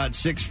found at about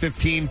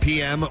 6:15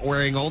 p.m.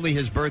 wearing only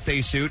his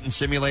birthday suit and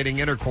simulating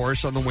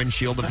intercourse on the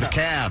windshield of the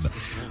cab.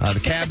 The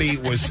cabbie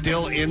was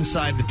still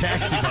inside the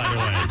taxi, by the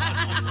way.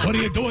 What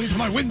are you doing to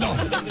my window?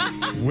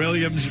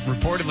 Williams,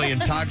 reportedly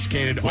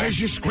intoxicated. Where's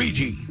your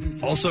squeegee?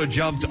 Also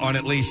jumped on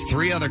at least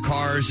 3 other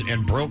cars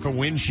and broke a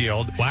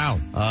windshield. Wow.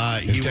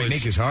 His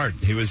technique is hard.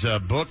 He was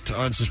booked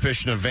on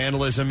suspicion of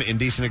vandalism,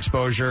 indecent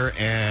exposure,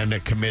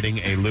 and committing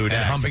a lewd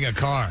act. Humping a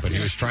car. But he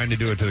was trying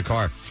to do it to the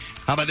car.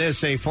 How about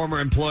this? A former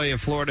employee of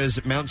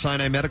Florida's Mount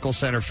Sinai Medical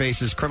Center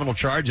faces criminal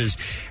charges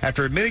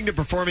after admitting to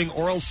performing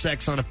oral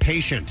sex on a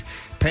patient.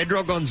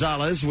 Pedro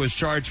Gonzalez was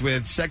charged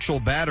with sexual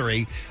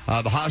battery.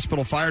 The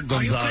hospital fired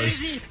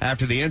Gonzalez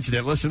after the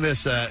incident. Listen to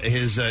this.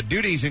 His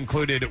duties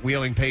included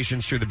wheeling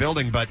patients through the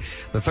building, but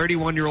the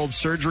 31-year-old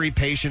surgery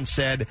patient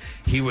said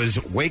he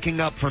was waking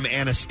up from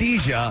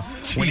anesthesia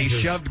when he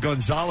shoved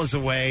Gonzalez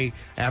away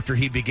after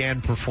he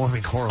began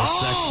performing oral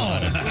sex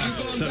on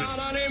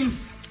him.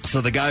 So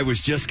the guy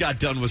just got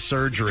done with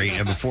surgery,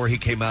 and before he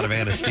came out of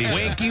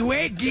anesthesia,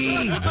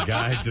 wakey, the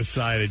guy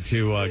decided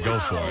to go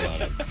for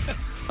it.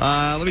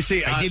 Let me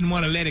see. I didn't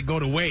want to let it go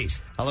to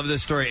waste. I love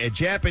this story. A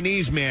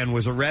Japanese man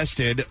was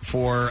arrested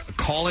for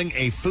calling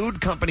a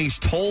food company's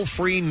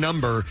toll-free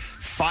number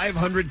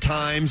 500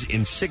 times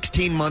in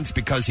 16 months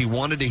because he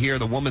wanted to hear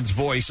the woman's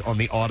voice on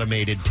the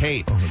automated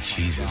tape. Oh,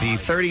 Jesus. The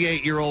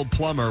 38-year-old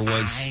plumber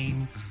was...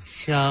 I'm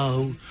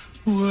so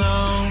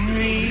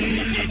lonely.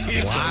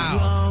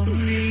 Wow.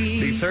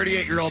 The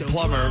 38-year-old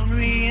plumber who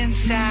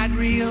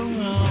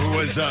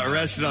was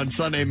arrested on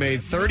Sunday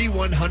made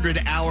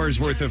 3,100 hours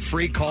worth of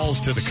free calls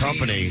to the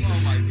company,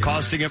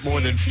 costing it more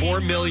than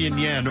 4 million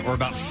yen, or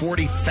about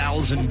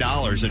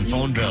 $40,000 in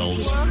phone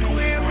bills.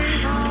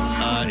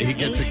 He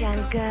gets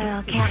young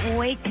girl, can't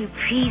wait to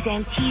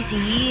present to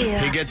you.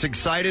 He gets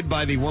excited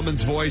by the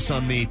woman's voice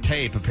on the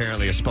tape,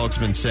 apparently a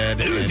spokesman said.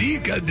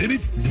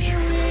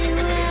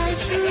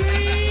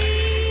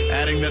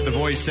 Adding that the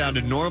voice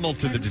sounded normal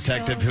to the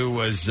detective who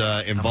was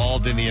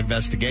involved in the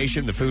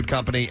investigation. The food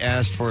company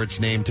asked for its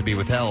name to be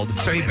withheld.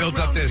 So he built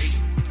up this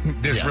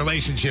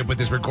relationship with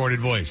this recorded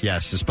voice.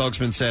 Yes, the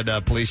spokesman said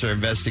police are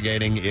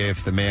investigating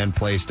if the man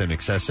placed an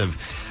excessive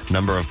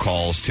number of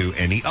calls to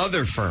any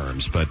other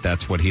firms, but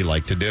that's what he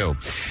liked to do.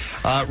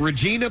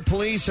 Regina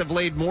police have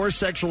laid more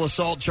sexual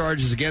assault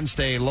charges against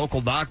a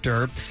local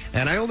doctor,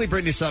 and I only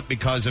bring this up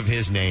because of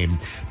his name.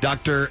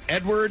 Dr.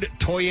 Edward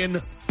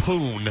Toyin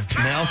Poon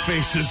now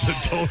faces a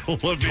total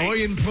of...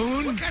 Toyin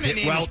Poon? What kind of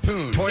name is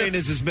Poon? Toyin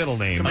is his middle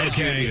name.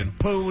 Okay.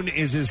 Poon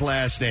is his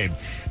last name.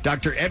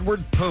 Dr.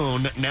 Edward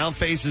Poon now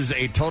faces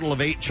a total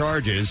of 8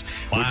 charges,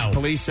 which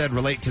police said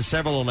relate to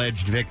several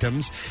alleged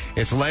victims.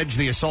 It's alleged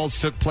the assaults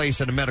took place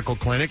at a medical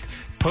clinic.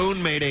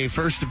 Poon made a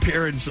first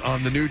appearance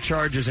on the new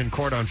charges in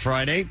court on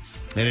Friday.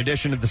 In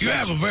addition to the... You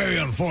have a very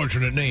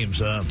unfortunate name,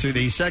 sir. To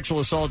the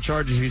sexual assault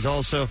charges, he's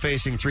also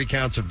facing 3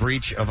 counts of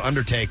breach of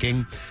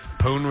undertaking.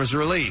 Poon was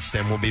released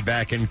and will be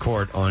back in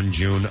court on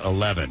June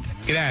 11th.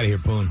 Get out of here,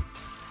 Poon.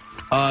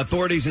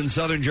 Authorities in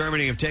southern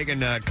Germany have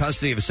taken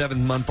custody of a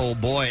 7-month-old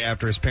boy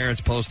after his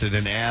parents posted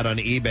an ad on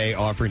eBay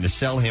offering to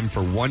sell him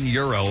for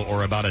 €1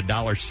 or about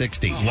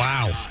 $1.60.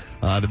 Wow.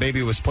 The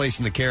baby was placed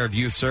in the care of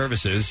youth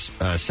services.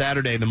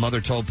 Saturday, the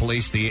mother told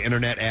police the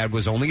internet ad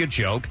was only a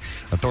joke.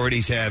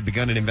 Authorities have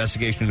begun an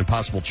investigation into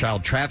possible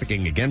child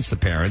trafficking against the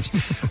parents.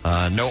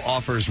 No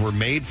offers were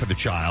made for the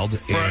child.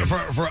 For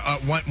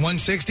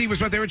 $1.60 was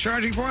what they were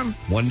charging for him?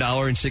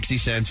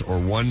 $1.60 or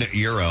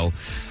 €1.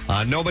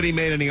 Nobody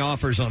made any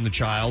offers on the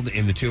child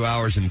in the 2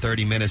 hours and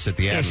 30 minutes at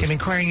the ad. Yes, I'm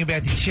inquiring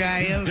about the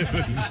child. It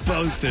was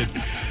posted.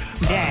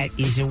 That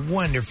is a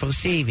wonderful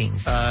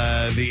savings.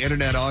 The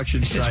internet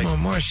auction site.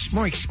 It's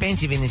more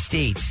expensive in the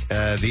States.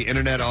 The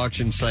internet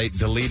auction site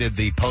deleted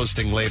the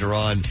posting later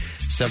on.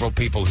 Several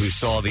people who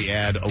saw the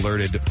ad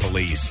alerted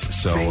police.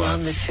 So Bring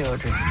on the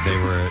children. They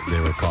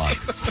were caught.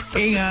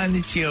 Bring on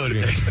the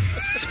children.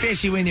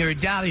 Especially when they're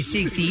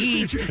 $1.60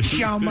 each.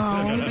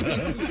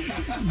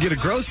 Showmon. Get a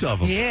gross of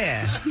them.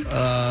 Yeah.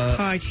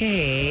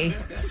 Hey.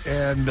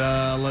 And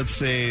let's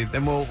see.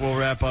 Then we'll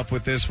wrap up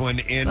with this one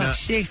in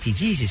 $1.60.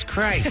 Jesus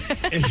Christ.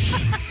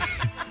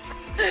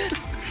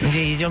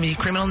 You told me it's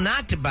criminal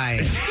not to buy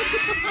it.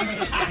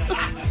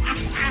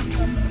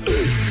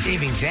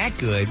 Savings that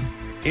good.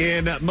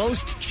 In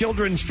most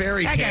children's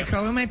fairy tales... I got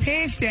color in my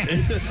pants down.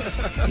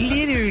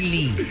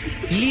 Literally.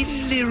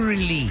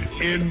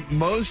 In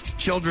most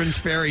children's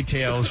fairy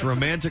tales,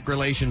 romantic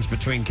relations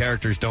between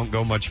characters don't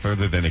go much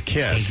further than a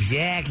kiss.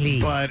 Exactly.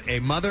 But a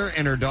mother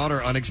and her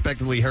daughter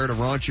unexpectedly heard a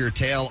raunchier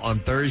tale on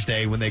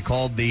Thursday when they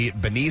called the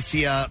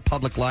Benicia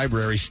Public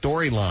Library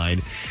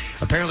storyline.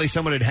 Apparently,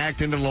 someone had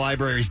hacked into the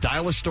library's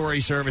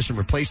dial-a-story service and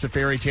replaced the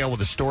fairy tale with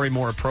a story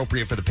more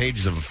appropriate for the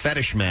pages of a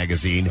fetish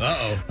magazine.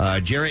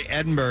 Jerry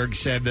Edinburgh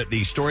said that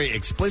the story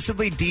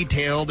explicitly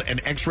detailed an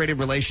X-rated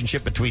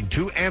relationship between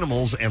two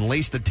animals and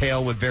laced the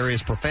tale with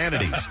various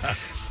profanities.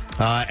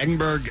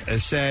 Edinburgh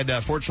said,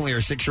 fortunately, her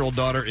 6-year-old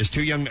daughter is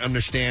too young to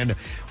understand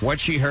what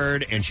she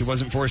heard, and she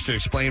wasn't forced to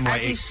explain why...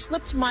 As he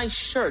slipped my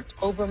shirt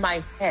over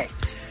my head,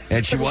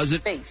 and she put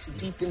wasn't... his face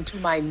deep into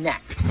my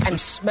neck, and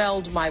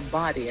smelled my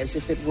body as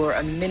if it were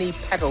a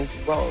mini-petaled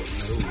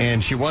rose.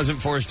 And she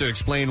wasn't forced to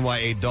explain why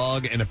a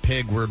dog and a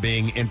pig were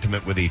being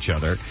intimate with each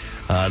other.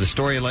 The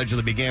story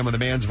allegedly began with a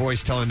man's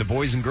voice telling the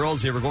boys and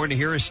girls they were going to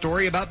hear a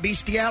story about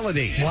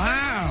bestiality.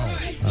 Wow.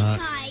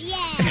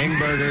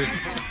 Engberger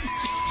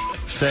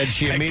said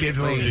she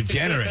immediately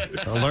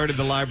degenerate. alerted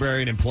the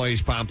library, and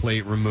employees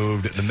promptly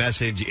removed the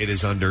message. It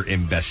is under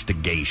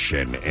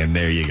investigation. And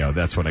there you go.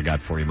 That's what I got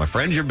for you, my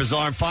friends. Your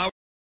bizarre file.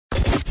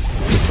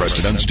 The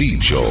Preston and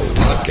Steve Show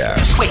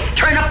podcast. Wait,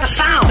 turn up the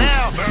sound.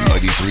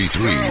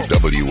 93.3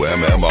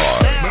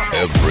 WMMR.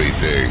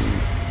 Everything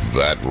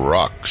that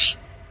rocks.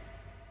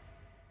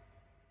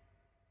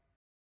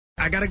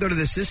 I got to go to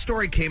this. This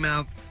story came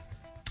out,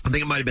 I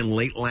think it might have been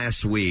late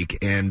last week,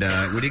 and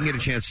we didn't get a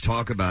chance to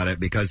talk about it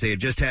because they had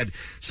just had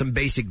some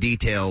basic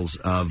details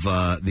of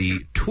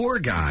the tour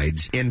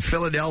guides in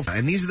Philadelphia.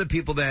 And these are the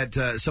people that,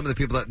 some of the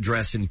people that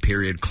dress in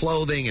period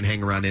clothing and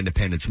hang around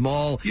Independence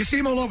Mall. You see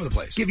them all over the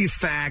place. Give you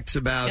facts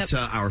about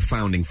our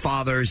founding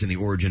fathers and the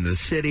origin of the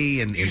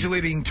city. And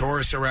usually being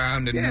tourists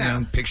around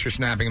and picture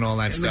snapping and all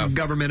that stuff. The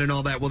government and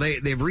all that. Well,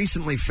 they've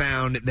recently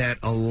found that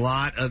a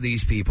lot of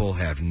these people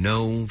have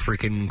no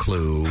freaking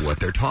clue what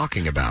they're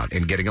talking about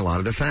and getting a lot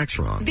of the facts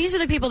wrong. These are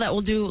the people that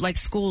will do like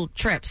school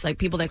trips, like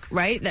people that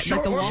that sure,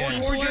 like the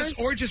walking tours,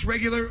 or just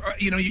regular.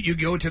 You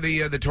go to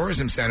the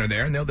tourism center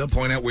there, and they'll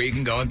point out where you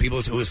can go, and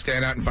people who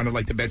stand out in front of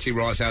like the Betsy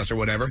Ross House or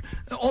whatever.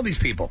 All these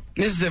people.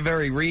 This is the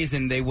very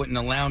reason they wouldn't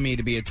allow me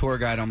to be a tour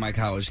guide on my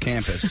college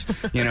campus.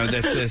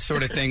 That's the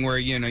sort of thing where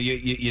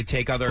you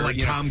take other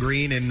Tom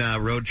Green in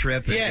Road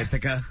Trip at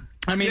Ithaca.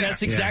 I mean,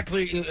 that's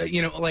exactly,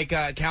 like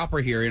Calper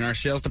here in our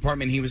sales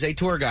department, he was a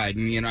tour guide,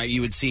 and,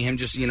 you would see him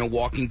just,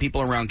 walking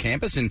people around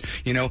campus, and,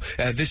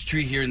 this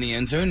tree here in the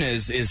end zone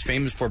is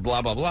famous for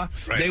blah, blah, blah.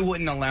 Right. They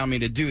wouldn't allow me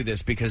to do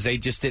this because they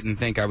just didn't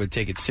think I would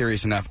take it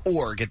serious enough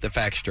or get the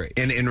facts straight.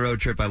 In Road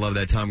Trip, I love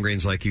that Tom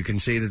Green's like, you can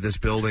see that this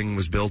building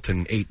was built in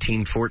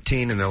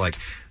 1814, and they're like,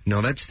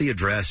 no, that's the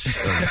address of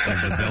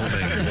the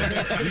building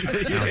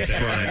out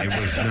front. It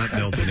was not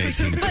built in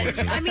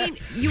 1814. But, I mean,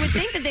 you would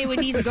think that they would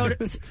need to go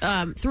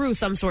through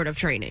some sort of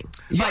training.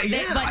 But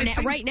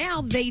right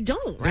now, they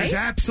don't, right? There's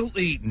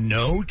absolutely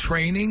no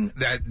training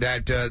that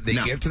they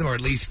give to them, or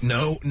at least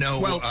no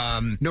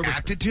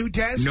aptitude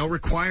test? No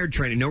required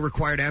training, no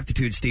required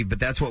aptitude, Steve,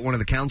 but that's what one of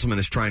the councilmen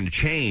is trying to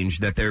change,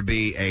 that there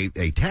be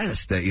a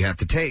test that you have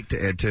to take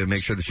to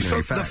make sure that you know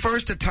your facts. The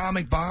first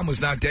atomic bomb was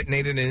not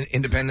detonated in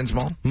Independence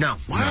Mall? No.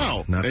 Wow.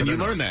 And you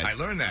learned that. I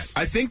learned that.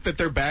 I think that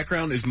their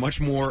background is much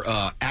more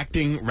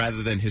acting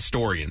rather than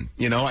historian.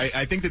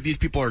 I think that these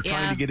people are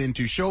trying to get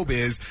into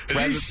showbiz.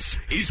 This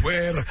is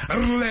where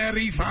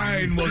Larry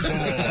Fine was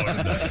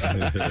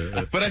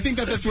born. But I think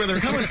that's where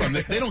they're coming from.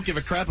 They don't give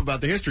a crap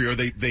about the history, or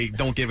they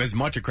don't give as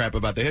much a crap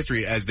about the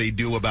history as they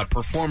do about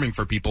performing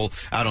for people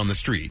out on the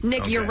street.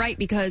 Nick, you're right,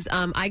 because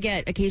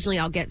occasionally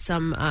I'll get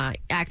some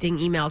acting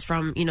emails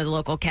from, the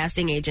local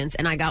casting agents,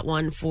 and I got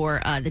one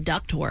for the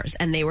duck tours,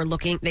 and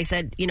they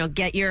said,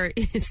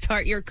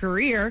 start your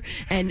career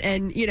and go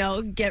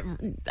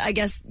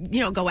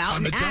out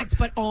and act,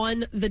 but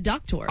on the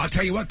duck tours. I'll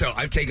tell you what, though,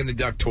 I've taken the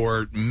duck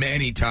tour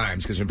many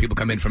times because when people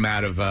come in from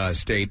out of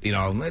state,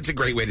 it's a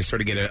great way to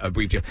sort of get a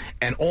brief deal.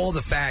 And all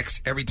the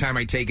facts, every time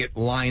I take it,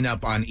 line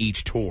up on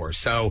each tour.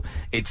 So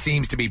it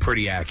seems to be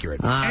pretty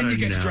accurate. And you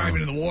get to drive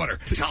into the water.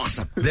 It's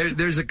awesome.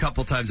 There's a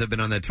couple times I've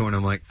been on that tour, and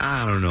I'm like,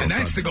 I don't know. And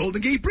that's the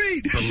Golden Gate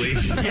Bridge.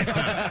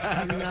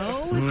 I don't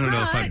know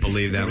if I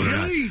believe that one or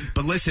not.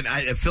 But listen,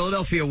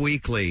 Philadelphia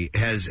Weekly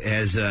has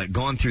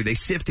gone through. They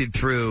sifted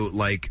through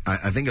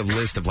I think a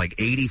list of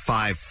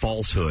 85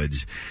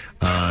 falsehoods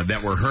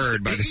that were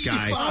heard by this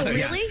guy. Oh,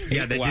 really?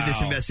 Yeah, that did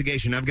this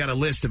investigation. I've got a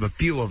list of a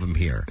few of them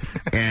here,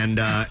 and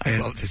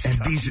love this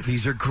stuff.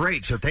 These are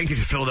great. So thank you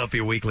to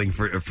Philadelphia Weekly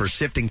for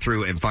sifting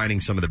through and finding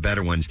some of the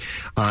better ones.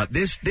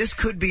 This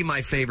could be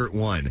my favorite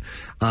one.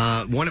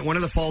 One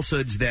of the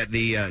falsehoods that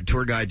the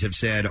tour guides have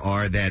said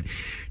are that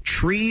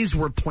trees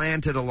were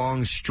planted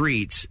along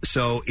streets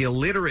so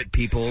illiterate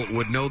people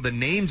would know the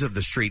names of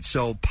the streets.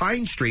 So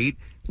Pine Street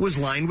was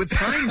lined with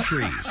pine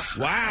trees.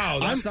 Wow,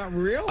 that's not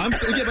real? I'm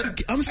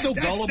so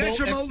gullible. That's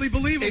remotely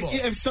believable.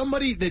 If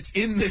somebody that's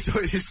in this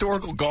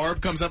historical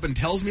garb comes up and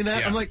tells me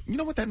that, I'm like, you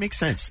know what, that makes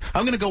sense.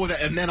 I'm going to go with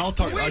that, and then I'll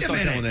start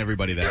telling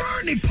everybody that. There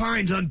aren't any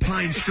pines on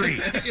Pine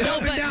Street.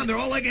 Up and down, they're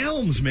all like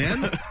elms,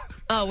 man.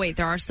 Oh, wait,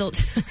 there are still...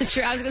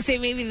 Sure, I was going to say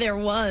maybe there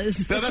was.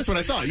 That's what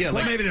I thought, yeah.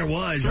 Well, maybe there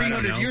was.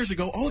 300 years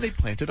ago, they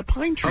planted a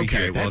pine tree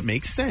here. That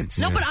makes sense.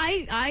 No, but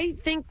I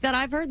think that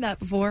I've heard that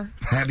before.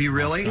 Have you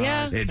really?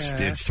 Yeah.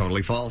 It's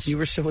totally false. You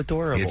were so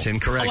adorable. It's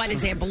incorrect. Oh, I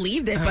didn't say I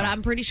believed it, but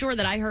I'm pretty sure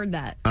that I heard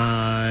that.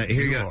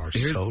 Here you go.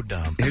 are so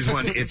dumb. Here's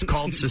one. It's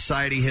called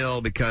Society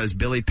Hill because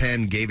Billy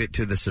Penn gave it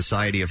to the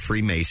Society of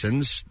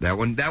Freemasons. That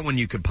one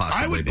you could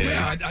possibly believe.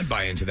 Yeah, I'd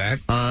buy into that.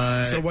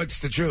 So what's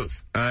the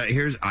truth?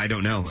 I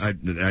don't know.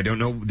 I don't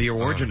know the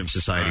origin of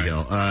Society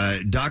Hill.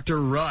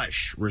 Dr.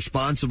 Rush,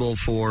 responsible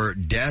for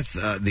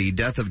the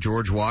death of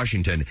George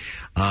Washington,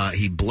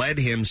 he bled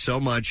him so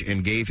much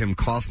and gave him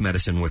cough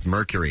medicine with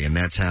mercury, and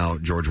that's how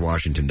George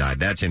Washington died.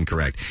 That's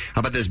incorrect. How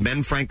about this?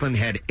 Ben Franklin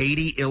had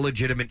 80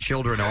 illegitimate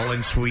children, all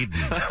in Sweden.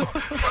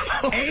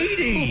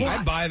 80!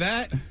 I'd buy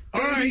that.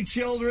 All right,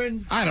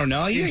 children. I don't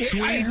know.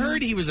 I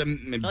heard he was a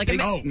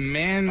big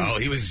man. Oh,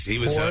 he was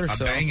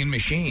a banging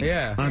machine.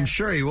 Yeah. I'm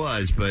sure he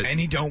was, but... And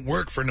he don't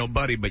work for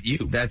nobody but you.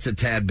 That's a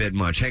tad bit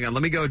much. Hang on,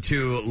 let me go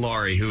to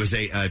Laurie, who is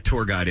a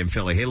tour guide in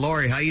Philly. Hey,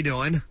 Laurie, how you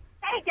doing?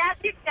 Hey,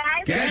 Gadzooks,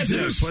 guys.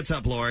 Gadzooks. What's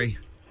up, Laurie?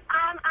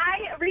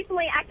 I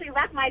recently actually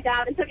left my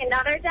job and took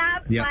another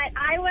job, but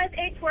I was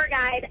a tour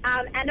guide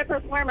and a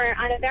performer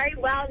on a very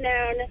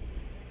well-known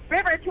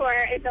river tour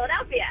in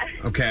Philadelphia.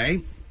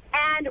 Okay.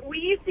 And we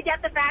used to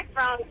get the facts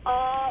wrong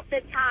all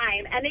the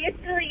time. And they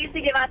used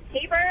to give us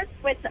papers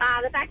with the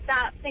facts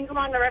about things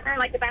along the river,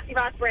 like the Betsy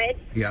Ross Bridge.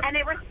 Yep. And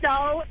they were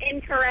so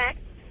incorrect.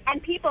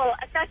 And people,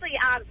 especially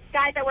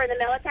guys that were in the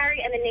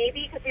military and the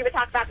Navy, because we would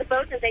talk about the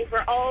boats and things,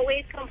 were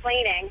always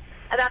complaining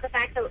about the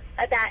fact that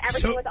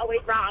everything was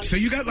always wrong. So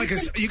you got like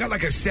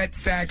a set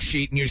fact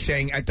sheet, and you're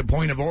saying at the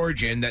point of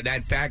origin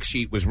that fact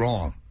sheet was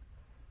wrong.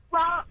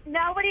 Well,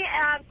 nobody,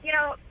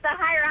 the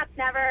higher-ups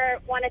never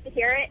wanted to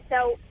hear it.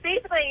 So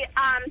basically,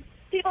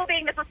 people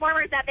being the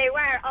performers that they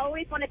were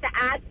always wanted to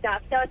add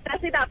stuff. So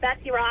especially about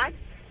Betsy Ross,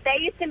 they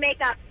used to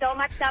make up so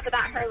much stuff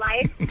about her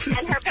life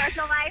and her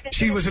personal life. And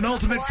she was an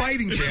ultimate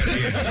fighting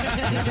champion.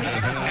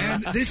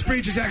 And this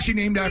bridge is actually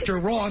named after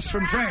Ross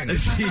from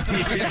Friends.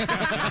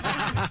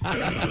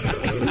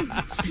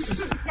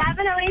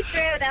 Definitely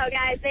true, though,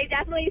 guys. They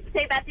definitely used to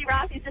say Betsy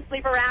Ross used to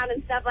sleep around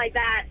and stuff like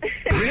that.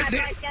 That's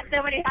why she had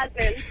so many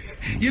husbands.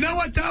 You know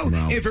what, though?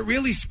 No. If it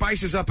really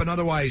spices up an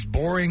otherwise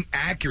boring,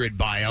 accurate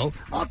bio,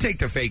 I'll take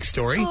the fake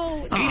story.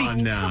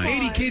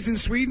 80 kids in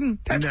Sweden?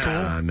 That's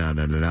cool. No.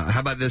 How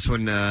about this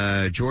one?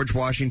 George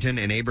Washington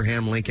and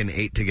Abraham Lincoln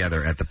ate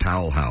together at the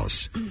Powell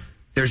House.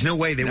 There's no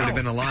way they would have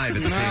been alive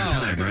at the same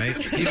time,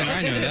 right? Even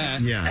I know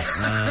that.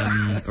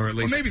 Yeah. Or at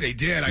least... Well, maybe they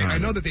did. I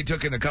know that they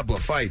took in a couple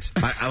of fights.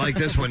 I like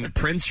this one.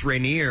 Prince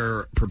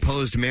Rainier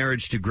proposed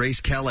marriage to Grace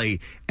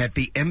Kelly at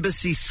the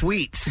Embassy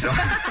Suites.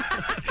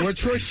 Where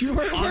Troy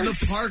Stewart on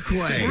the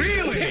Parkway.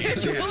 Really?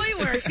 Troy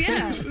works,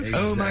 yeah. Exactly.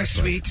 Oh, my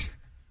sweet.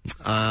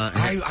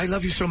 I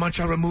love you so much,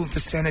 I'll remove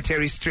the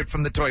sanitary strip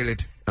from the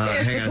toilet.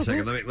 Hang on a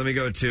second. Let me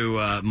go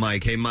to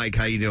Mike. Hey, Mike,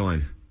 how you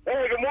doing?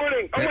 Hey, good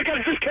morning. Oh, my God,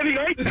 is this Kenny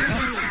Knight?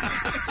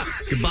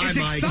 Goodbye, it's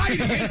Mike.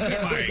 Exciting, isn't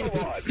it,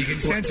 Mike? You can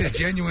sense his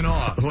genuine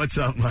awe. What's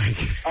up, Mike?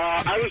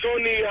 I was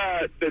on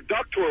the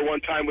duck tour one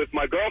time with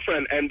my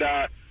girlfriend, and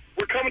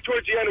we're coming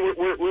towards the end.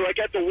 We're like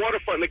at the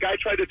waterfront, and the guy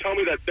tried to tell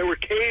me that there were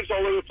caves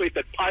all over the place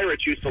that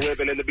pirates used to live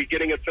in the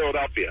beginning of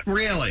Philadelphia.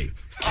 Really?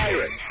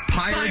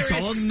 Pirates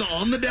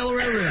on the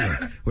Delaware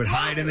River would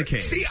hide in the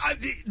cave. See,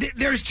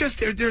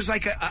 there's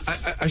like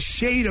a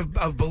shade of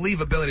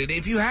believability.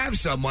 If you have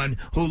someone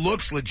who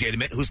looks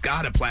legitimate, who's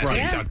got a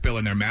plastic duck bill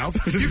in their mouth,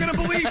 you're going to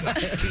believe them.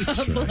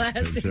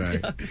 That's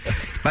right.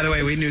 By the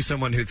way, we knew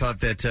someone who thought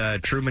that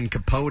Truman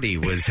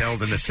Capote was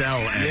held in a cell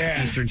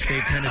at Eastern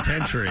State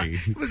Penitentiary.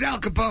 It was Al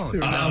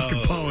Capone. Al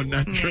Capone,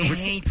 not Truman. I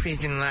hate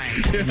prison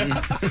life.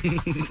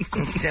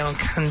 It's so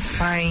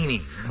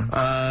confining.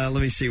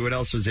 Let me see. What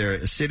else was there?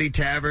 City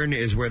Tavern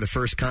is where the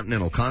first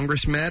Continental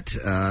Congress met.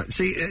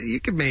 See, you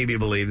could maybe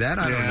believe that.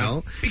 I don't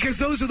know. Because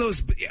those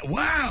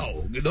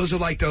are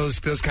like those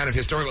kind of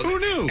historical. Who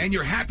knew? And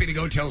you're happy to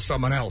go tell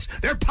someone else.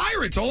 They're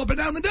pirates all up and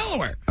down the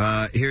Delaware.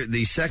 Here,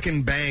 the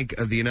Second Bank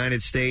of the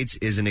United States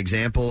is an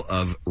example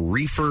of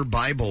reefer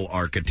Bible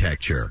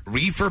architecture.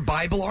 Reefer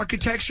Bible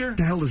architecture? What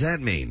the hell does that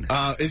mean?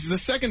 Is the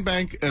Second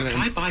Bank... Can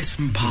I buy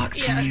some pot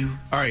from you?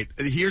 All right,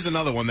 here's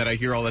another one that I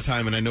hear all the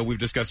time, and I know we've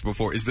discussed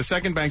before. Is the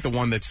Second Bank the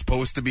one that's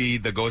supposed to be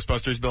the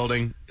Ghostbusters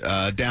building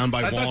down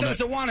by Walnut? I thought that was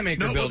the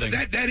Wanamaker building.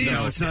 That is.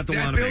 No, it's not the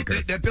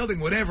Wanamaker. That building,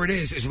 whatever it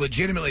is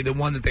legitimately the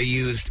one that they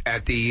used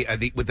at the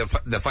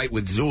fight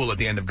with Zool at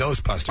the end of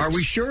Ghostbusters. Are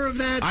we sure of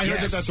that? I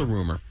heard that's a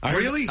rumor.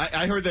 Really?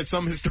 I heard that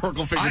some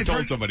historical figure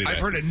told somebody that. I've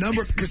heard a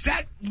number, because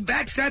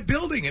that's that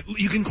building.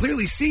 You can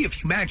clearly see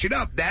if you match it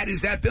up, that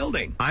is that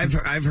building. I've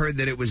heard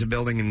that it was a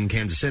building in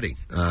Kansas City.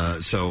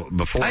 So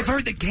before I've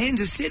heard that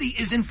Kansas City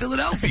is in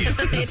Philadelphia.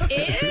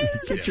 It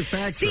is. Get your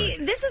facts See,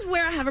 this is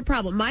where I have a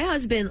problem. My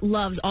husband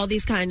loves all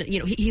these kind of,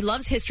 he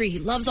loves history. He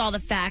loves all the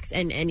facts,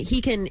 and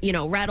he can,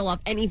 rattle off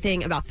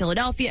anything about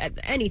Philadelphia,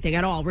 anything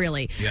at all,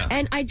 really. Yeah.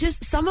 And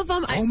some of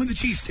them... Home of the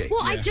cheesesteak.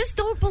 Well, I just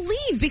don't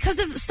believe because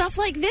of stuff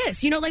like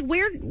this.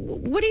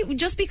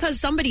 Just because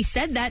somebody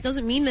said that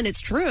doesn't mean that it's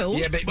true.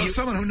 Yeah, but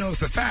someone who knows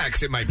the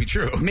facts, it might be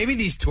true. Maybe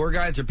these tour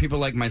guides are people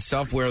like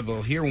myself where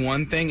they'll hear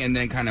one thing and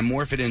then kind of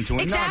morph it into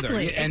another.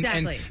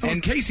 Exactly.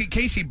 And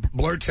Casey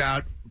blurts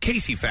out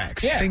Casey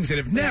facts, things that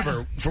have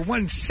never for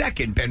 1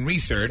 second been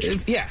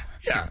researched. Yeah.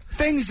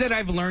 Things that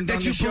I've learned that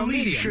on you the show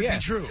believe media. should be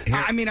true.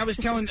 I mean, I was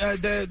telling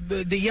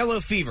the yellow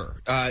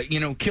fever,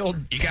 killed.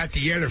 You got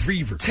the yellow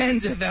fever.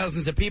 Tens of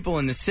thousands of people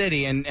in the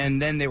city,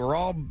 and then they were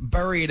all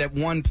buried at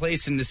one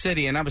place in the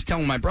city. And I was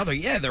telling my brother,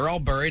 they're all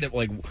buried at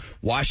like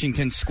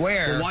Washington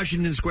Square. Well,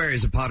 Washington Square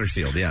is a potter's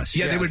field. Yes.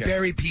 Yeah, they would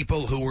bury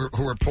people who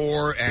were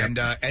poor, and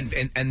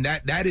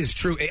that is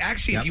true.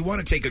 Actually, if you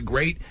want to take a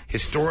great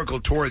historical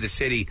tour of the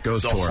city,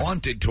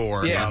 haunted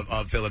tour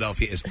of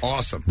Philadelphia is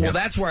awesome. Well,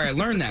 that's where I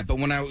learned that. But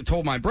when I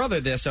told my brother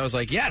this, I was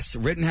like, yes,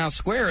 Rittenhouse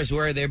Square is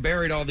where they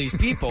buried all these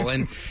people.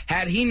 And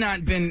had he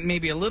not been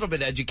maybe a little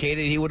bit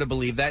educated, he would have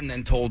believed that and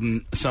then told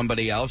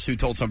somebody else who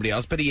told somebody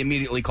else. But he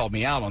immediately called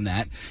me out on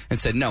that and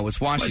said, no, it's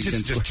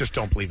Washington. Just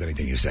don't believe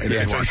anything you say.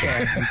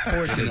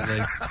 Unfortunately.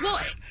 Well,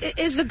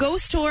 is the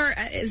ghost tour,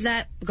 is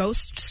that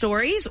ghost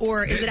stories,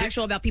 or is it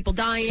actual about people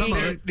dying? Some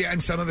of it,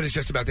 and some of it is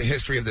just about the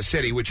history of the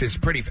city, which is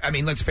pretty... I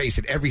mean, let's face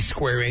it, every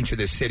square inch of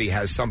this city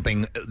has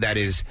something that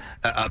is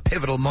a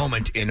pivotal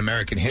moment in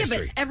American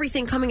history. Yeah, but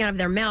everything coming out of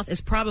their mouth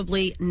is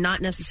probably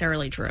not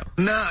necessarily true.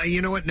 No,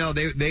 you know what? No,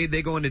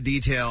 they go into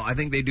detail. I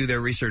think they do their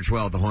research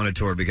well at the Haunted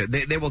Tour, because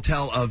they will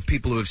tell of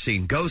people who have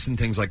seen ghosts and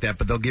things like that,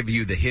 but they'll give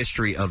you the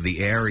history of the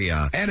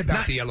area. And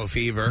about the yellow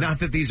fever. Not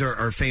that these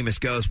are famous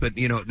ghosts, but,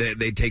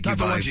 they take you by... Not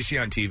the ones you see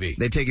on TV.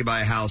 They take you by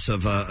a house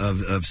of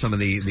some of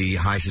the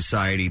high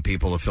society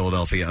people of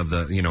Philadelphia, of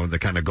the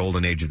kind of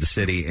golden age of the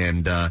city,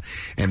 and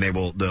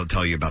they'll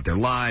tell you about their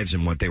lives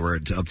and what they were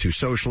up to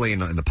socially,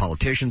 and the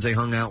politicians they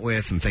hung out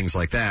with and things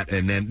like that.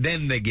 And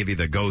then they give you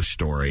the ghost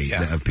story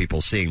of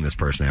people seeing this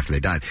person after they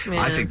died.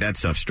 Yeah. I think that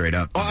stuff's straight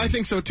up. Oh, I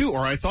think so too,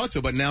 or I thought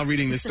so. But now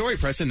reading this story,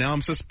 Preston, now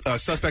I'm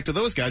suspect of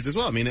those guys as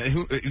well. I mean,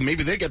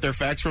 maybe they get their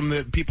facts from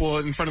the people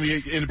in front of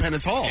the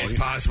Independence Hall. It's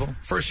possible.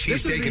 First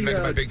cheesesteak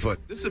invented by Bigfoot.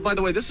 This is, by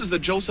the way, this is the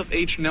Joseph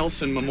H.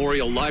 Nelson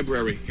Memorial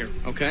Library here.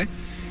 Okay,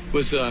 it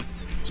was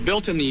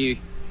built in the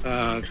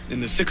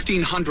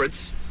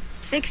 1600s.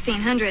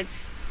 1600s.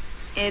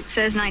 It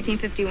says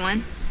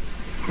 1951.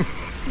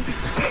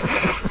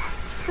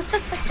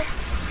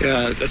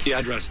 Yeah, that's the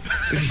address.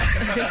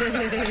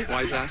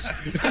 Wise ass.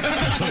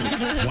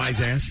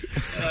 Wise ass.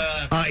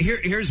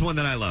 Here's one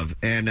that I love,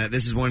 and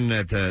this is one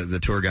that the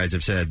tour guides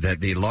have said, that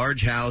the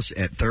large house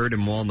at 3rd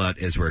and Walnut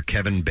is where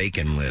Kevin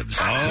Bacon lives.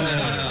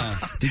 Oh.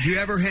 Did you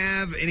ever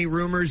have any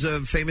rumors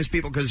of famous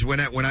people? Because when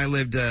I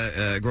lived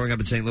growing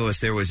up in St. Louis,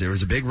 there was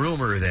a big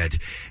rumor that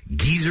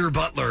Geezer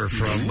Butler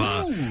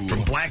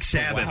from Black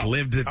Sabbath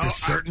lived at this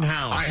certain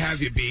house. I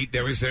have you beat.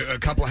 There was a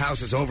couple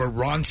houses over.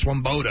 Ron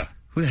Swoboda.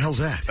 Who the hell's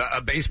that? A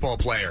baseball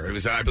player. It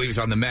was, I believe, he was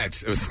on the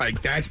Mets. It was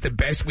like, that's the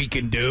best we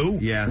can do.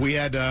 Yeah, we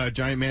had a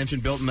giant mansion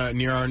built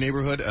near our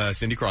neighborhood.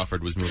 Cindy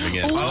Crawford was moving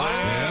in.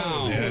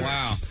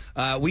 Wow.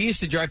 We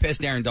used to drive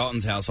past Darren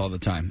Dalton's house all the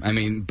time. I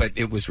mean, but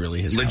it was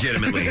really his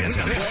legitimately house.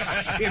 his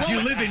house. If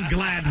you live in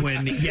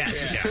Gladwin,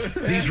 yes.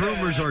 These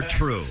rumors are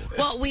true.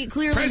 Well, we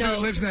clearly President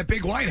know... lives in that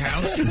big White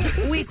House.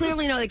 We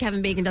clearly know that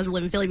Kevin Bacon doesn't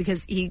live in Philly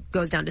because he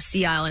goes down to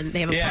Sea Island.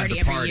 They have a party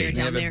every year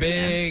down there.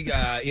 They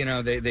have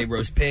a big, they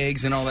roast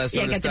pigs and all that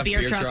sort of stuff. Yeah, get the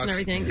beer trucks and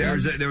everything.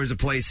 There was a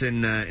place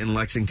in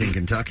Lexington,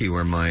 Kentucky,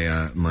 where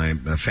my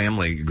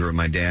family grew up.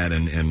 My dad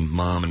and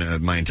mom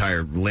and my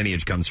entire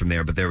lineage comes from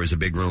there. But there was a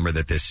big rumor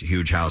that this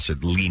huge house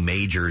at Lee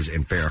Majors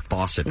and Farrah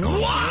Fawcett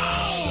owned.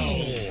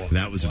 Wow!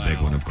 That was a big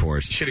one, of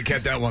course. Should have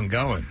kept that one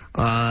going.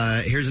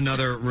 Here's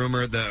another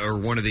rumor, or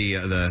one of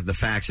the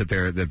facts that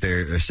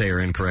they say are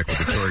incorrect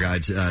with the tour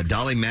guides.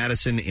 Dolly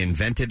Madison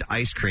invented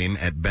ice cream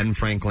at Ben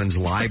Franklin's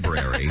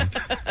library.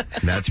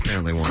 That's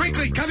apparently one.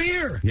 Quickly, of the rumors. come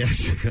here.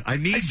 Yes, I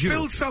need you. I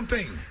spilled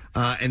something.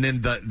 And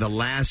then the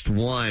last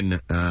one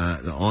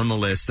on the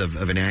list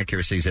of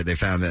inaccuracies that they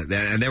found that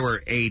and there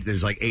were 8.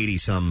 There's like 80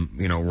 some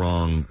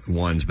wrong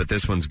ones, but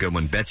this one's a good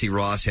one. Betsy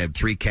Ross had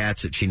 3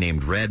 cats that she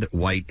named Red,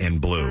 White, and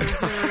Blue.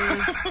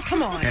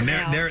 Come on, and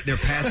now. they're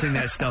passing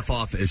that stuff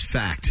off as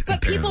fact. But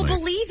apparently. people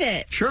believe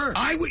it. Sure,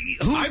 I would.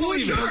 Who would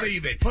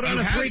believe it? Put on You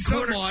a have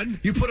 3-corner. someone-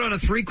 You put on a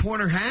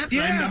 3-corner hat.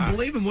 Yeah. I'm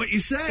believing what you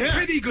say.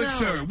 Pretty good,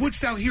 sir.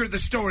 Wouldst thou hear the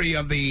story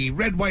of the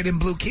red, white, and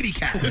blue kitty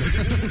cats?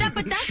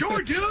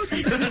 Sure, dude.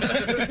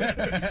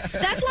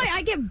 That's why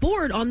I get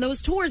bored on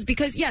those tours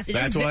because yes, it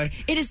That's is. why?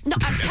 It is. No,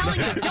 I'm telling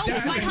you. No,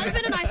 my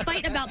husband and I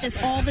fight about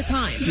this all the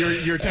time.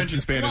 Your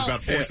attention span is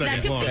about 4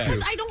 seconds long.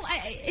 Because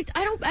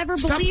I don't ever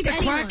Stop believe the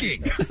anyone.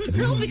 quacking.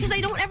 No, because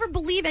I don't ever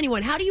believe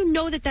anyone. How do you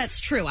know that that's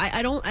true?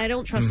 I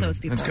don't trust those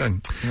people. That's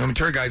good.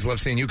 Tour guys love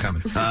seeing you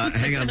coming.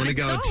 Hang on, let me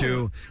go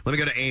to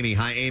Amy.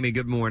 Hi, Amy.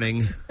 Good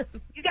morning.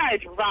 You guys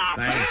rock.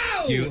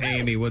 Thank you,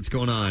 Amy. What's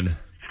going on?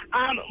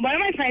 One of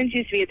my friends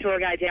used to be a tour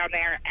guide down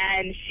there,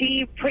 and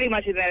she pretty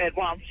much admitted,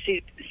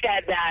 she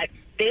said that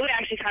they would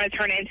actually kind of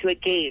turn it into a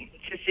game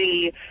to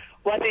see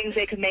what things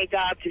they could make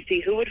up, to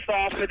see who would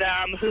fall for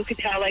them, who could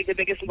tell, the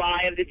biggest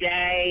lie of the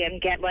day, and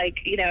get,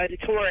 as a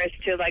tourist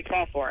to,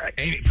 fall for it.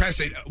 Amy,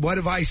 Preston, what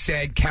have I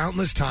said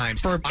countless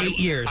times? For 8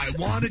 years. I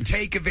want to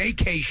take a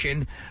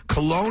vacation,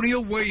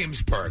 Colonial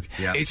Williamsburg.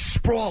 Yeah. It's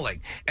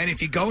sprawling. And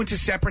if you go into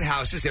separate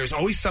houses, there's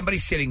always somebody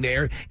sitting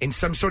there in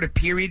some sort of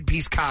period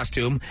piece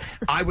costume.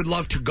 I would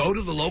love to go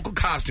to the local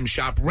costume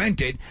shop,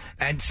 rent it,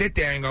 and sit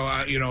there and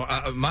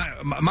go,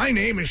 my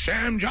name is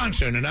Sam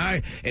Johnson, and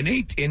in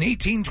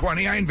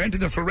 1820, I invented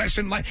the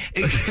fluorescent light.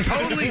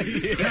 Totally.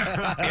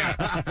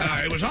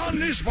 It was on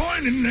this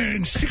point in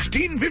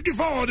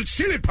 1654 that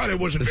silly putty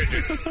was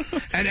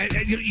invented.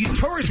 And you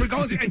tourists would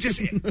go and just,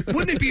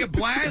 wouldn't it be a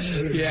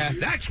blast? Yeah.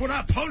 That's when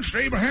I punched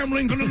Abraham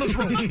Lincoln in the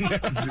throat.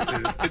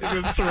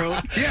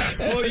 Yeah.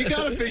 Well, you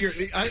got to figure.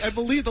 I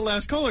believe the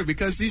last caller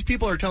because these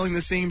people are telling the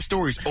same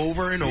stories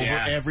over and over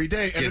every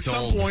day, and It's at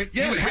some old. point,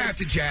 You would have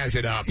to jazz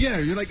it up. Yeah,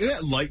 you're like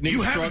lightning.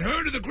 You struck. haven't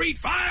heard of the Great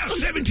Fire,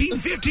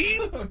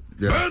 1715?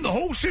 Burn the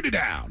whole city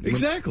down.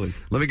 Exactly.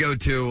 Let me go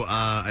to.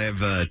 I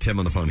have Tim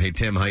on the phone. Hey,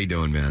 Tim, how you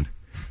doing, man?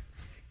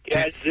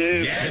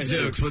 Gadzooks.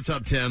 Gadzooks. What's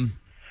up, Tim?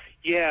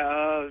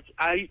 Yeah,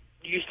 I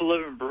used to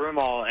live in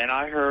Broomall, and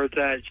I heard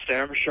that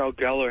Sarah Michelle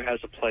Gellar has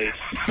a place.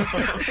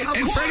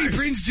 And Freddie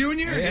Prinze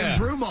Jr. In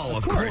Broomall,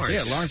 of course.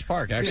 Yeah, Lawrence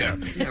Park,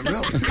 actually. Yeah,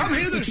 really. Come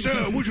hither,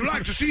 sir. Would you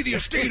like to see the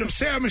estate of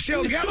Sarah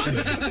Michelle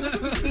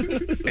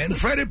Gellar? And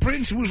Freddie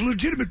Prinze was a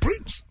legitimate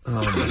prince.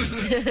 Oh,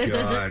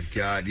 my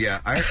God, yeah.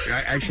 I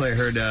actually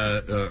heard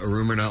a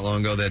rumor not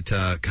long ago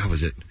that, God,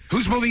 was it?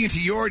 Who's moving into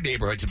your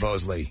neighborhood,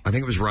 supposedly? I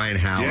think it was Ryan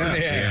Howard.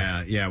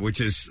 Yeah.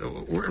 Which is,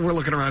 we're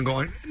looking around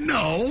going,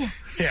 no.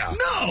 Yeah.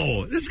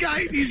 No. This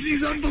guy,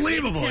 he's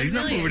unbelievable. He's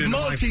not moving into my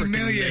freaking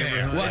multi-millionaire.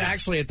 neighborhood. Well,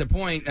 actually, at the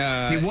point,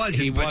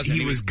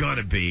 he was going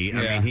to be. I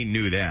mean, he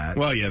knew that.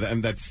 Well, yeah,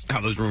 and that's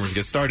how those rumors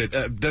get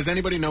started. Does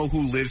anybody know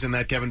who lives in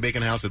that Kevin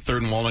Bacon house at 3rd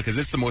and Walnut? Because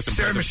it's the most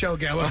Sarah impressive.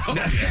 Michelle Gellar.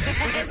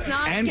 It's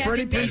not And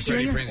Kevin Freddie Prinze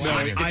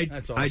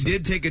Bacon. Jr.? I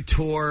did take a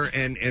tour,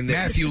 and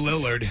Matthew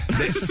Lillard.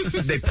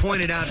 They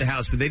pointed out the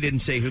house, but they didn't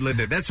say who lived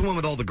there. That's the one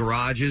with all the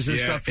garages and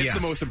stuff. It's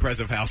the most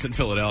impressive house in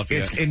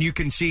Philadelphia. And you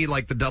can see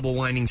the double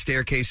winding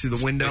staircase through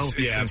the window.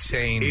 It's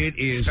insane. It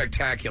is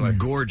spectacular,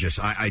 gorgeous.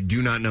 I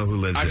do not know who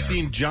lives there. I've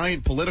seen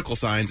giant political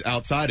signs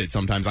outside it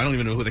sometimes. I don't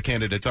even know who the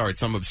candidates are. It's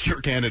some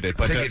obscure candidate.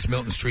 But I think it's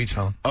Milton Street's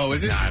home. Oh,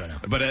 is it? No, I don't know.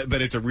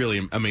 But it's a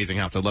really amazing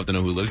house. I'd love to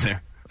know who lives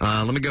there.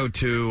 Let me go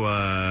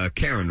to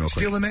Karen real quick.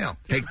 Steal the mail.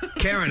 Hey,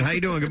 Karen, how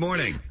you doing? Good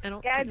morning.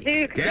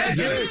 Gadzooks.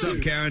 What's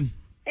up, Karen?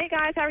 Hey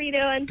guys, how are you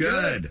doing?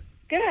 Good.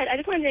 Good. I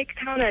just wanted to make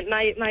a comment.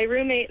 My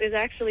roommate is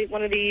actually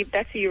one of the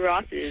Betsy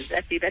Rosses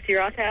at the Betsy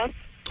Ross house.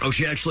 Oh,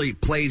 she actually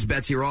plays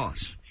Betsy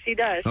Ross. She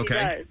does. Okay. She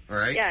does. All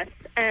right. Yes.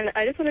 And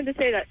I just wanted to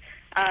say that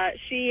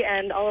she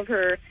and all of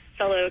her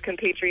fellow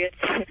compatriots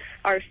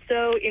are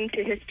so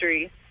into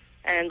history,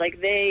 and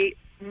they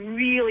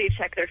really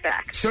check their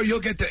facts. So you'll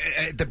get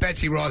at the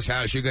Betsy Ross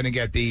house. You're going to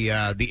get the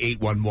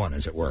 811,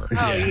 as it were.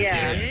 Oh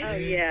yeah. Oh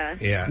yeah.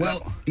 Yeah.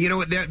 Well, you know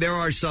what? There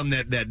are some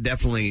that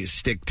definitely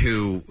stick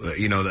to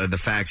the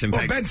facts. In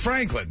Well, fact, Ben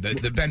Franklin,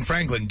 the Ben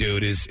Franklin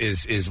dude is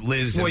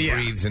lives and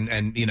breathes,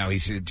 and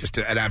he's just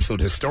an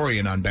absolute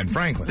historian on Ben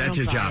Franklin. That's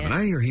his job, and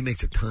I hear he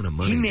makes a ton of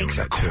money. He makes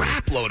a doing it, too.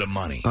 crap load of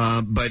money.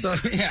 But So,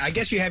 I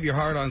guess you have your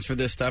hard-ons for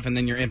this stuff and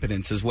then your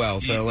impotence as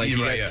well. So,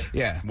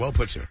 yeah. Well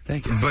put, sir.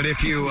 Thank you. But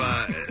if you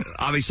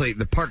obviously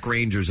the park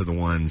rangers are the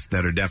ones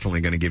that are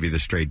definitely going to give you the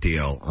straight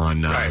deal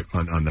on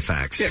the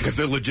facts. Yeah, because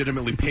they're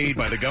legitimately paid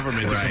by the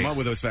government to come up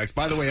with those facts.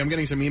 By the way, I'm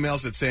getting some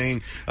emails that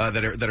saying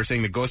that are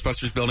saying the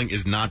Ghostbusters building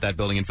is not that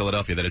building in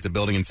Philadelphia. That it's a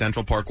building in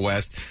Central Park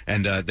West,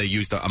 and they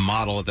used a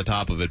model at the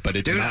top of it. But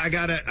it's I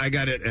got it. I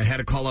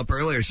had a call up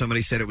earlier.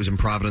 Somebody said it was in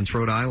Providence,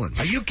 Rhode Island.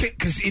 Are you kidding?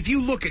 Because if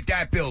you look at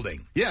that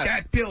building,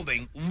 that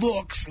building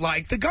looks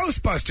like the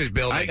Ghostbusters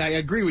building. I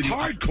agree with you.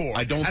 Hardcore.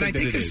 I don't think I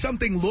think if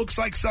something looks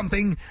like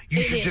something,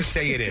 you should just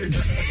say it is.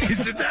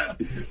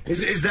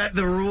 Is that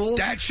the rule?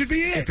 That should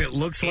be it. If it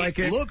looks like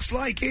it? Looks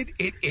like it,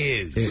 it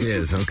is. It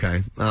is,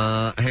 okay.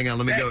 Hang on,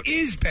 let me go. That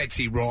is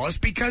Betsy Ross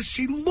because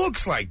she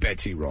looks like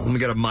Betsy Ross. Let me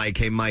go to Mike.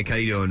 Hey, Mike, how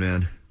you doing,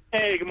 man?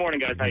 Hey, good morning,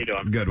 guys. How you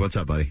doing? Good. What's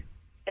up, buddy?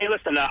 Hey,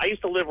 listen, I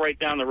used to live right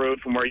down the road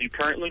from where you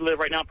currently live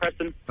right now,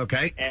 Preston.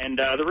 Okay. And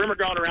the rumor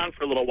going around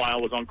for a little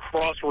while was on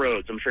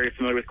Crossroads. I'm sure you're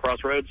familiar with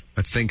Crossroads.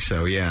 I think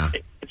so, yeah.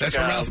 That's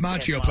where Ralph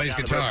Macchio plays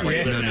guitar. No.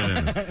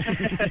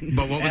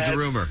 But what was the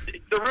rumor?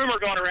 The rumor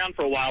going around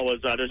for a while was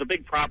there's a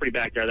big property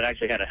back there that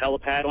actually had a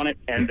helipad on it,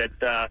 and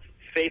that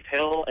Faith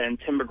Hill and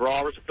Tim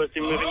McGraw were supposed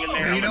to be moving in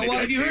there. You know what?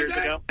 Have you heard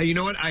that? You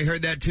know what? I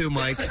heard that too,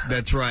 Mike.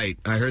 That's right.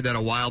 I heard that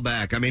a while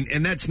back. I mean,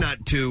 and that's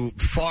not too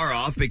far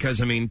off because,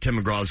 I mean,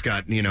 Tim McGraw's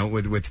got,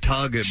 with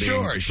Tug being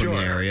from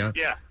the area,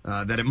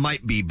 that it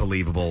might be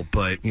believable,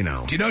 but, Do you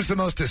know it's the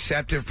most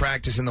deceptive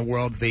practice in the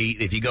world?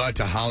 If you go out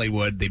to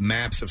Hollywood, the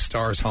maps of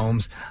stars'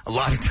 homes, a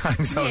lot of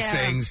times those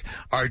things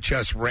are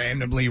just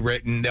randomly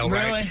written. They'll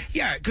write,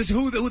 because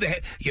who the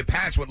heck, you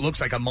pass what looks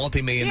like a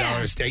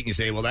multi-million-dollar estate and you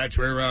say, well, that's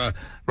where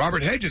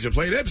Robert Hedges, who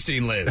played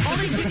Epstein, lives.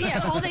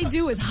 All they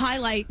do is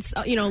highlight,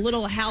 a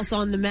little house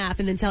on the map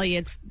and then tell you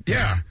it's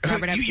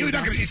Robert Epstein's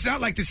house. It's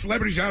not like the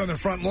celebrities out on the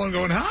front lawn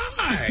going,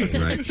 hi.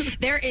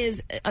 There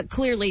is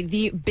clearly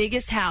the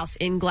biggest house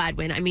in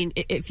Gladwin. I mean,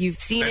 if you've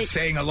seen That's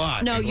saying a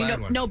lot. No,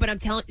 no, but I'm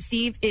telling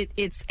Steve,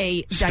 it's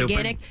a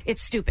gigantic.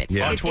 It's stupid.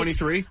 Yeah. On It's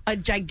 23? a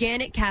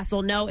gigantic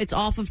castle. No, it's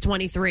off of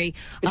 23.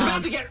 It's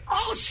about to get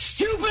all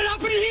stupid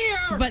up in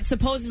here. But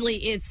supposedly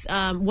it's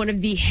one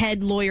of the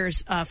head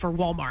lawyers for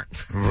Walmart.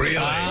 Really?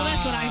 Well,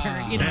 that's what I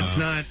heard. That's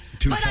not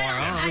too far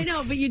off. I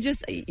know, but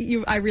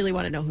I really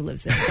want to know who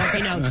lives there. So if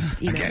you know,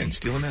 email Again, me.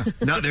 stealing out.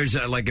 No, there's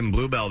like in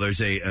Bluebell, there's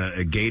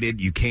a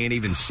gated. You can't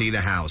even see the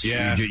house.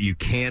 Yeah, you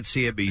can't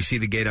see it, but you see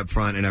the gate up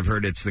front. And I've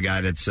heard it's the guy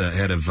that's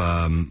head of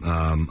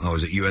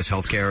is it U.S.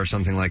 Healthcare or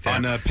something like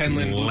that on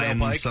Penland, Bluebell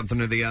Pike?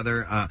 something or the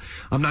other.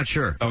 I'm not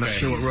sure. I'm not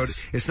sure what road.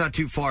 It's not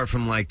too far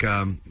from like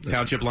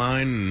Township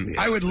Line.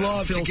 I would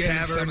love Phil's to get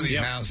Tavern, in some of these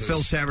houses.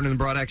 Phil's Tavern and the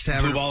Broad Axe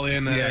Tavern. Blue Ball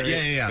Inn.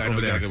 Yeah. I know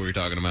exactly what you're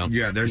talking about.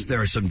 Yeah,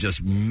 there are some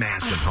just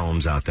massive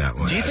homes out that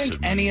way. Do you think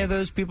any of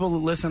those people who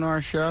listen to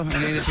our show? Any of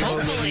the people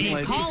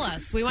Hopefully, call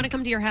us. We want to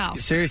come to your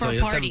house. Seriously,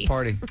 for a let's have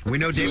party. a party. We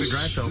know David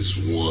Grasso.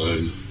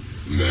 One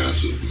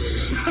massive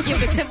man.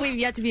 Yeah, except we've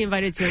yet to be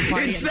invited to a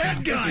party. It's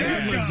that guy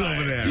that lives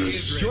over there.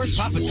 George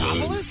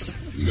Papadopoulos?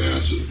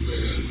 Massive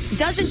man.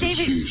 Doesn't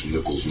David? Huge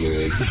nipples,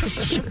 man.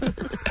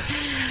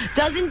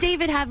 Doesn't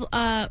David have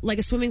like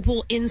a swimming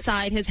pool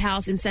inside his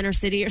house in Center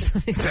City or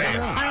something?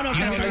 I don't know. You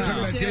know if what I'm that's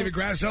talking about? too. David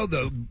Grasso,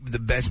 the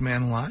best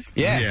man alive.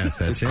 Yeah,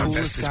 that's him. Our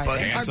Coolest bestest guy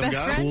buddy, ever. Our best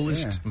friend?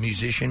 coolest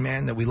musician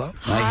man that we love.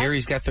 I hear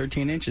he's got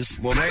 13 inches.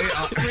 Well, they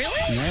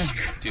Really? Yeah.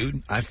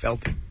 Dude, I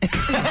felt it.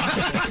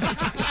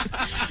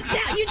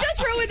 Yeah, you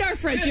just ruined our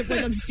friendship with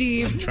him,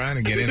 Steve. I'm trying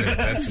to get in as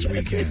best as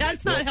we can.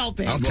 That's not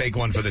helping. I'll take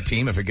one for the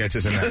team if it gets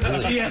us in that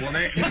pool.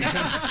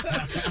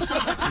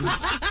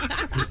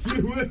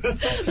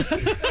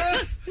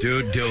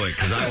 Dude, do it,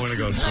 because I want to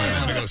go swimming. I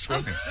want to go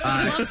swimming.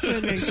 Love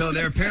swimming. So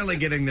they're apparently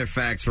getting their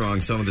facts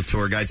wrong, some of the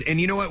tour guides. And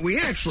you know what? We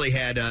actually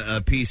had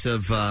a piece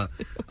of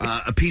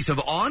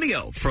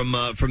audio from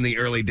the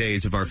early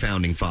days of our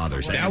founding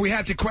fathers. Now we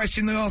have to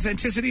question the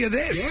authenticity of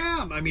this.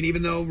 Yeah, I mean,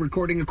 even though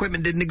recording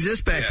equipment didn't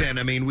exist back then,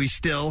 I mean, we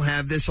still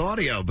have this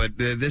audio. But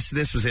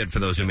this was it for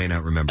those who may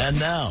not remember. And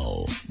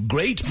now,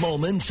 great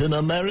moments in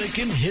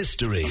American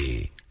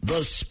history.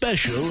 The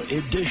Special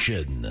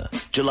Edition.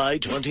 July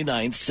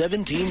 29th,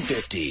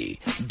 1750.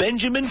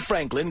 Benjamin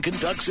Franklin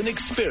conducts an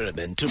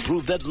experiment to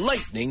prove that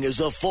lightning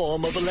is a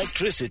form of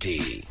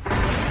electricity.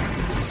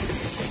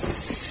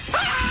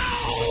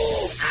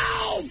 Ow!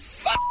 Ow!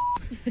 Fuck!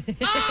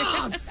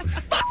 Ah!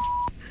 Fuck!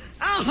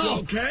 Oh!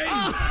 Okay.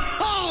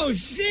 Oh,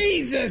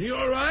 Jesus! You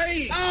all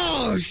right?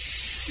 Oh,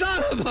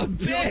 son of a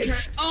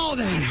bitch! Okay? Oh,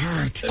 that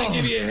hurt. Let me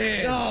give you a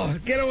hand. Oh,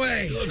 get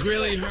away! You look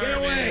really hurt. Get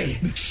away!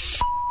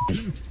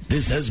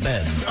 This has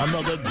been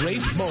another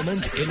great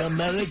moment in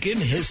American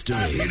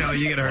history. You know,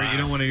 you get hurt. You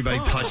don't want anybody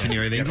touching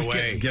you or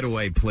anything. Get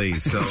away,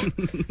 please. So,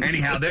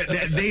 anyhow,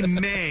 they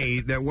may.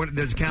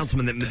 There's a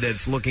councilman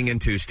that's looking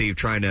into, Steve,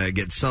 trying to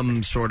get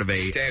some sort of a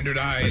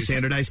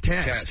standardized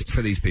test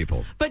for these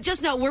people. But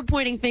just know we're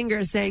pointing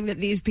fingers, saying that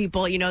these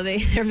people,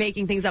 they're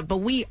making things up. But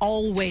we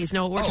always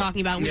know what we're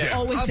talking about. And we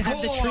always have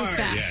the true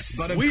facts. Yes,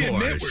 but we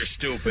admit we're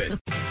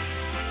stupid.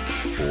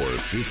 For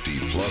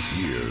 50-plus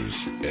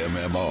years,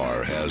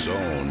 MMR has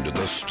owned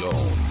the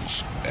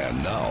Stones.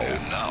 And now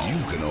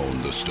you can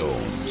own the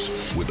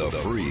Stones with a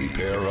free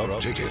pair of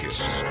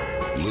tickets.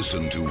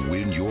 Listen to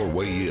win your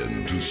way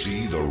in to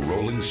see the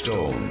Rolling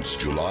Stones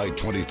July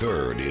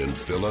 23rd in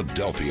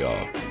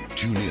Philadelphia.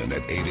 Tune in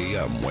at 8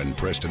 a.m. when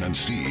Preston and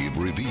Steve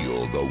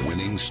reveal the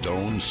winning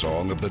Stone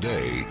song of the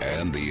day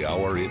and the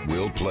hour it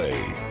will play.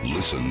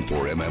 Listen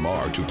for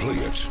MMR to play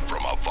it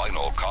from a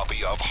vinyl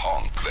copy of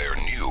Honk, their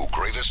new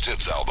greatest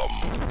hits album.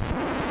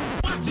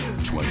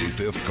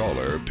 25th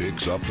caller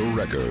picks up the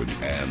record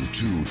and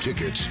 2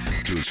 tickets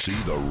to see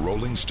the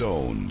Rolling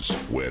Stones.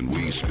 When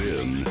we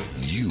spin,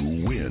 you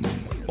win.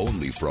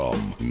 Only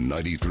from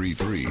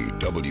 93.3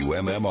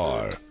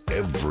 WMMR.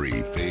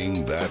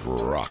 Everything that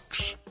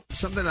rocks.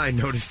 Something I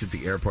noticed at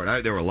the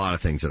airport, there were a lot of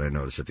things that I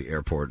noticed at the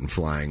airport and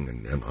flying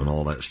and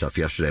all that stuff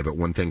yesterday, but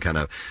one thing kind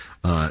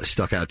of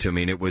stuck out to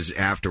me, and it was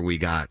after we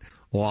got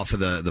off of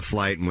the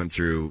flight and went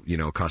through,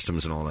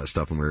 customs and all that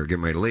stuff, and we were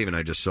getting ready to leave, and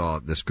I just saw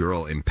this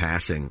girl in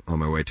passing on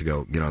my way to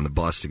go get on the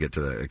bus to get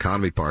to the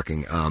economy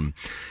parking,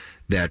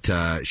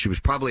 that she was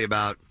probably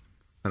about,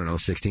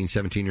 16,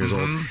 17 years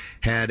old,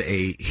 had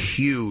a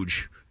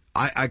huge...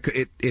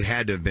 It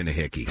had to have been a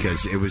hickey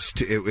because it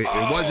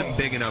wasn't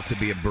big enough to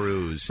be a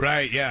bruise,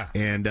 right? Yeah,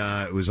 and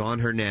it was on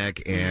her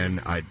neck,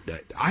 and I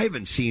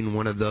haven't seen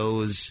one of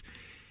those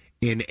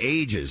in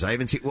ages. I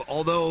haven't seen. Well,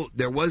 although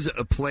there was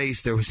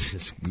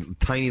this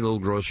tiny little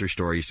grocery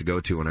store I used to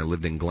go to when I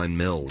lived in Glen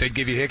Mills. They'd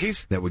give you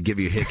hickeys? That would give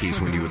you hickeys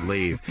when you would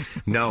leave.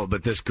 No,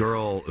 but this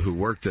girl who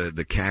worked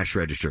the cash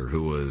register,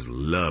 who was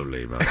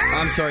lovely. By the way.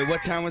 I'm sorry.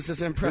 What town was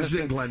this in, Preston?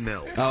 It was in Glen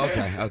Mills. Oh,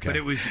 okay. But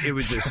it was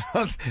this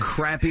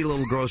crappy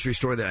little grocery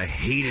store that I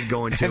hated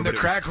going to. And the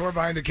crack whore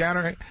behind the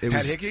counter had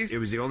hickeys? It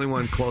was the only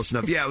one close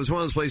enough. Yeah, it was one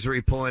of those places where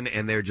you pull in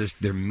and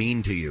they're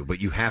mean to you, but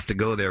you have to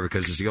go there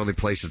because it's the only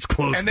place that's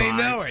close and by. And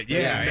they know it.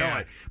 Yeah, they know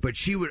it. But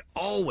she would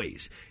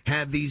always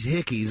have these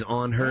hickeys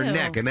on her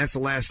neck, and that's the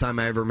last time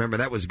I ever remember.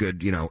 That was good,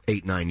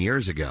 8-9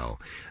 years ago,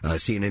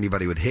 seeing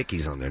anybody with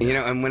hickeys on their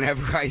neck. And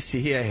whenever I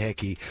see a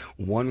hickey,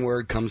 one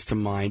word comes to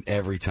mind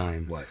every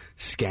time. What?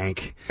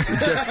 Skank.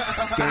 Just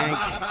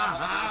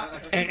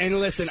skank. And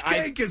listen,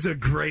 skank is a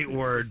great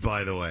word,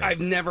 by the way. I've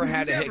never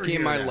had a hickey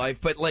in my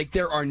life, but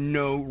there are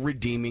no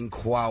redeeming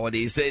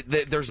qualities.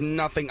 There's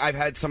nothing. I've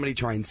had somebody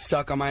try and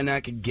suck on my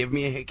neck and give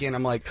me a hickey, and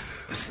I'm like,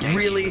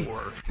 really?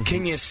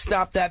 Can you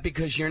stop that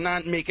because you're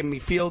not making me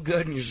feel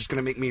good and you're just going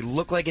to make me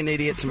look like an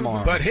idiot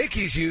tomorrow? But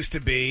hickeys used to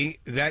be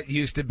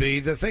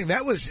the thing.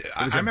 That was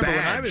I remember when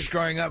I was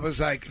growing up, it was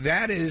like,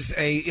 that is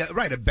a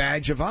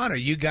badge of honor.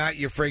 You got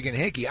your friggin'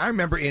 hickey. I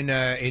remember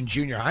in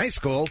junior high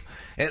school,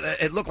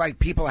 it looked like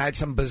people had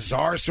some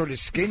bizarre sort of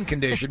skin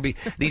condition,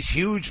 these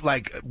huge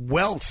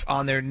welts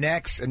on their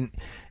necks, and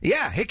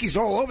hickeys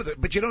all over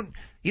but you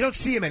don't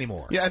see them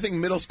anymore. Yeah, I think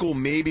middle school,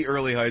 maybe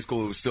early high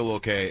school, it was still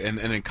okay. And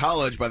in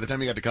college, by the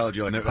time you got to college,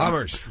 you're like...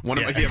 Hummers.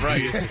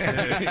 Right.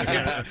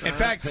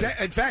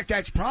 In fact,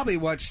 that's probably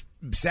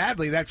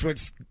that's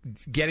what's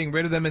getting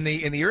rid of them in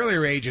the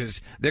earlier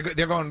ages. They're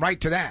going right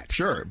to that.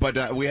 Sure,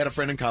 but we had a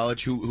friend in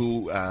college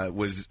who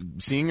was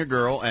seeing a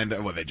girl, and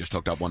they just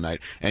hooked up one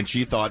night, and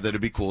she thought that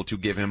it'd be cool to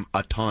give him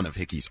a ton of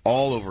hickeys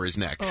all over his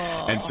neck.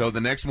 Oh. And so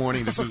the next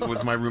morning, this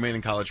was my roommate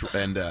in college,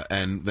 and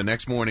the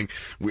next morning,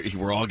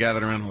 we're all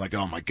gathered around, and we're like,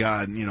 oh my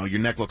God, your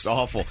neck looks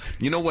awful.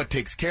 You know what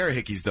takes care of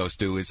hickeys, though,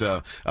 Stu, is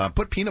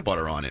put peanut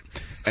butter on it.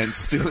 And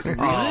Stu, really?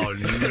 Oh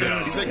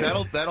no, he's like,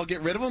 that'll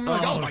get rid of them.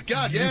 Like, oh my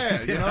God,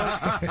 yeah,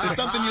 it's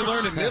something you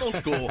learn in middle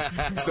school.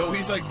 So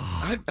he's like,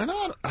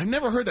 I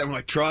never heard that. I'm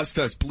like, trust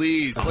us,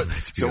 please.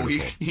 So he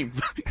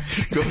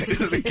goes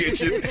into the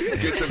kitchen,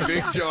 gets a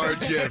big jar of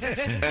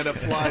Jif, and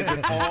applies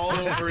it all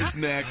over his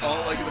neck,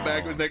 all in the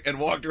back of his neck, and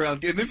walked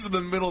around. And this is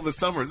the middle of the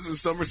summer. This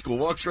is summer school.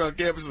 Walks around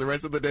campus the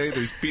rest of the day.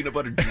 There's peanut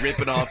butter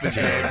dripping off his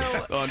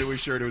head onto his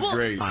shirt. It was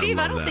great. Steve,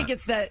 I don't think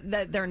it's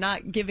that they're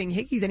not giving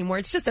hickeys anymore.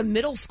 It's just a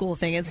middle school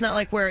thing. It's not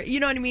like we're, you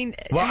know what I mean,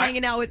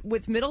 hanging out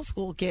with middle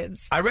school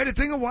kids. I read a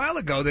thing a while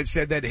ago that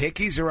said that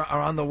hickeys are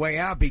on the way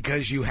out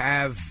because you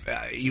have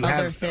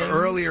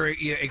earlier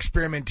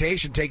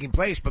experimentation taking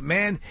place. But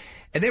man,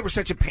 and they were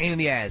such a pain in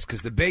the ass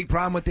because the big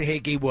problem with the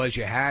hickey was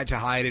you had to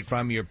hide it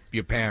from your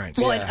parents.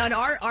 Well, and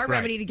our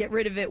remedy to get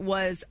rid of it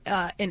was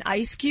an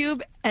ice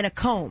cube and a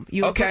comb.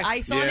 You would put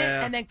ice on it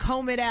and then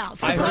comb it out.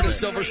 I heard a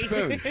silver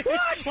spoon.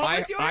 What?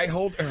 I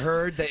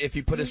heard that if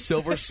you put a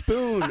silver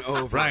spoon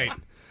over it,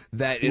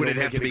 that would it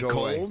have to be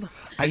cold?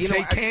 I'd say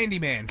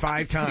Candyman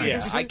 5 times.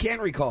 Yeah. I can't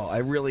recall. I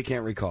really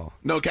can't recall.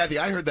 No, Kathy,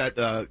 I heard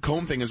that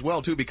comb thing as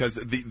well, too, because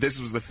this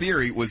was the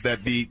theory, was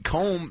that the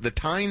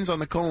tines on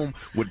the comb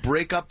would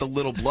break up the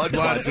little blood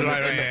clots in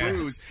the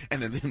bruise,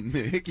 and then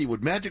the hickey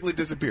would magically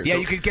disappear. Yeah,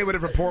 so, you could get rid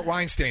of a Port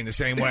Weinstein the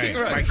same way,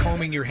 by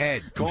combing your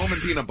head. Comb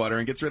and peanut butter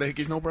and gets rid of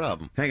hickeys, no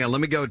problem. Hang on, let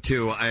me go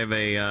to, I have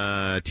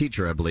a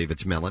teacher, I believe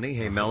it's Melanie.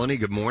 Hey, Melanie,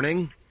 good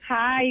morning.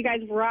 Hi, you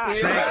guys rock.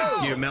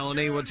 Thank you,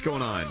 Melanie. What's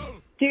going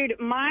on? Dude,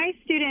 my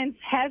students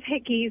have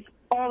hickeys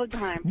All the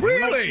time.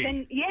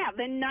 Really?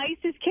 The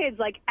nicest kids,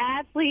 like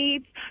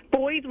athletes,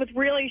 boys with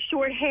really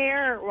short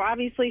hair, or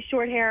obviously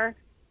short hair.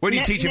 What do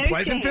you teach in no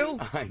Pleasantville?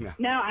 shame. I know.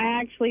 No, I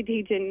actually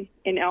teach in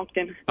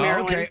Elkton, Oh,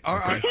 Maryland. okay. All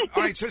right.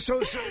 All right.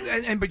 So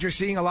but you're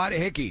seeing a lot of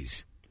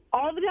hickeys.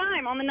 All the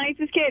time, on the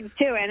nicest kids,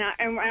 too. And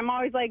I'm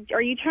always like,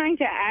 are you trying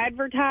to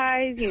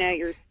advertise,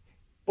 your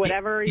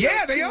whatever?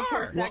 Yeah, they your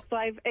are. Sex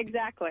life?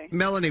 Exactly.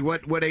 Melanie,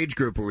 what age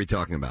group are we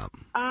talking about?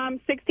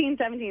 16,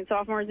 17,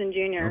 sophomores and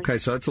juniors. Okay,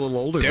 so that's a little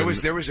older. There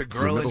than was a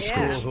girl in middle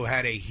school school. who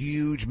had a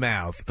huge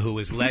mouth who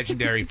was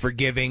legendary for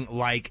giving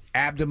like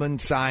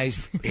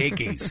abdomen-sized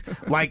hickeys.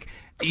 Like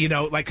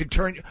could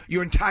turn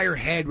your entire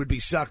head would be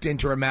sucked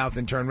into her mouth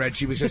and turn red.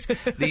 She was just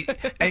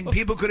and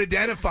people could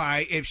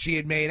identify if she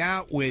had made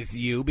out with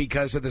you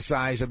because of the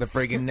size of the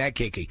friggin' neck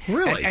hickey.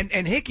 Really? And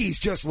hickeys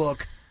just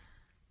look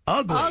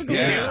ugly.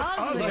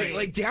 Ugly.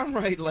 Like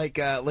downright like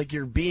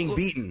you're being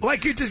beaten.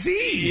 Like you're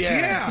diseased,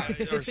 yeah.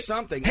 Or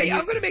something. Hey, And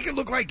I'm going to make it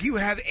look like you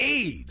have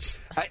AIDS.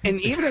 And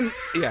even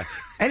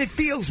and it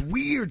feels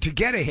weird to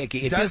get a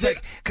hickey. It Does feels it?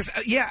 like because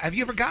have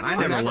you ever gotten I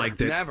one? never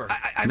liked it. Never.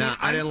 I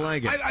didn't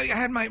like it. I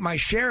had my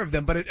share of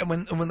them, but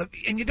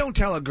and you don't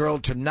tell a girl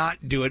to not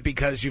do it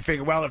because you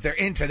figure, well, if they're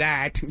into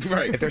that,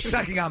 if they're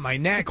sucking on my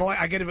neck,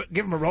 I give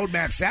them a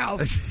roadmap south.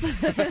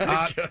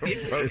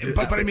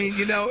 But I mean,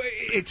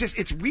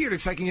 it's weird.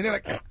 It's like they're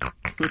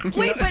like,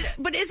 Wait,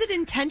 but is it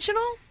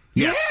intentional?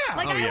 Yes. Yeah.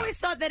 Like, I always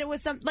thought that it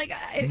was something, like,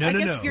 I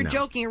guess you're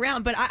joking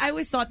around, but I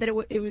always thought that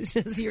it was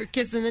just you're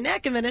kissing the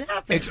neck and then it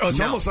happens.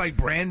 It's almost like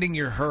branding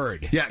your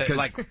herd. Yeah,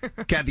 because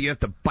Kathy, you have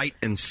to bite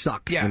and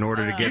suck in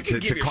order to get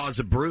to cause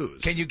a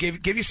bruise. Can you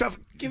give yourself?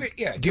 Give it,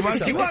 yeah. Do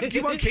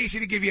you want Casey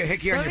to give you a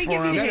hickey on your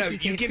forearm? No,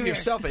 you give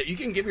yourself it. You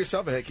can give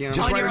yourself a hickey on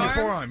just right on your arm?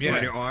 forearm. Yeah,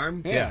 on your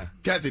arm. Yeah.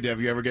 Kathy, have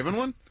you ever given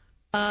one?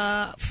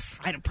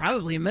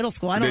 Probably in middle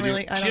school. I don't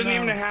she doesn't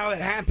even know how it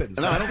happens.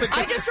 No, I don't think.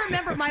 I just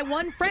remember my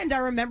one friend. I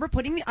remember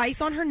putting the ice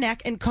on her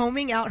neck and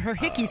combing out her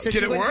hickey so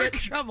she wouldn't get in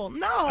trouble.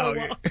 No,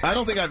 I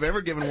don't think I've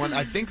ever given one.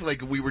 I think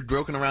we were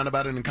joking around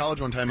about it in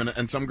college one time,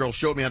 and some girl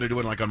showed me how to do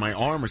it on my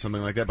arm or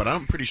something like that. But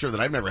I'm pretty sure that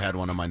I've never had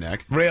one on my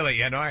neck. Really?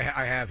 Yeah, no, I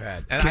have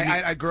had. And I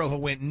had a girl who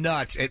went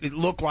nuts. It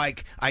looked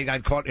like I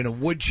got caught in a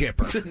wood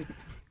chipper.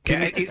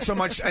 So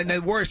much, and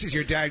the worst is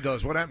your dad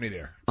goes, "What happened to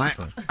you there?"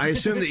 I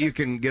assume that you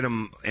can get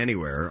them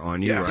anywhere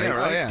on you, right? Yeah,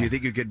 right. Yeah. Do you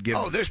think you could give?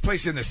 Oh, there's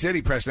places in the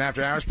city, Preston,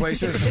 after hours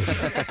places.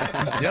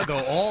 They'll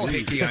go all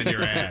hickey on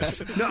your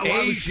ass. No,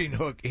 Asian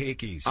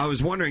hickeys. I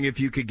was wondering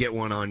if you could get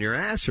one on your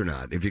ass or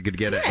not. If you could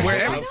get it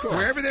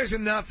wherever there's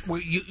enough.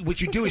 What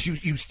you do is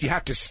you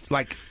have to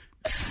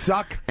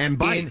suck and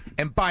bite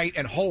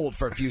and hold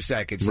for a few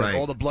seconds so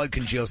all the blood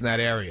congeals in that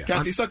area.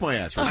 Kathy, suck my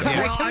ass for a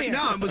second.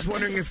 I was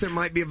wondering if there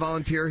might be a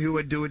volunteer who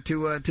would do it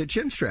to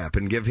Chinstrap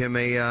and give him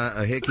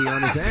a hickey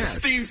on his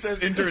ass.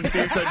 Intern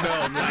Steve said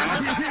no.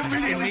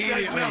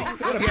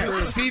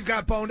 Immediately. Steve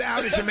got boned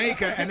out in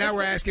Jamaica, and now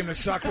we're asking him to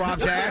suck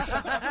Rob's ass.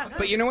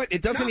 But you know what?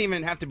 It doesn't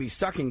even have to be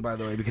sucking, by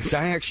the way, because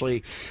I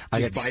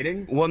got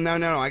biting? Well, no.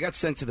 I got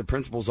sent to the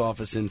principal's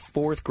office in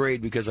 4th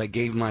grade because I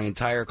gave my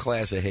entire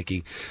class a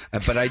hickey,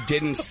 but I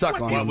didn't suck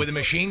on him. With a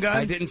machine gun?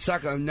 I didn't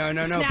suck on him. No.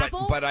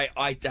 Snapple? But I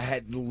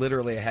had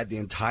the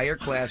entire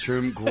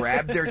classroom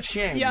grab their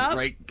chin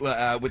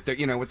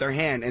with their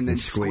hand and then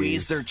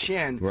squeeze their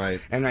chin.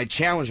 Right. And I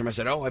challenged them. I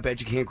said, "Oh, I bet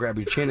you can't grab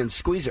your chin and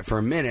squeeze it for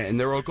a minute." And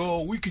they're like,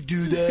 "Oh, we could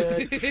do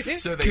that."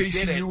 So they Casey,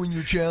 did it. you and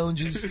your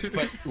challenges.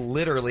 But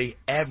literally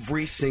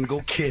every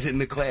single kid in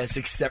the class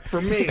except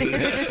for me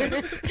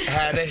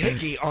had a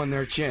hickey on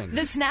their chin.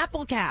 The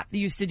Snapple cap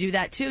used to do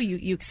that too.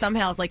 You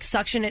somehow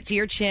suction it to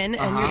your chin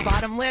and your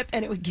bottom lip,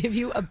 and it would give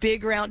you a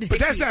big round hickey. But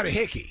that's not a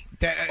hickey.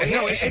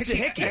 It's a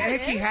hickey. A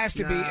hickey has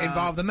to be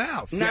involve the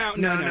mouth. No.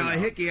 A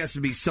hickey has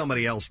to be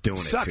somebody else doing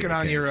it. Sucking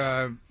on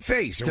your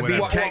face or to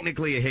whatever. be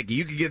technically a hickey,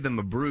 you could give them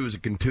a bruise, a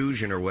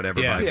contusion, or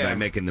whatever by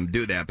making them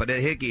do that. But a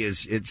hickey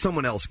it's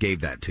someone else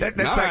gave that to you.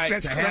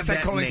 That's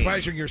like calling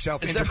pleasuring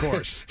yourself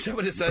intercourse. Is that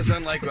what it says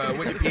on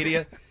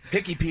Wikipedia?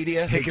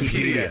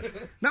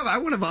 Hickeypedia. No, I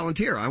want to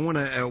volunteer. I want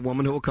a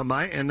woman who will come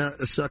by and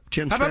suck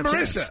chin How about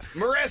straps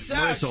Marissa?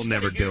 Marissa will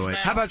never do it.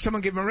 How about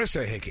someone give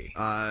Marissa a hickey?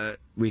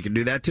 We can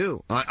do that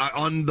too.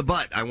 On the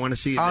butt. I want to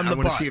see. I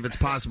want to see if it's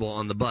possible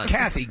on the butt.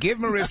 Kathy, give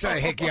Marissa a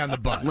hickey on the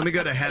butt. Let me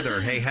go to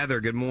Heather. Hey,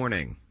 Heather. Good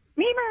morning.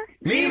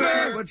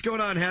 Memer. What's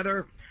going on,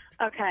 Heather?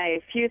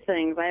 Okay, a few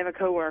things. I have a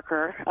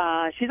coworker.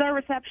 She's our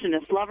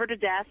receptionist. Love her to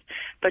death,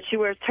 but she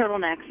wears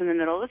turtlenecks in the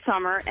middle of the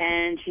summer,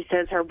 and she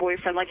says her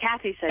boyfriend, like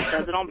Kathy said,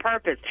 does it on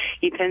purpose.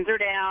 He pins her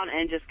down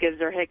and just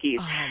gives her hickeys.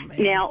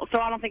 Now, so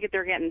I don't think that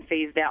they're getting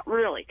phased out,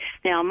 really.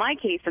 Now, in my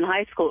case, in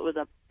high school, it was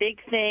a big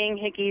thing,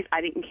 hickeys.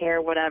 I didn't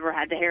care, whatever,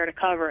 had the hair to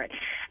cover it.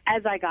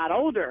 As I got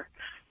older,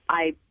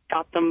 I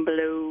got them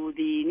below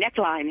the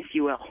neckline, if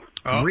you will.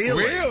 Oh,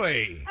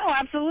 really? Oh,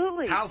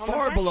 absolutely. How On the far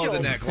breast below the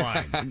jewels.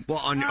 neckline? Well,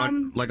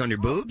 on like on your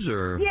boobs,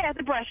 or Yeah,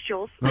 the breast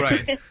jewels.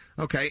 right?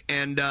 Okay,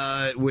 and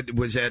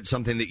was that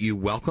something that you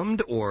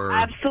welcomed, or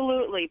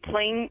Absolutely.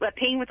 Pain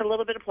with a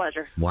little bit of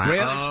pleasure. wow? Really?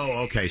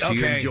 Oh, okay. So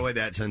you Okay. enjoy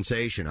that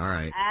sensation. All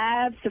right.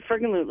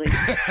 Absolutely.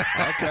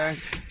 Okay.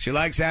 She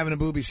likes having a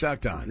boobie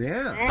sucked on.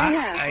 Yeah.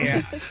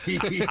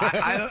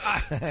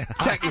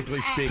 Technically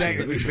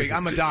speaking,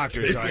 I'm a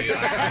doctor, so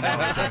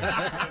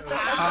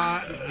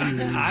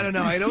I don't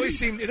know. It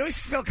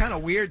always felt kind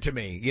of weird to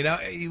me. You know,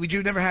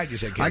 you never had, you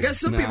said, I guess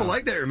some people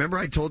like that. Remember,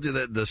 I told you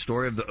that the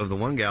story of the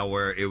one gal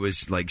where it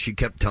was like she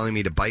kept telling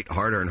me to bite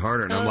harder and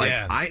harder, and I'm like,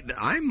 yeah.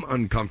 I'm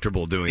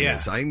uncomfortable doing Yeah.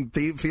 this. I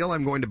feel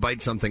I'm going to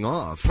bite something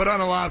off. Put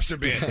on a lobster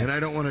bin, and I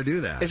don't want to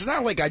do that. It's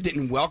not like I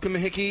didn't welcome a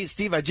hickey,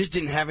 Steve. I just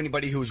didn't have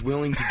anybody who was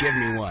willing to give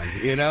me one.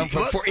 You know,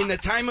 for in the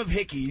time of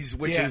hickeys,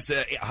 which Yeah. is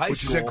high which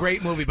school, is a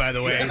great movie, by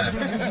the way.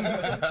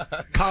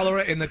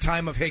 Cholera in the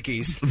Time of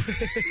Hickeys.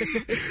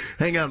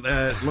 Hang on,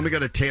 let me go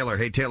to Taylor.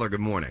 Hey, Taylor. Good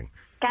morning.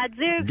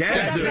 Gadzooks.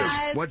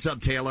 Gadzooks. What's up,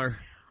 Taylor?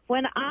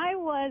 When I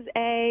was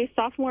a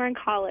sophomore in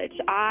college,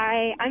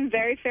 I'm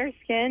very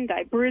fair-skinned.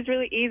 I bruise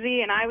really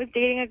easy, and I was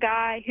dating a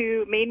guy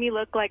who made me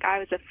look like I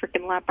was a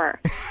freaking leper.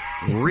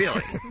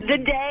 Really? The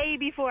day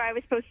before I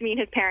was supposed to meet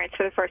his parents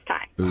for the first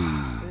time.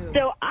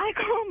 So I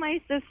called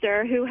my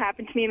sister, who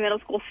happened to be a middle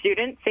school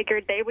student,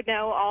 figured they would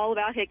know all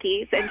about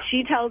hickeys, and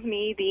she tells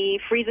me the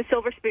freeze a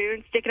silver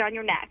spoon, stick it on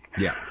your neck.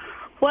 Yeah.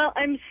 Well,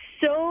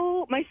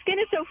 my skin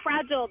is so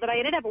fragile that I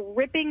ended up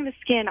ripping the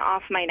skin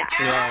off my neck.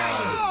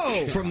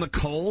 Oh! From the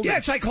cold? Yeah,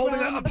 it's like holding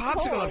a From the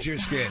popsicle cold. up to your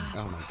skin.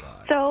 Oh, my God.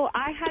 So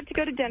I had to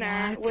go to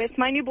dinner with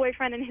my new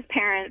boyfriend and his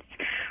parents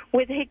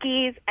with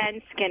hickeys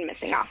and skin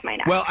missing off my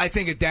neck. Well, I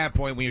think at that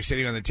point when you're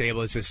sitting on the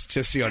table, it's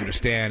just so you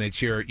understand,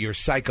 it's your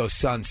psycho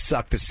son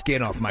sucked the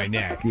skin off my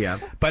neck. Yeah.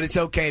 But it's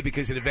okay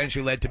because it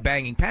eventually led to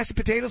banging. Pass the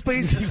potatoes,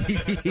 please.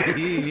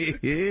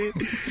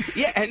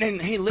 Yeah,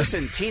 and hey,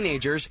 listen,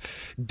 teenagers,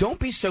 don't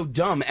be so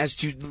dumb as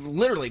to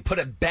literally put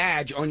a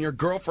badge on your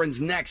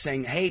girlfriend's neck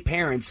saying, "Hey,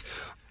 parents,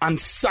 I'm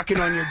sucking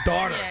on your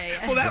daughter."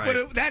 Well,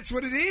 that's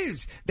what it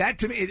is. That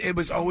to me, it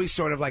was always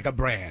sort of like a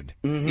brand.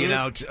 Mm-hmm. You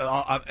know,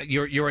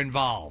 you're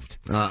involved.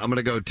 I'm going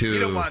to go to... You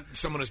don't want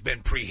someone who's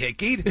been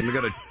pre-hickied. Let me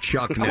go to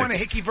Chuck I want a next.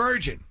 hickey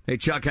virgin. Hey,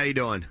 Chuck, how you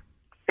doing?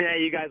 Yeah,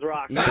 you guys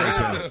rock. Thanks,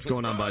 man. What's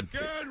going on, bud?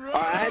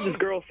 I had this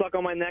girl suck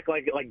on my neck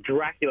like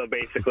Dracula,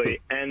 basically,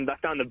 and I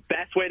found the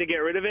best way to get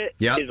rid of it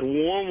Yep. is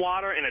warm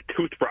water and a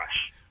toothbrush.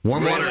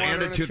 Warm water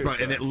and a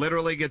toothbrush, and it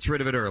literally gets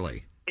rid of it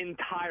early.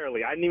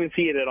 Entirely. I didn't even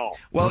see it at all.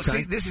 Well,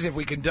 see, this is if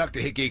we conduct a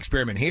hickey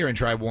experiment here and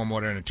try warm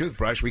water and a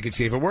toothbrush, we could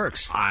see if it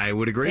works. I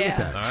would agree with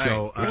that. All right.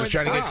 So we're just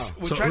trying to get So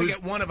trying to who's-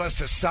 get one of us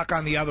to suck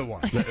on the other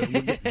one.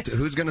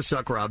 Who's going to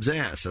suck Rob's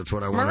ass? That's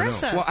what I want to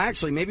know. Well,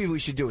 actually, maybe we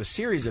should do a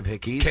series of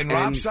hickeys. Can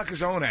Rob and- suck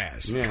his own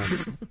ass? Yeah.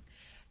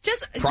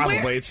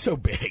 Probably. It's so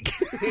big.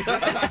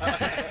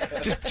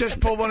 just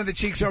pull one of the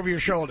cheeks over your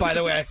shoulder. By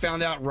the way, I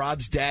found out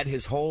Rob's dad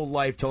his whole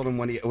life told him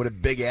what a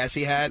big ass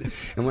he had,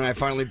 and when I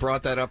finally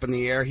brought that up in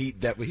the air, he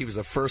was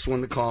the first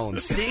one to call him.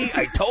 See,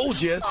 I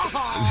told you.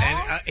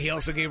 And he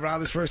also gave Rob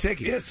his first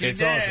hickey. Yes, he it's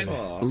did.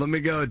 awesome. Let me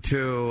go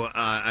to,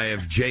 I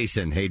have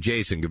Jason. Hey,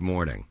 Jason, good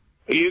morning.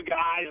 You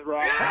guys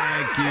rock.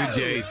 Thank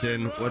you,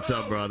 Jason. What's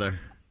up, brother?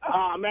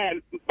 Oh,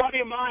 man. Buddy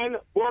of mine,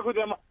 work with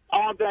him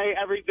all day,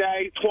 every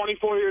day,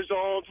 24 years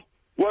old,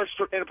 works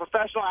in a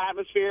professional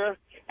atmosphere,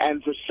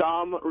 and for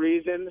some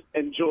reason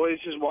enjoys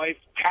his wife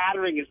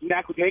pattering his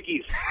neck with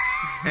hickeys.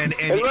 And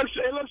it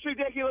looks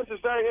ridiculous.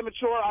 It's very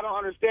immature. I don't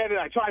understand it.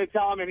 I try to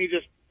tell him, and he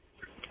just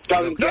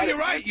doesn't No, get you're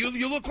it. right.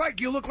 You look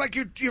like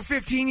you're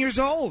 15 years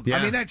old. Yeah.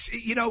 I mean, that's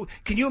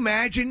Can you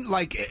imagine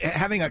like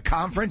having a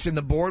conference in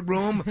the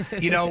boardroom?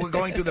 We're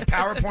going through the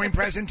PowerPoint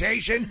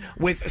presentation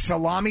with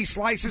salami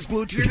slices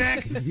glued to your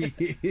neck.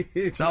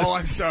 Oh,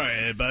 I'm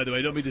sorry. By the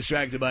way, don't be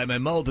distracted by my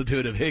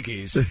multitude of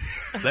hickeys.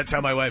 That's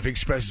how my wife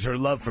expresses her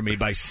love for me,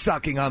 by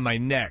sucking on my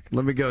neck.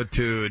 Let me go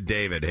to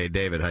David. Hey,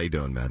 David, how you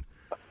doing, man?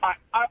 I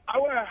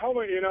wear a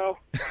helmet,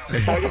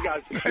 How you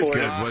guys That's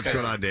good. What's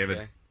going on, David?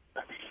 Okay.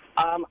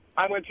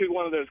 I went to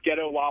one of those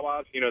ghetto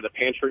Wawas, the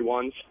pantry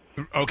ones.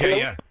 Okay,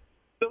 yeah.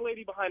 The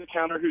lady behind the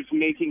counter who's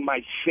making my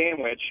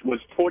sandwich was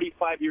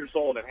 45 years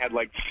old and had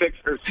like 6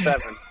 or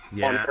 7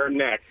 on her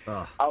neck.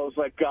 Oh. I was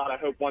like, God, I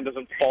hope one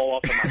doesn't fall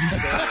off of my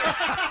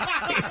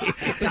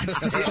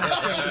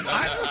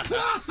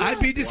I'd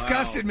be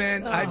disgusted,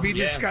 man. I'd be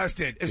Yeah.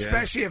 disgusted,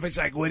 especially if it's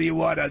like, "What do you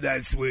want on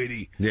that,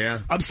 sweetie?" Yeah.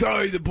 I'm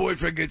sorry, the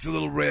boyfriend gets a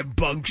little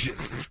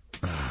rambunctious.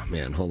 Oh,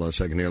 man, hold on a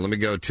second here. Let me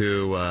go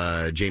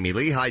to Jamie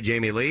Lee. Hi,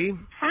 Jamie Lee.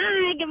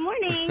 Hi, good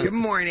morning. Good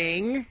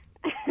morning.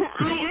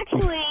 I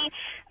actually,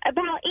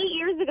 about 8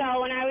 years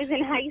ago when I was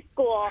in high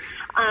school,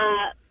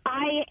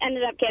 I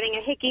ended up getting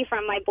a hickey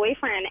from my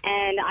boyfriend,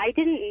 and I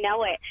didn't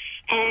know it.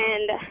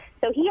 And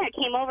so he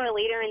came over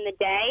later in the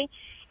day,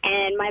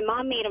 and my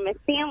mom made him a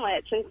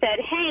sandwich and said,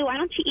 "Hey, why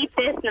don't you eat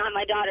this, not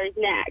my daughter's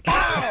neck?"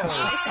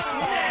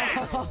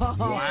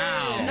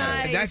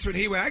 Wow. And that's when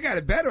he went, "I got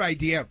a better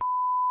idea."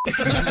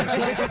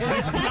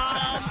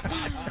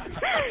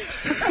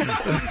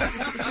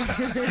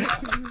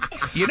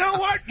 You know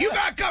what? You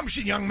got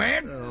gumption, young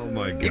man. Oh,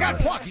 my God. You got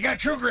pluck. You got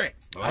true grit.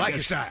 I like your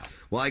style.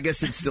 Well, I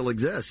guess it still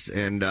exists,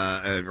 and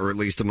or at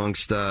least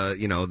amongst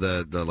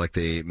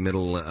the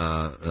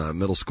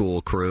middle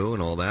school crew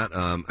and all that.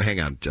 Hang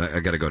on, I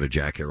got to go to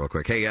Jack here real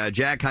quick. Hey,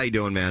 Jack, how you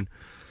doing, man?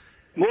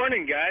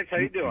 Morning, guys. How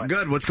you doing?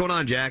 Good. What's going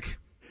on, Jack?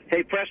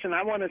 Hey, Preston,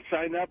 I want to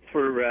sign up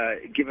for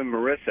giving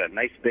Marissa a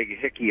nice big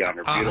hickey on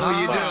her beautiful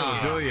Oh,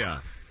 you do you?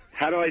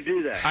 How do I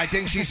do that? I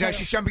think she's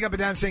jumping up and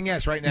down saying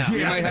yes right now. Yeah,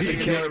 you might have you to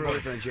can't. kill her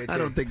boyfriend, JT. I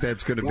don't think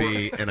that's going to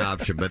be an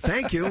option, but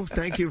thank you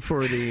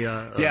for the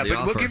yeah, the but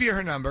offer. we'll give you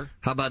her number.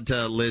 How about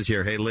Liz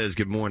here? Hey, Liz,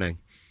 good morning.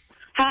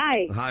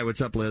 Hi. Hi, what's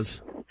up,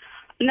 Liz?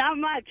 Not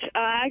much.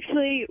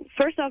 Actually,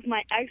 first off,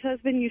 my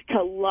ex-husband used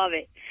to love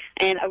it,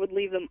 and I would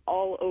leave them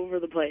all over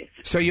the place.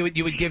 So you would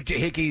give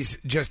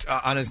hickeys just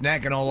on his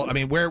neck and all. I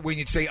mean, when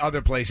you'd say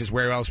other places,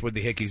 where else would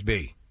the hickeys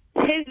be?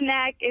 His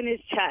neck and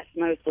his chest,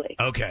 mostly.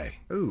 Okay.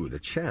 Ooh, the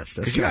chest.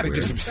 That's Because you got to do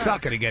weird. some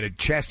sucking to get a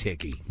chest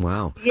hickey.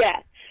 Wow. Yeah.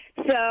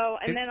 So,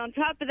 and then on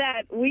top of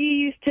that, we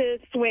used to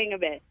swing a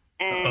bit.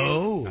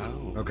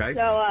 And Okay.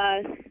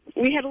 So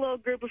we had a little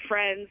group of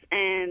friends,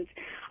 and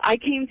I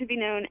came to be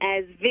known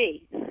as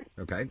V.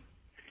 Okay.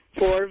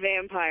 For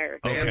vampire.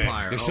 Okay.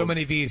 Vampire. There's so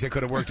many V's that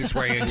could have worked its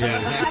way into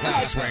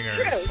the swinger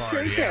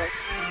party. True.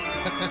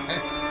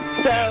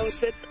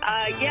 So,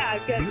 I've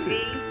got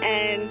V,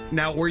 and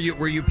Now, were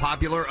you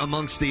popular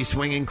amongst the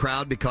swinging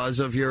crowd because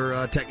of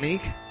your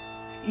technique?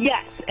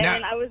 yes,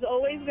 and Now- I was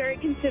always very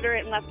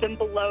considerate and left them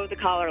below the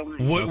collar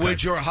line.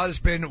 Would your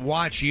husband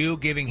watch you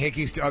giving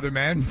hickeys to other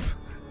men?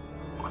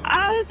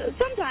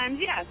 Sometimes,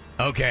 yes.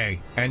 Okay,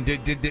 and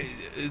did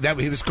that?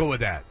 He was cool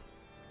with that.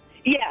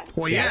 Yeah.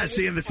 Well, yeah,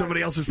 seeing that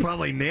somebody else was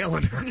probably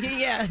nailing her.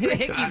 Yeah,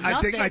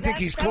 I think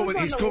he's cool with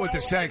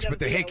the sex, but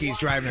the hickey's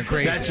driving him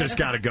crazy. That's just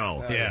got to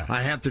go. Yeah.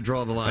 I have to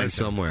draw the line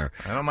somewhere.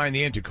 I don't mind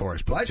the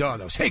intercourse, but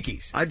those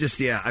hickeys.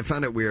 I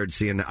found it weird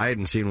seeing. I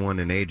hadn't seen one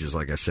in ages.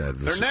 Like I said,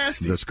 They're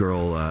nasty. This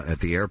girl at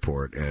the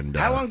airport, and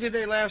How long did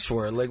they last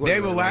for? Like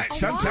They will last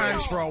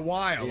sometimes for a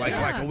while, like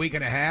a week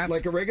and a half.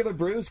 like a regular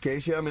bruise,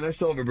 Casey. I mean, I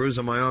still have a bruise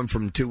on my arm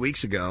from 2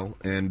 weeks ago,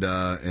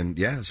 and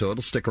yeah, so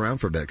it'll stick around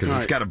for a bit because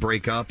it's got to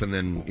break up, and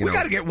then we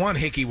got to get one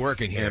hickey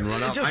working here and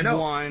run up. Just I know.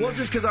 one. Well,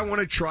 just because I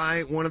want to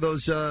try one of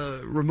those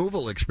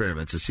removal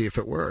experiments to see if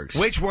it works.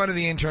 Which one of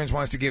the interns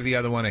wants to give the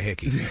other one a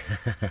hickey?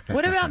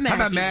 What about Maggie? How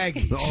about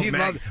Maggie? Oh,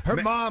 Maggie. Her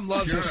mom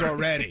loves us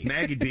already.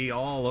 Maggie'd be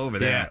all over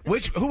Yeah.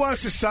 that. Who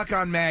wants to suck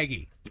on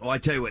Maggie? Oh, I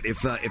tell you what,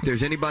 if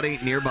there's anybody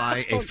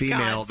nearby, a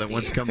female that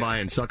wants to come by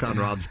and suck on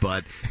Rob's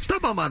butt,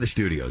 stop on by the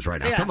studios right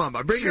now. Yeah. Come on,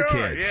 bring your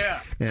Sure, kids. yeah.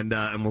 And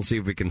we'll see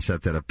if we can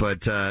set that up.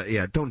 But,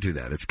 yeah, don't do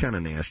that. It's kind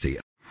of nasty.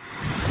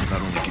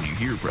 Not only can you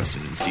hear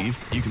Preston and Steve,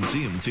 you can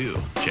see them too.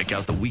 Check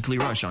out the Weekly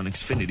Rush on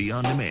Xfinity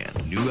On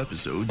Demand. New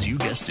episodes, you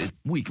guessed it,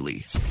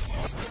 weekly.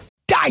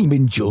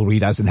 Diamond jewelry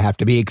doesn't have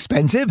to be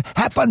expensive.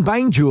 Have fun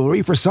buying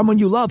jewelry for someone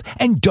you love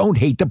and don't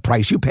hate the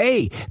price you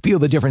pay. Feel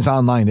the difference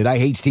online at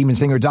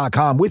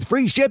IHateStevenSinger.com with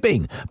free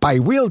shipping. Buy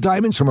real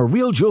diamonds from a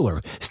real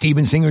jeweler.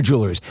 Steven Singer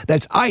Jewelers.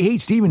 That's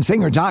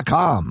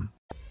IHateStevenSinger.com.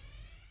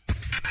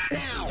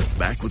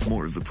 Back with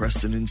more of the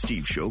Preston and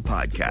Steve Show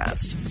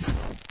podcast.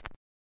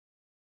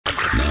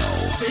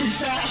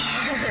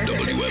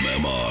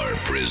 WMMR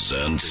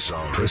presents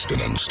Preston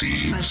and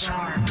Steve's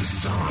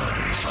Bizarre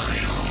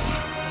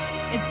File.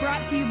 It's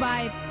brought to you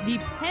by the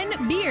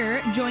Penn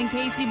Beer. Join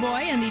Casey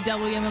Boy and the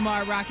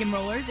WMMR Rock and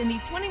Rollers in the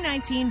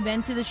 2019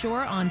 Bend to the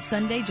Shore on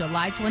Sunday,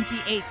 July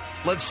 28th.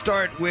 Let's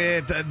start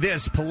with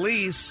this.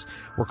 Police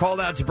were called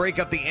out to break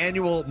up the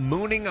annual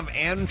mooning of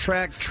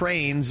Amtrak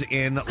trains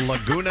in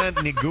Laguna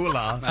Niguel.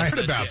 I heard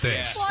about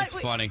this. It's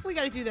funny. We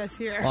got to do this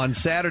here. On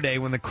Saturday,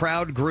 when the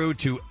crowd grew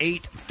to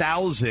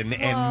 8,000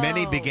 and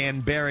many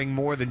began bearing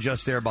more than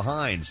just their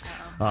behinds.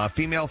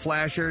 Female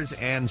flashers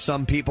and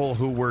some people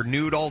who were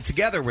nude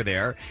altogether were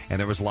there, and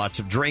there was lots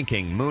of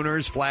drinking.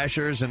 Mooners,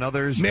 flashers, and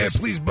others. May I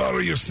please borrow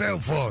your cell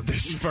phone?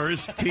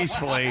 Dispersed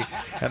peacefully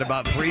at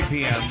about 3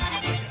 p.m.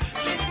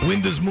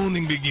 When does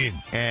mooning begin?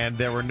 And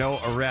there were no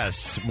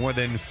arrests. More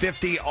than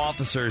 50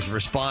 officers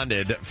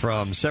responded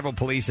from several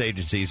police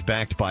agencies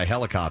backed by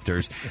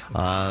helicopters.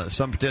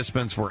 Some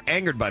participants were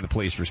angered by the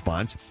police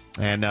response,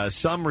 and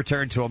some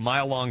returned to a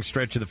mile-long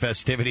stretch of the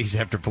festivities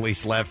after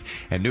police left,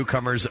 and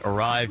newcomers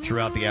arrived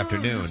throughout the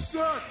afternoon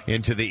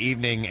into the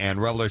evening,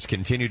 and revelers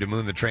continued to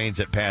moon the trains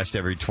that passed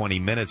every 20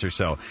 minutes or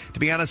so. To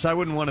be honest, I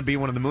wouldn't want to be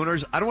one of the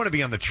mooners. I don't want to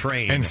be on the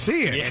train. And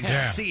see it. And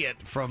see it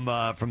from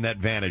that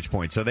vantage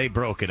point. So they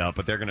broke it up,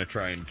 but they're going to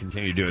try and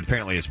continue to do it.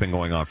 Apparently, it's been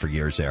going on for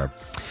years there.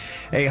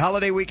 A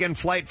holiday weekend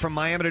flight from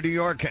Miami to New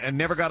York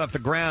never got off the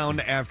ground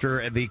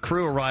after the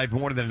crew arrived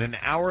more than an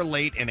hour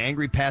late, and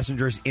angry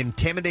passengers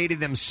intimidated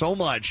them so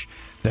much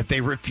that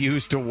they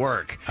refused to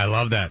work. I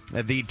love that.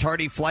 The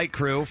tardy flight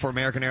crew for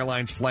American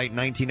Airlines Flight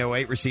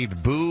 1908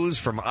 received boos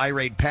from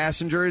irate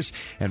passengers,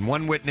 and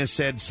one witness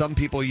said some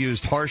people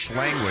used harsh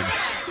language.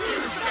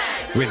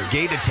 with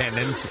gate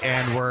attendants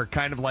and were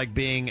kind of like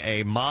being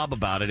a mob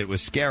about it. It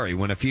was scary.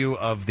 When a few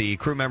of the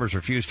crew members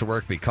refused to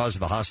work because of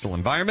the hostile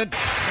environment,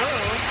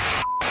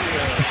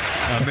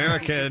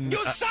 American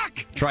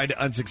tried to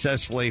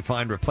unsuccesssually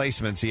find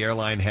replacements. The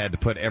airline had to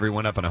put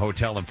everyone up in a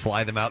hotel and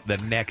fly them out the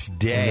next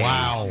day.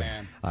 Wow.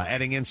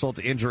 Adding insult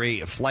to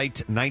injury,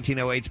 Flight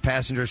 1908's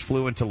passengers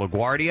flew into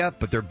LaGuardia,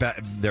 but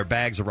their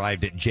bags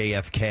arrived at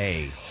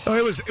JFK. So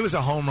it was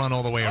a home run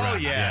all the way around. Oh,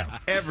 yeah.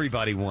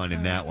 Everybody won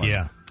in that one.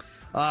 Yeah.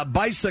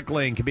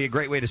 Bicycling can be a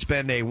great way to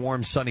spend a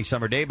warm, sunny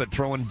summer day, but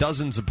throw in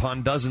dozens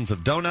upon dozens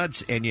of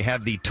donuts, and you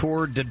have the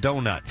Tour de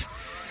Donut.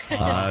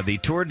 The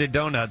Tour de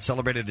Donut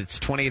celebrated its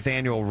 20th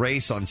annual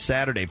race on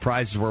Saturday.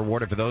 Prizes were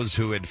awarded for those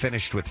who had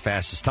finished with the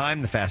fastest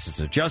time, the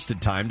fastest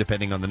adjusted time,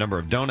 depending on the number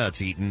of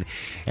donuts eaten.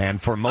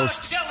 And for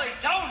most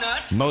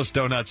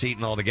donuts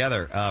eaten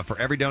altogether, for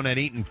every donut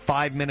eaten,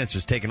 5 minutes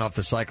was taken off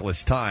the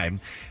cyclist's time.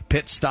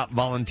 Pit stop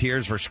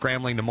volunteers were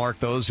scrambling to mark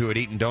those who had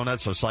eaten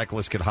donuts so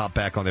cyclists could hop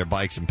back on their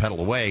bikes and pedal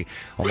away.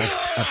 Almost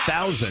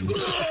 1,000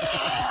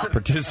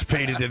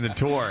 participated in the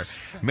tour.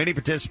 Many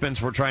participants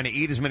were trying to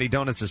eat as many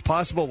donuts as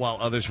possible, while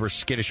others were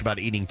skittish about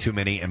eating too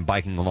many and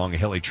biking along a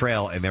hilly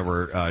trail. And there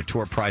were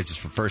tour prizes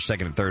for first,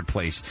 second, and third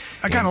place.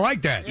 I kind of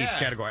like that. Each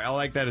category. I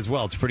like that as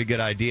well. It's a pretty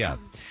good idea.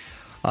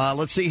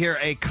 Let's see here.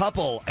 A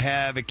couple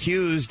have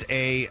accused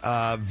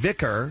a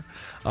vicar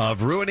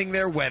of ruining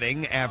their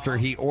wedding after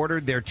he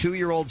ordered their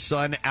 2-year-old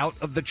son out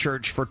of the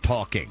church for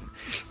talking.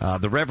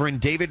 The Reverend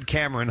David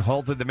Cameron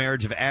halted the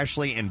marriage of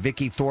Ashley and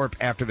Vicky Thorpe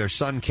after their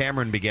son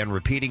Cameron began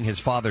repeating his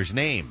father's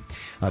name.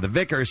 The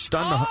vicar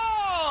stunned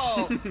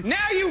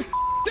now you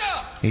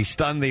up! He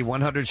stunned the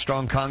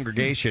 100-strong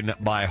congregation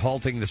by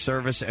halting the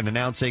service and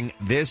announcing,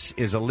 "This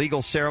is a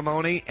legal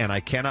ceremony, and I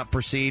cannot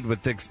proceed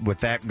with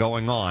that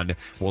going on.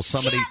 Will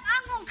somebody... Chip,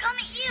 I'm going to come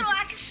at you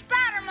like a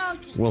spider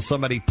monkey." Will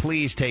somebody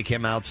please take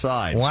him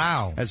outside?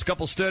 Wow. As the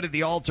couple stood at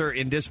the altar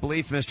in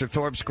disbelief, Mr.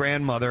 Thorpe's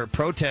grandmother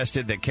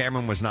protested that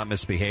Cameron was not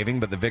misbehaving,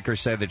 but the vicar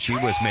said that she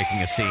was making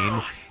a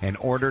scene and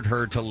ordered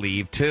her to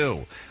leave,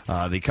 too.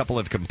 The couple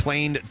have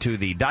complained to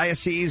the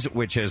diocese,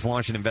 which has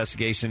launched an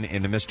investigation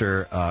into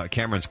Mr.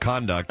 Cameron's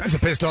conduct. That's a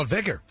pissed-off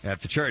vicar.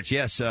 At the church,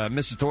 yes.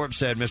 Mrs. Thorpe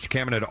said Mr.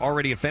 Cameron had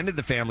already offended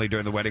the family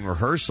during the wedding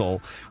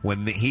rehearsal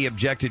when he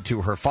objected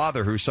to her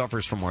father, who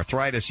suffers from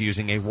arthritis,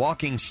 using a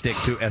walking stick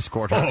to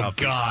escort her up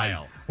the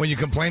aisle. When you're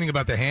complaining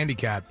about the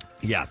handicap.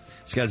 Yeah,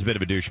 this guy's a bit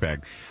of a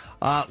douchebag.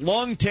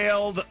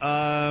 Long-tailed,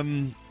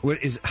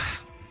 what is...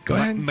 Go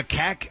ahead.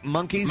 Macaque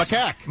monkeys?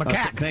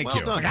 Macaque. Thank well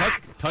you. Done.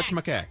 Touch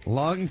macaque.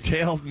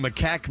 Long-tailed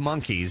macaque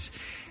monkeys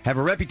have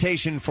a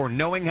reputation for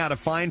knowing how to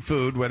find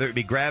food, whether it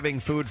be grabbing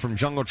food from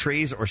jungle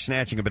trees or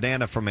snatching a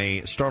banana from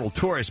a startled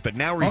tourist. But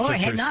now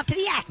researchers... heading off to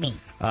the Acme.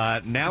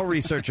 Now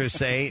researchers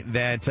say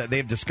that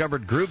they've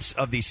discovered groups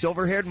of the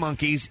silver-haired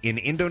monkeys in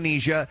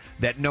Indonesia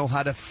that know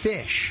how to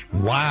fish.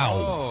 Wow.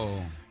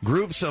 Oh.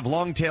 Groups of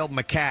long-tailed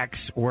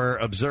macaques were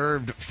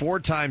observed 4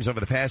 times over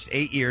the past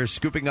 8 years,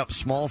 scooping up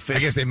small fish. I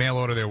guess they mail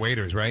order their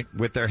waiters, right?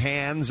 With their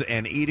hands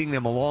and eating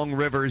them along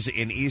rivers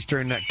in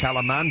eastern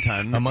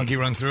Kalimantan. A monkey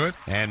runs through it?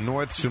 And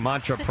North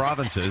Sumatra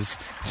provinces.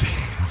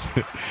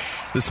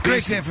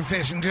 Great day for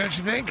fishing, don't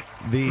you think?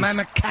 My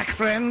macaque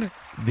friend?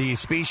 The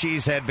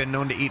species had been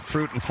known to eat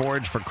fruit and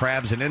forage for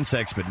crabs and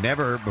insects, but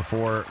never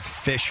before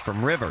fish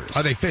from rivers.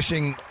 Are they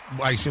fishing,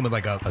 I assume, with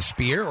like a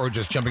spear, or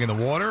just jumping in the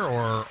water,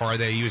 or are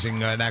they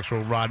using an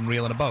actual rod and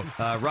reel in a boat?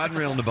 Rod and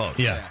reel in a boat.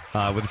 Yeah.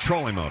 With a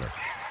trolling motor.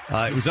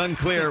 It was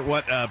unclear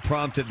what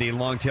prompted the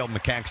long-tailed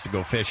macaques to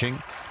go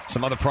fishing.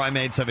 Some other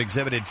primates have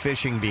exhibited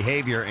fishing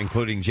behavior,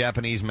 including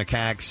Japanese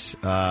macaques.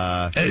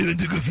 I want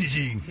to go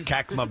fishing.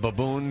 Cacma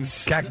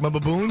baboons. Cacma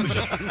baboons?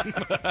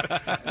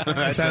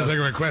 That sounds like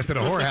a request at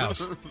a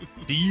whorehouse.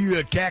 Do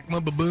you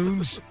cacma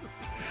baboons?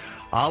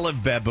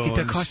 Olive baboons.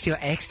 It'll cost you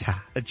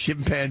extra.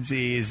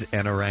 Chimpanzees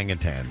and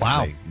orangutans.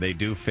 Wow. They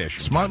do fish.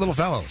 Smart little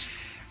fellows.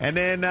 And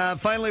then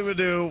finally we'll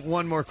do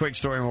one more quick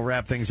story and we'll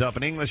wrap things up.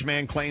 An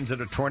Englishman claims that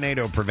a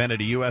tornado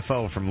prevented a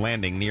UFO from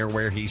landing near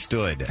where he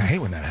stood. I hate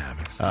when that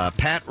happens.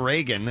 Pat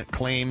Reagan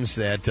claims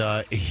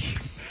that...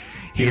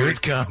 Here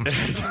it comes.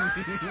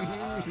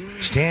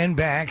 Stand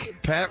back.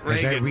 Pat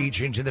Reagan as I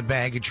reach into the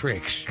bag of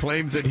tricks.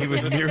 Claims that he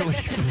was nearly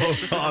blown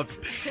off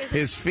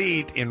his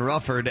feet in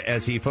Rufford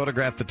as he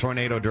photographed the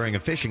tornado during a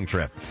fishing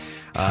trip.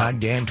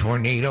 Goddamn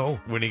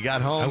tornado. When he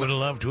got home, I would have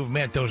loved to have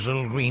met those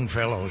little green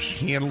fellows.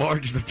 He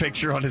enlarged the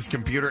picture on his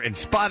computer and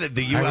spotted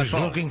the UFO. I was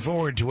looking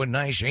forward to a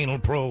nice anal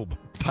probe.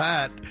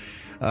 Pat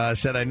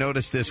said, I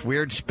noticed this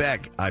weird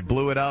speck. I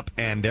blew it up,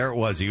 and there it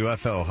was, a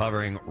UFO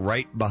hovering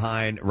right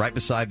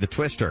beside the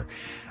twister.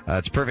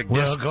 It's perfect.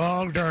 Well,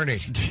 gall darn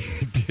it.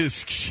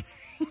 Disc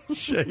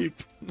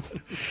shape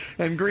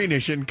and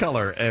greenish in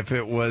color. If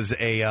it was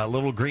a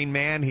little green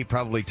man, he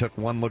probably took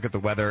one look at the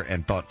weather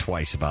and thought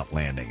twice about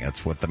landing.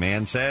 That's what the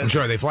man says. I'm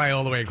sure they fly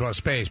all the way across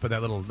space, but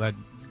that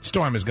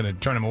storm is going to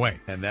turn him away.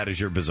 And that is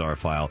your bizarre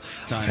file.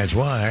 That's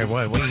why.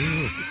 What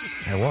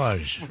I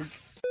was.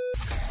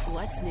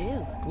 What's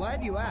new?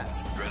 Glad you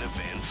asked. Greta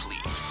Van Fleet.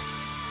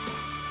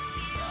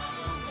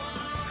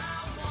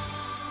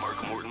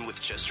 Mark Morton with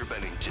Chester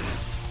Bennington.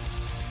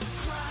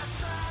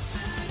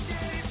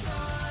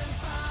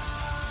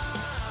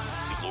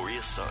 The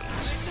Glorious Sons.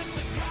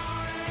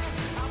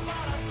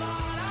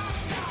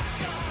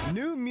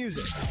 New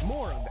music,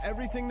 more of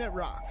everything that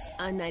rocks.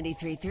 On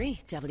 93.3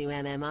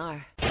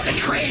 WMMR. The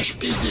trash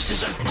business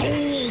is a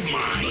gold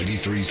mine.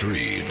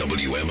 93.3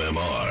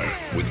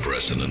 WMMR with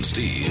Preston and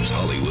Steve's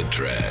Hollywood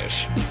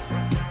Trash.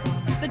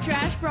 The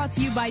Trash brought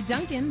to you by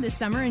Dunkin'. This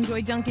summer,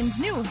 enjoy Dunkin's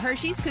new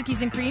Hershey's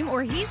Cookies and Cream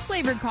or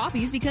Heath-flavored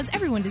coffees because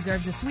everyone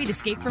deserves a sweet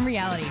escape from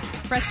reality.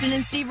 Preston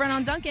and Steve run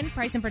on Dunkin'.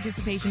 Price and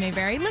participation may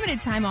vary.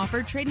 Limited time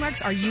offer.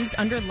 Trademarks are used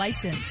under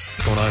license.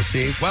 What's going on,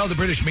 Steve? Well, the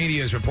British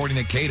media is reporting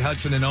that Kate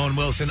Hudson and Owen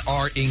Wilson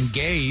are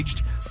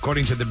engaged.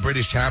 According to the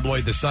British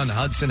tabloid The Sun,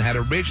 Hudson had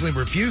originally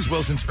refused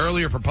Wilson's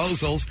earlier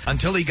proposals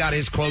until he got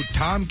his, quote,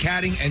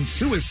 tomcatting and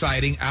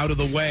suiciding out of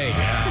the way.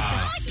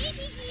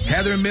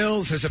 Heather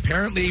Mills has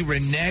apparently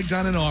reneged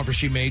on an offer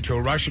she made to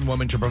a Russian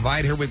woman to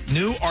provide her with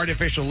new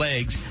artificial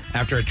legs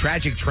after a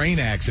tragic train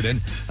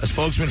accident. A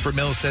spokesman for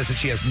Mills says that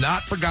she has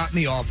not forgotten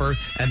the offer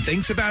and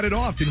thinks about it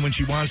often when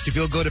she wants to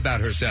feel good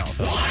about herself.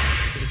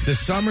 The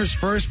summer's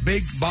first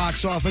big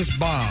box office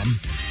bomb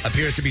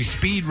appears to be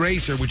Speed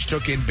Racer, which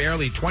took in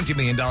barely $20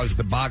 million at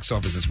the box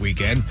office this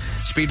weekend.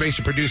 Speed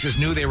Racer producers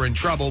knew they were in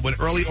trouble when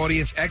early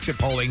audience exit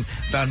polling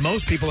found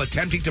most people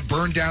attempting to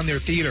burn down their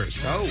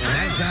theaters. And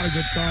that's not a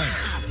good sign.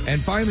 And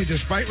finally,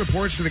 despite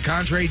reports to the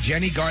contrary,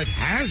 Jenny Garth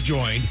has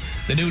joined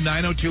the new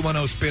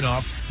 90210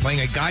 spinoff, playing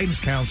a guidance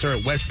counselor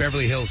at West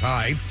Beverly Hills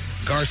High.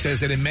 Garth says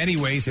that in many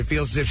ways it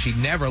feels as if she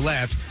never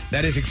left.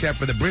 That is, except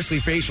for the bristly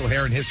facial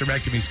hair and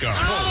hysterectomy scar.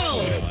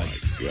 Oh my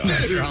God.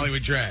 That's your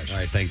Hollywood Trash. All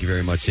right, thank you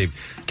very much, Steve.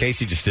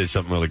 Casey just did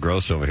something really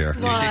gross over here.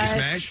 Did he take a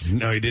smash?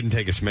 No, he didn't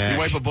take a smash. You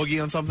wipe a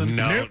boogie on something?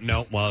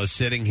 No. While I was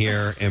sitting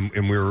here and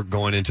we were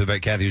going into the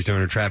back, Kathy was doing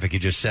her traffic, he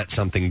just set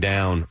something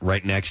down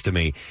right next to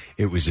me.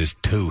 It was his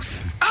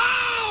tooth.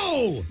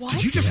 Oh! What?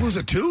 Did you just lose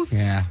a tooth?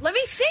 Yeah. Let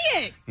me see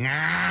it.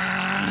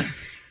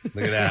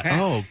 Look at that.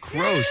 Oh,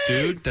 gross,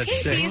 dude. That's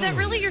Casey, sick. is that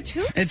really your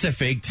tooth? It's a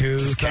fake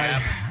tooth.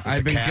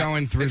 I've been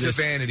going through It's this.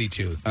 a vanity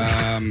tooth.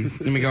 I've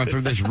been going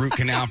through this root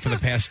canal for the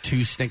past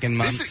 2 stinking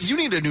months. You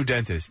need a new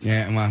dentist.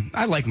 Yeah, well,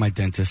 I like my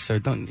dentist, so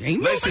ain't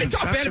nobody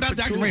talk bad about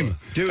Dr. Raymond.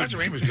 Dude, Dr.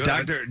 Raymond's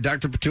good.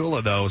 Dr.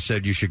 Petula, though,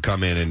 said you should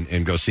come in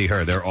and go see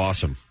her. They're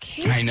awesome.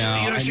 I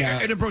know.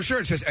 In the brochure,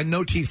 it says, and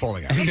no teeth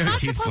falling out. It's No not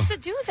teeth supposed to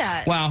do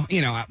that. Well,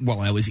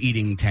 I was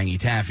eating tangy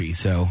taffy,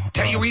 so.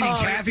 You were eating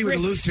taffy with a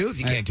loose tooth?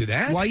 You can't do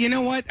that. Well, you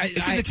know what?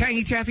 It's in the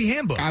Tangy Taffy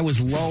handbook. I was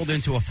lulled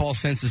into a false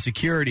sense of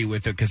security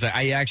with it because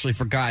I actually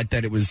forgot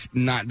that it was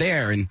not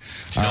there. And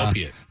it's an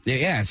opiate.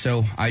 Yeah,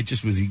 so I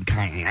just was eating.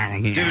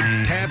 Dude,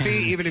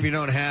 taffy, even if you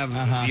don't have,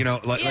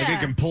 like it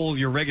can pull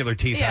your regular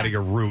teeth out of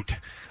your root.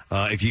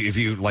 If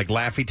you like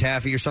Laffy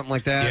Taffy or something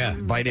like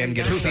that, bite in,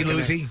 get Toothy it stuck in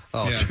Loosey.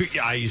 Oh,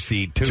 I used to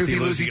eat Toothy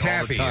Loosey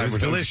Taffy. all the time. It was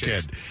when I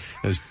delicious. a kid.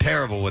 It was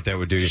terrible what that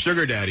would do.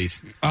 Sugar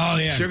daddies. Oh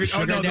yeah, Sugar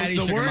daddies,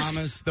 the sugar worst.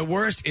 mamas. The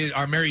worst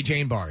are Mary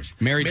Jane bars.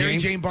 Mary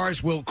Jane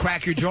bars will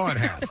crack your jaw in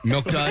half.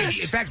 Milk duds.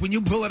 In fact, when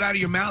you pull it out of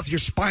your mouth, your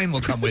spine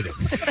will come with it.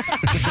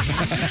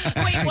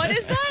 Wait, what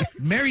is that?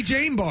 Mary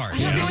Jane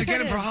bars. I used to get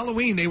them for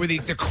Halloween. They were the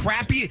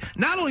crappy.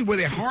 Not only were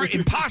they hard,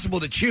 impossible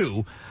to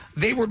chew,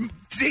 they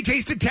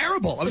tasted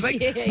terrible. I was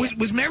like,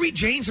 was Mary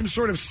Jane some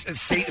sort of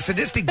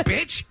sadistic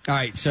bitch? All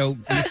right, so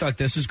you thought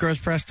this was gross,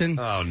 Preston?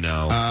 Oh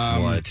no!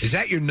 What is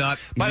that? Your nut?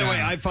 By the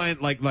way, I find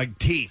like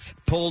teeth,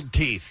 pulled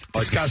teeth,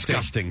 are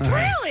disgusting. to me.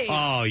 Really?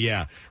 Oh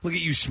yeah! Look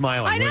at you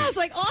smiling. I know. It's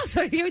like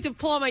awesome. You have to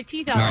pull all my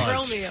teeth out No, and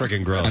it's throw me.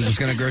 freaking gross. I'm just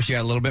going to gross you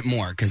out a little bit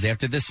more because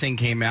after this thing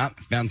came out,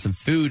 I found some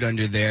food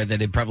under there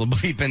that had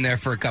probably been there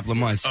for a couple of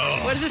months.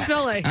 What does it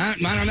smell like? I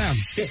don't know.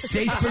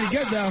 Tastes pretty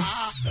good though.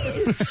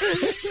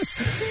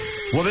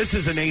 Well, this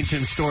is an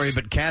ancient story,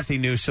 but Kathy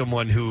knew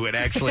someone who had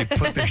actually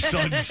put their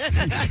son's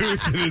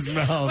tooth in his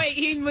mouth. Wait,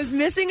 he was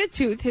missing a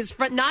tooth. His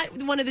front,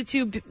 not one of the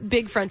two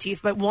big front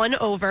teeth, but one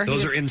over.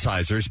 Those are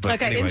incisors, but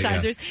okay, anyway,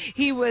 incisors. Yeah.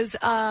 He was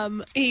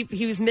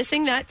he was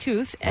missing that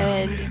tooth,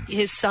 and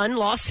his son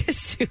lost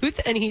his tooth,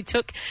 and he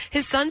took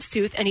his son's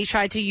tooth, and he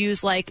tried to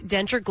use like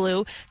denture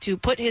glue to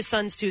put his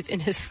son's tooth in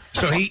his mouth.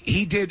 So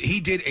he did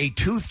a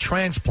tooth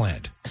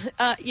transplant.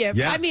 Yeah.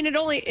 I mean,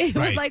 it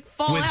would like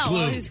fall with out glue.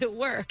 while he was at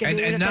work, and,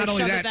 and not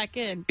only shove that, it back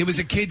in. It was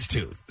a kid's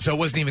tooth, so it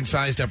wasn't even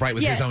sized up right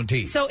with his own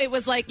teeth. So it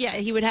was like,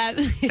 he would have.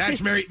 That's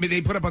Mary.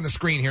 They put up on the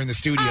screen here in the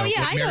studio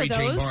what Mary know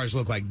Jane those. bars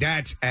look like.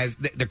 That's as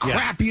the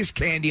crappiest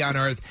candy on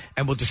earth,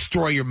 and will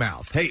destroy your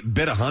mouth. Hey,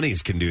 Bit of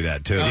Honeys can do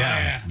that too.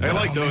 Yeah. I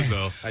like those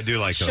though. I do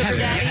like those.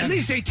 At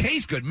least they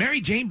taste good.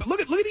 Mary Jane, but look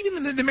at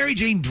even the Mary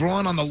Jane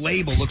drawn on the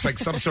label looks like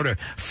some sort of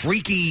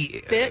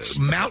freaky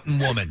mountain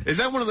woman. Is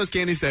that one of those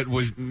candies that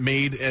was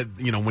made at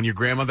when your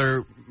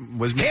grandmother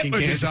was making Hitler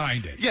candy.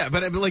 designed it. Yeah,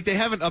 but like they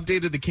haven't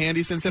updated the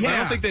candy since then. I Yeah.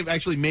 don't think they've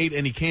actually made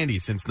any candy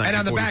since 1945. And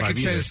on the back it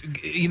either.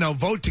 says,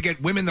 vote to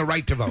get women the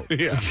right to vote.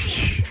 Yeah.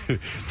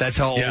 That's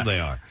how old they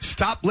are.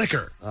 Stop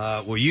liquor.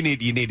 Well, you need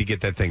to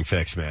get that thing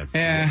fixed, man.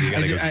 Yeah, You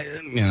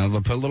gotta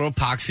they'll put a little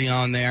epoxy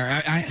on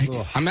there.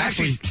 I'm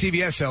actually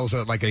CVS sells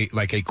like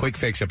a quick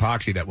fix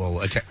epoxy that will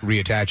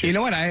reattach it. You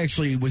know what? I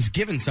actually was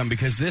given some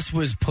because this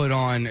was put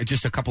on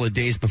just a couple of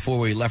days before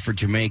we left for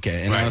Jamaica,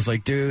 and I was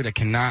like, dude, I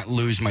cannot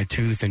lose my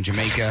tooth in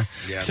Jamaica.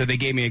 Yeah. So they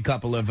gave me a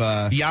couple of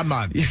yeah,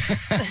 man.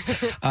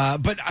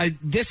 but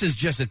this is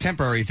just a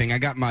temporary thing. I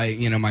got my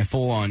my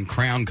full on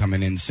crown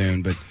coming in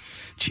soon, but.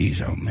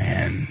 Jeez, oh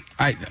man,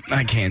 I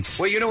can't.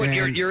 Well, you know what?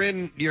 stand-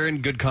 You're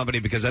in good company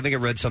because I think I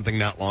read something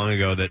not long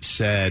ago that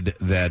said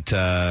that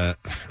I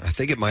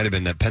think it might have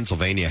been that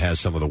Pennsylvania has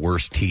some of the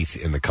worst teeth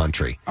in the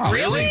country. Oh,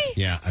 really?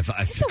 Yeah,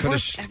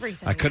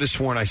 I could have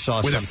sworn I saw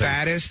We're the something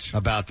fattest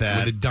about that.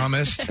 We're the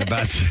dumbest.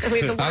 About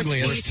We have the worst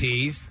ugliest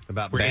teeth.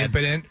 About We're bad,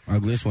 impotent.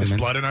 Ugliest There's women.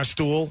 blood in our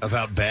stool.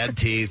 about bad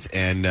teeth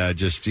and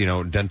just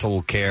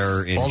dental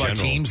care in All general. our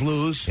teams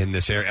lose. In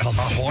this area. Our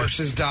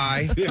horses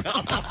die.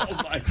 Oh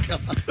my god!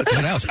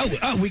 What else?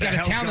 Oh, we got a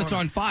hell's town that's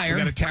going- on fire. We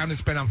got a town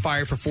that's been on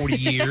fire for 40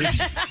 years.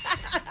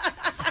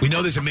 We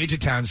know there's a major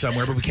town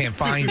somewhere, but we can't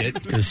find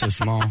it. It's so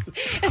small.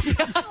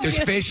 There's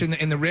fish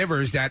in the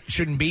rivers that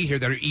shouldn't be here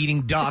that are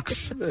eating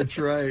ducks. That's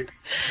right.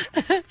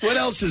 What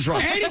else is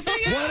wrong?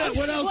 Anything else?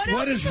 What else?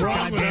 What is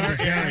wrong with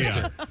our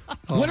area?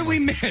 What did we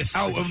miss?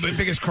 Oh, the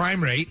biggest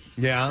crime rate.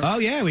 Yeah. Oh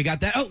yeah, we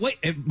got that. Oh wait,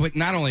 but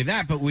not only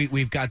that, but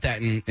we've got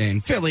that in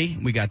Philly.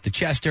 We got the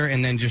Chester,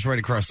 and then just right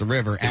across the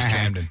river, It's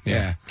Camden.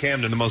 Yeah.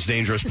 Camden, the most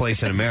dangerous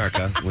place in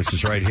America, which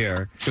is right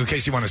here. So in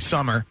case you want a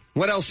summer.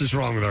 What else is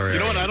wrong with our area? You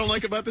know what I don't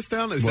like about this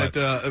town is What?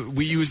 that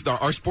we used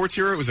our sports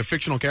hero was a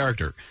fictional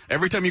character.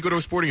 Every time you go to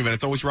a sporting event,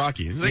 it's always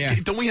Rocky. Like, Yeah.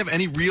 Don't we have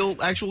any real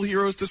actual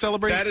heroes to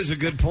celebrate? That is a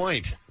good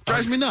point.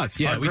 Drives me nuts.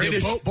 Yeah, Our we did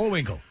greatest-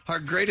 Bullwinkle. Our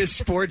greatest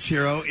sports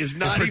hero is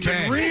not even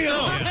pretend. real.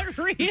 Not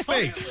real. It's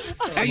fake.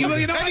 And you know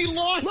And what? he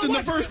lost Look in the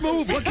what- first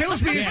movie. What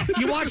kills me is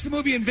you watch the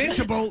movie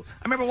Invincible.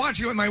 I remember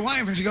watching it with my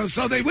wife, and she goes,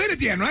 "So they win at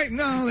the end, right?"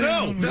 No, they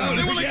No, don't.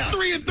 they were like Yeah.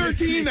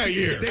 3-13 that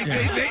year.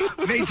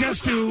 They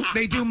just do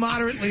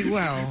moderately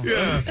well.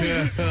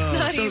 Yeah.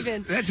 Not So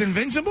even. that's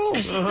invincible.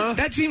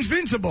 That seems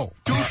vincible.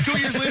 Two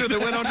years later, they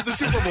went on to the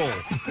Super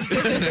Bowl.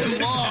 They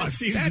lost.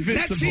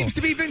 That seems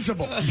to be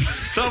vincible.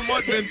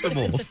 Somewhat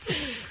vincible.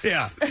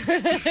 Yeah,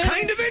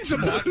 kind of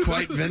vincible. Not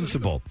quite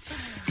vincible.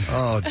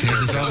 Oh, This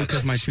is all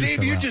because my tooth Steve,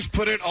 fell you out. just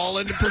put it all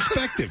into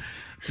perspective.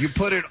 You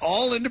put it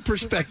all into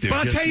perspective. But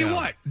I'll just tell you now.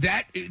 what,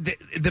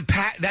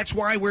 that's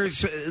why we're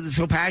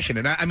so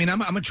passionate. I mean,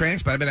 I'm a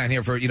transplant. I've been out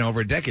here for over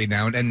a decade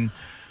now,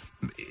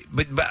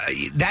 but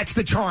that's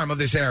the charm of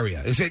this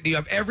area. Is that you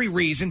have every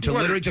reason to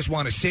literally just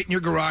want to sit in your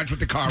garage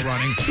with the car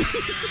running,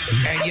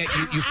 and yet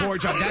you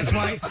forge on.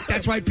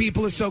 That's why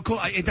people are so cool.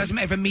 It doesn't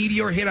matter if a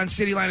meteor hit on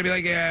City Line, I'd be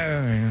like,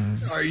 yeah.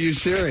 Are you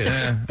serious?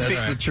 Yeah,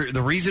 That's right.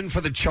 the reason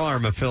for the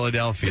charm of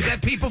Philadelphia. Is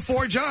that people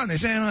forge on? They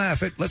say, "Oh,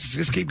 F it. Let's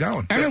just keep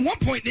going." I mean, at one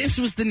point, this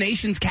was the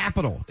nation's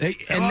capital, and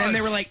then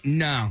they were like,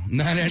 "No,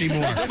 not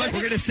anymore. We're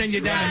going to send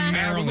you down to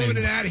We're Maryland." moving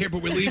it out of here,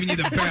 but we're leaving you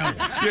the bell.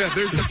 Yeah,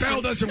 there's The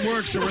bell doesn't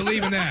work, so we're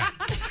leaving that.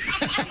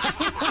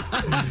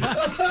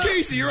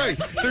 Casey, you're right.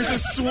 There's a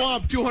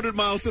swamp 200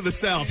 miles to the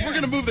south. We're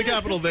going to move the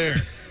capital there.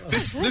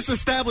 This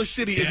established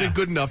city isn't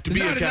good enough to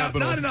be a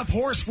capital. Not enough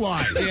horse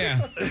flies.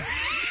 Yeah.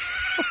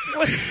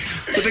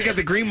 But they got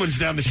the green ones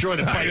down the shore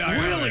that bite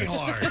really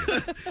hard.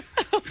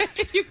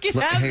 You can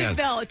Hang have the on.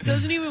 bell. It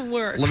doesn't even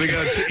work. Let me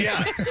go.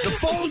 The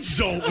phones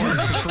don't work,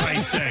 for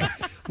Christ's sake.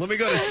 Let me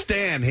go to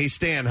Stan. Hey,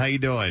 Stan, how you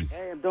doing?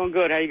 Hey, I'm doing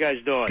good. How you guys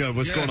doing? Good.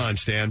 What's going on,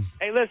 Stan?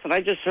 Hey, listen,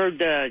 I just heard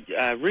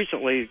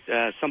recently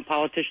some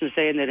politicians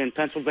saying that in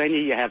Pennsylvania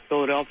you have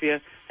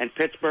Philadelphia and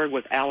Pittsburgh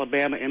with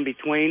Alabama in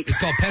between. It's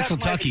called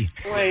Pennsyltucky.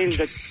 Explain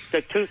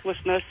the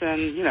toothlessness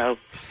and,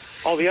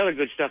 all the other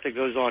good stuff that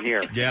goes on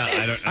here.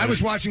 Yeah, I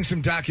was watching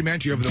some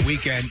documentary over the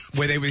weekend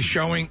where they were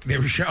showing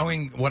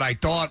what I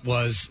thought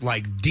was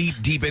like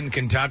deep in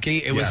Kentucky.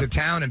 It was a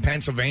town in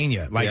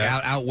Pennsylvania, like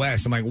out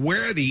west. I'm like,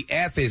 where the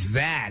F is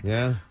that?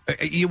 Yeah.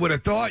 You would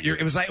have thought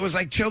it was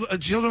like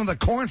children of the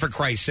corn, for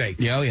Christ's sake.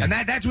 Yeah, oh, yeah. And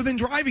that's within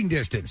driving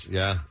distance.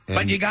 Yeah.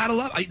 But you gotta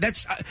love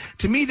that's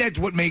to me that's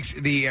what makes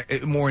the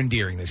more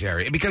endearing this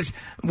area, because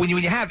when you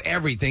have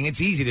everything,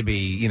 it's easy to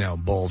be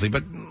ballsy.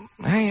 But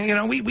hey,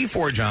 we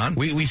forge on.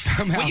 We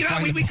somehow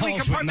find we the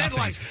balls with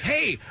compartmentalize. nothing.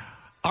 Hey,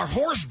 our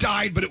horse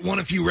died, but it won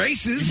a few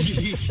races.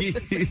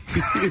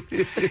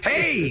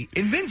 Hey,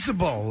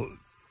 invincible.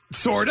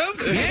 Sort of.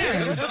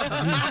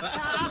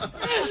 Yeah.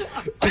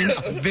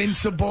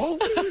 Vincible,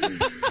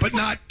 but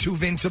not too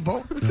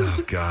vincible.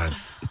 Oh, God.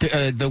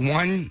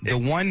 The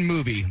one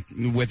movie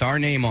with our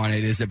name on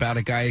it is about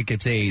a guy that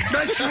gets AIDS.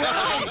 That's right.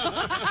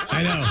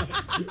 I know.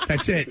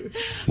 That's it.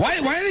 Why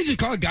don't they just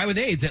call it a guy with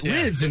AIDS that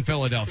lives in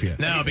Philadelphia?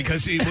 No,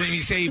 because when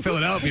you say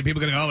Philadelphia,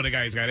 people are going to go, oh, the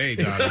guy's got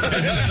AIDS.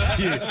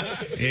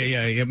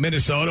 Yeah.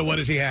 Minnesota, what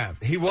does he have?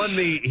 He won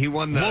the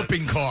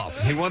whooping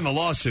cough. He won the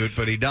lawsuit,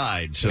 but he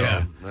died.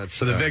 So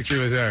so the victory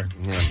was there.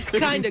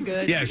 Kind of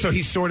good. Yeah, so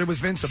he sort of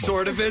was vincible.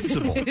 Sort of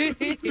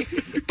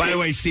vincible. By the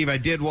way, Steve, I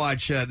did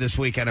watch this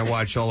weekend. I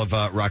watched all of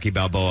Rocky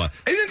Balboa.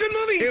 It was a good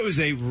movie. It was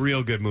a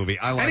real good movie.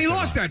 I liked and he it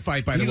lost that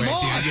fight, by the way.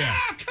 Lost. At the end. Yeah.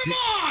 Come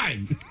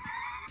on!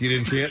 You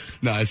didn't see it?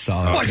 No, I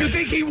saw it. What, you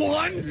think he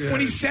won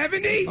when he's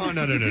 70? Oh,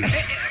 no.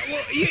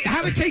 Well, you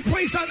have it take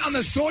place on the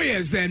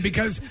Soyuz then,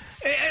 because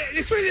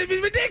it's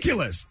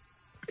ridiculous.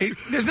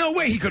 There's no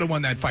way he could have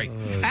won that fight.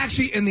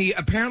 Actually, in the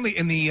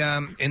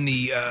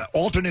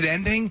alternate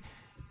ending,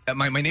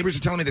 my neighbors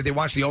are telling me that they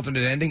watched the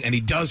alternate ending, and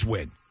he does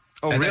win.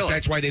 Oh, and really?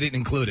 That's why they didn't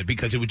include it,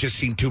 because it would just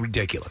seem too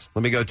ridiculous.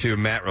 Let me go to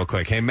Matt real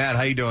quick. Hey, Matt,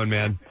 how you doing,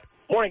 man?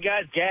 Morning,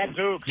 guys.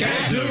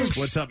 Gadzooks.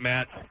 What's up,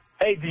 Matt?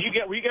 Hey,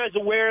 were you guys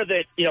aware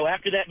that,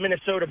 after that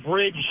Minnesota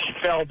bridge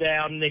fell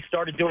down and they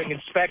started doing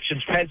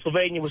inspections,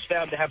 Pennsylvania was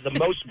found to have the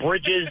most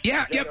bridges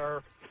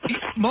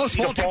most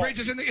faulty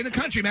bridges in the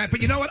country, Matt.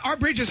 But you know what? Our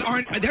bridges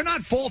they're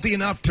not faulty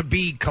enough to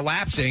be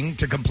collapsing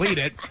to complete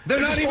it.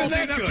 They're not even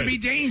faulty enough to be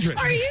dangerous.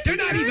 They're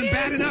not even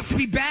bad enough to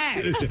be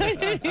bad. I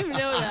didn't even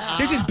know that.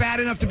 They're just bad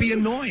enough to be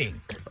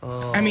annoying.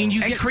 I mean,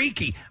 you and get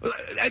creaky.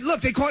 Look,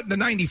 they caught the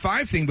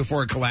 95 thing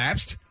before it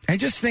collapsed. And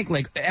just think,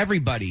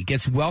 everybody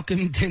gets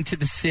welcomed into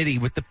the city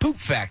with the poop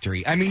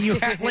factory. I mean, you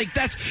have,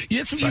 that's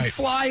what you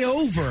fly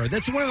over.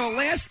 That's one of the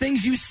last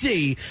things you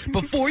see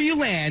before you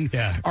land.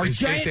 Yeah,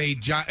 there's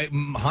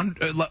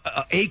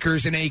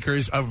acres and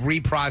acres of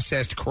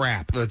reprocessed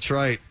crap. That's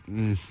right.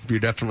 You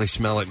definitely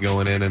smell it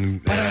going in.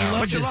 But I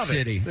love this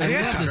city. I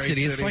love the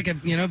city. It's like a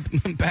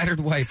battered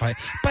wife.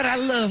 But I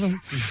love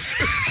him.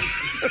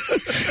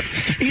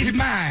 He's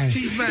mine.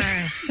 He's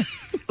mine.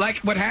 Like,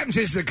 what happens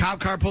is the cop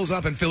car pulls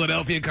up and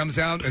Philadelphia comes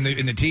out in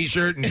the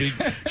T-shirt and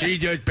she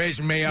just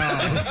pissed me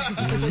off.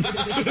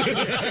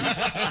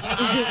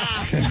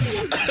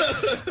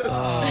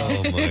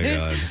 Oh, my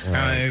God.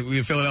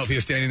 Right.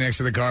 Philadelphia standing next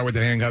to the car with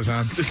the handcuffs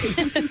on.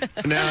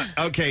 Now,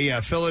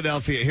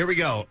 Philadelphia. Here we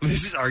go.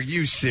 Are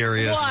you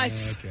serious? What?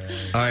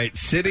 Okay. All right,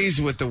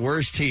 cities with the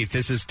worst teeth.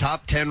 This is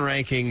top 10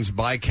 rankings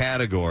by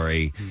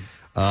category.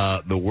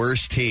 The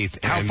worst teeth.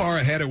 How far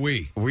ahead are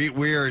we?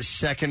 We are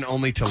second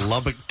only to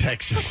Lubbock,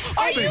 Texas.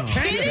 Are you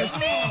kidding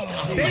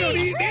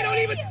me? They don't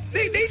even.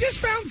 They just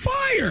found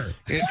fire.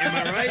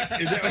 Am I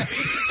right? Is that?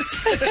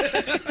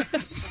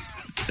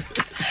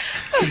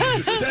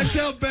 That's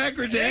how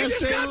backwards they ass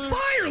just got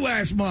fire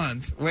last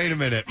month. Wait a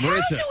minute, How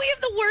Marissa. do we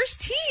have the worst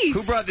teeth?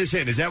 Who brought this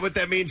in? Is that what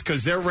that means?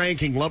 Because their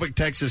ranking, Lubbock,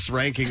 Texas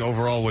ranking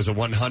overall was a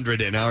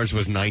 100 and ours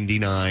was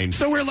 99.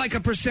 So we're like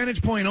a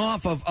percentage point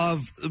off of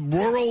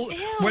rural.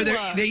 Ew. Where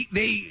they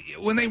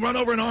when they run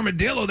over an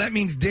armadillo, that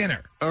means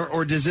dinner.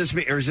 Or does this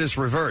mean? Or is this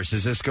reverse?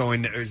 Is this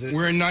going?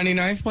 We're in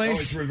 99th place.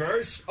 Oh, it's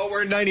reverse. Oh,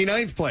 we're in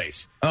 99th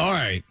place. All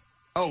right.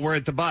 Oh, we're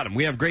at the bottom.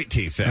 We have great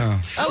teeth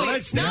then.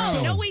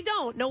 No, we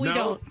don't. No, we No.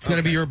 don't. It's going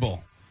to be your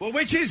bull. Well,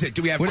 which is it?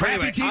 Do we have Well,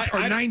 crappy anyway, teeth or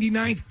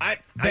 99th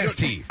best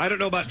teeth? I don't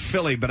know about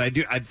Philly, but I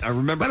do. I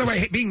remember. By the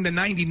way, being the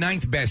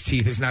 99th best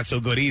teeth is not so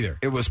good either.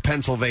 It was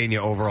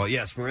Pennsylvania overall.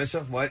 Yes,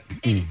 Marissa, what?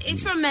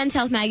 It's from Men's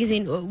Health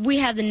Magazine. We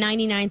have the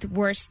 99th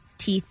worst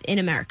teeth in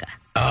America.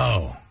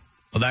 Oh.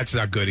 Well, that's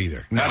not good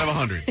either. Out of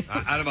 100.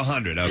 Out of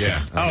 100, okay. Yeah.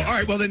 Okay. Oh, all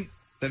right, well then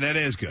that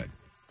is good.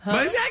 Huh?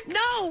 But is that,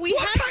 no, we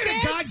what have kind of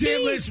bad goddamn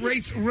teeth.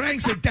 list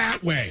ranks it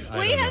that way?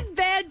 We have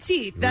bad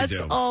teeth. That's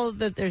do. all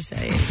that they're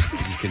saying.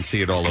 You can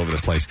see it all over the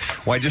place.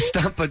 Why, just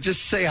stop, but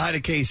just say hi to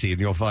Casey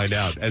and you'll find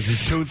out as his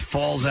tooth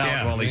falls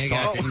out while he's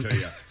talking to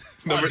you.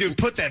 Oh, dude,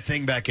 put that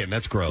thing back in.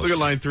 That's gross. Look at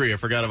line 3. I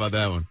forgot about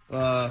that one.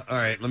 All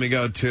right, let me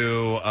go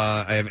to,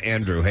 I have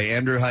Andrew. Hey,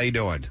 Andrew, how you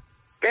doing?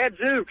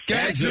 Gadzooks.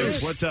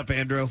 Gadzooks. What's up,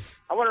 Andrew?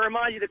 I want to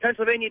remind you that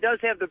Pennsylvania does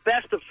have the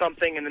best of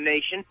something in the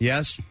nation.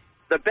 Yes?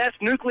 The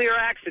best nuclear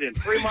accident,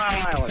 3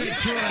 Mile Island.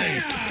 That's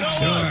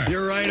right. Sure.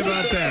 You're right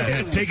about that.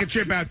 Yeah, take a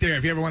trip out there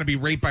if you ever want to be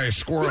raped by a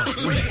squirrel.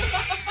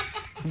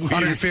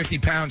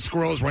 150-pound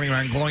squirrels running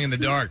around glowing in the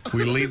dark.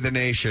 We lead the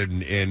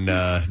nation in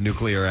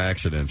nuclear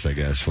accidents, I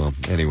guess. Well,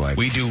 anyway.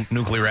 We do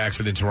nuclear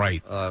accidents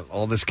right.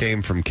 All this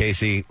came from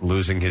Casey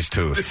losing his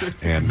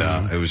tooth, and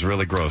it was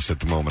really gross at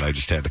the moment. I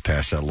just had to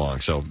pass that along.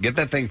 So get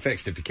that thing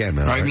fixed if you can,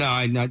 man. Right? No,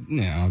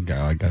 I'll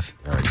go, I guess.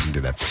 All right, you can do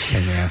that.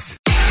 Yes.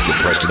 The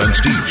Preston and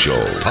Steve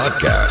Show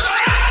podcast.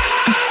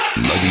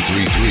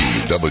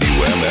 93.3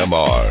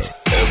 WMMR.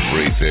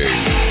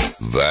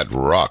 Everything that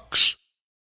rocks.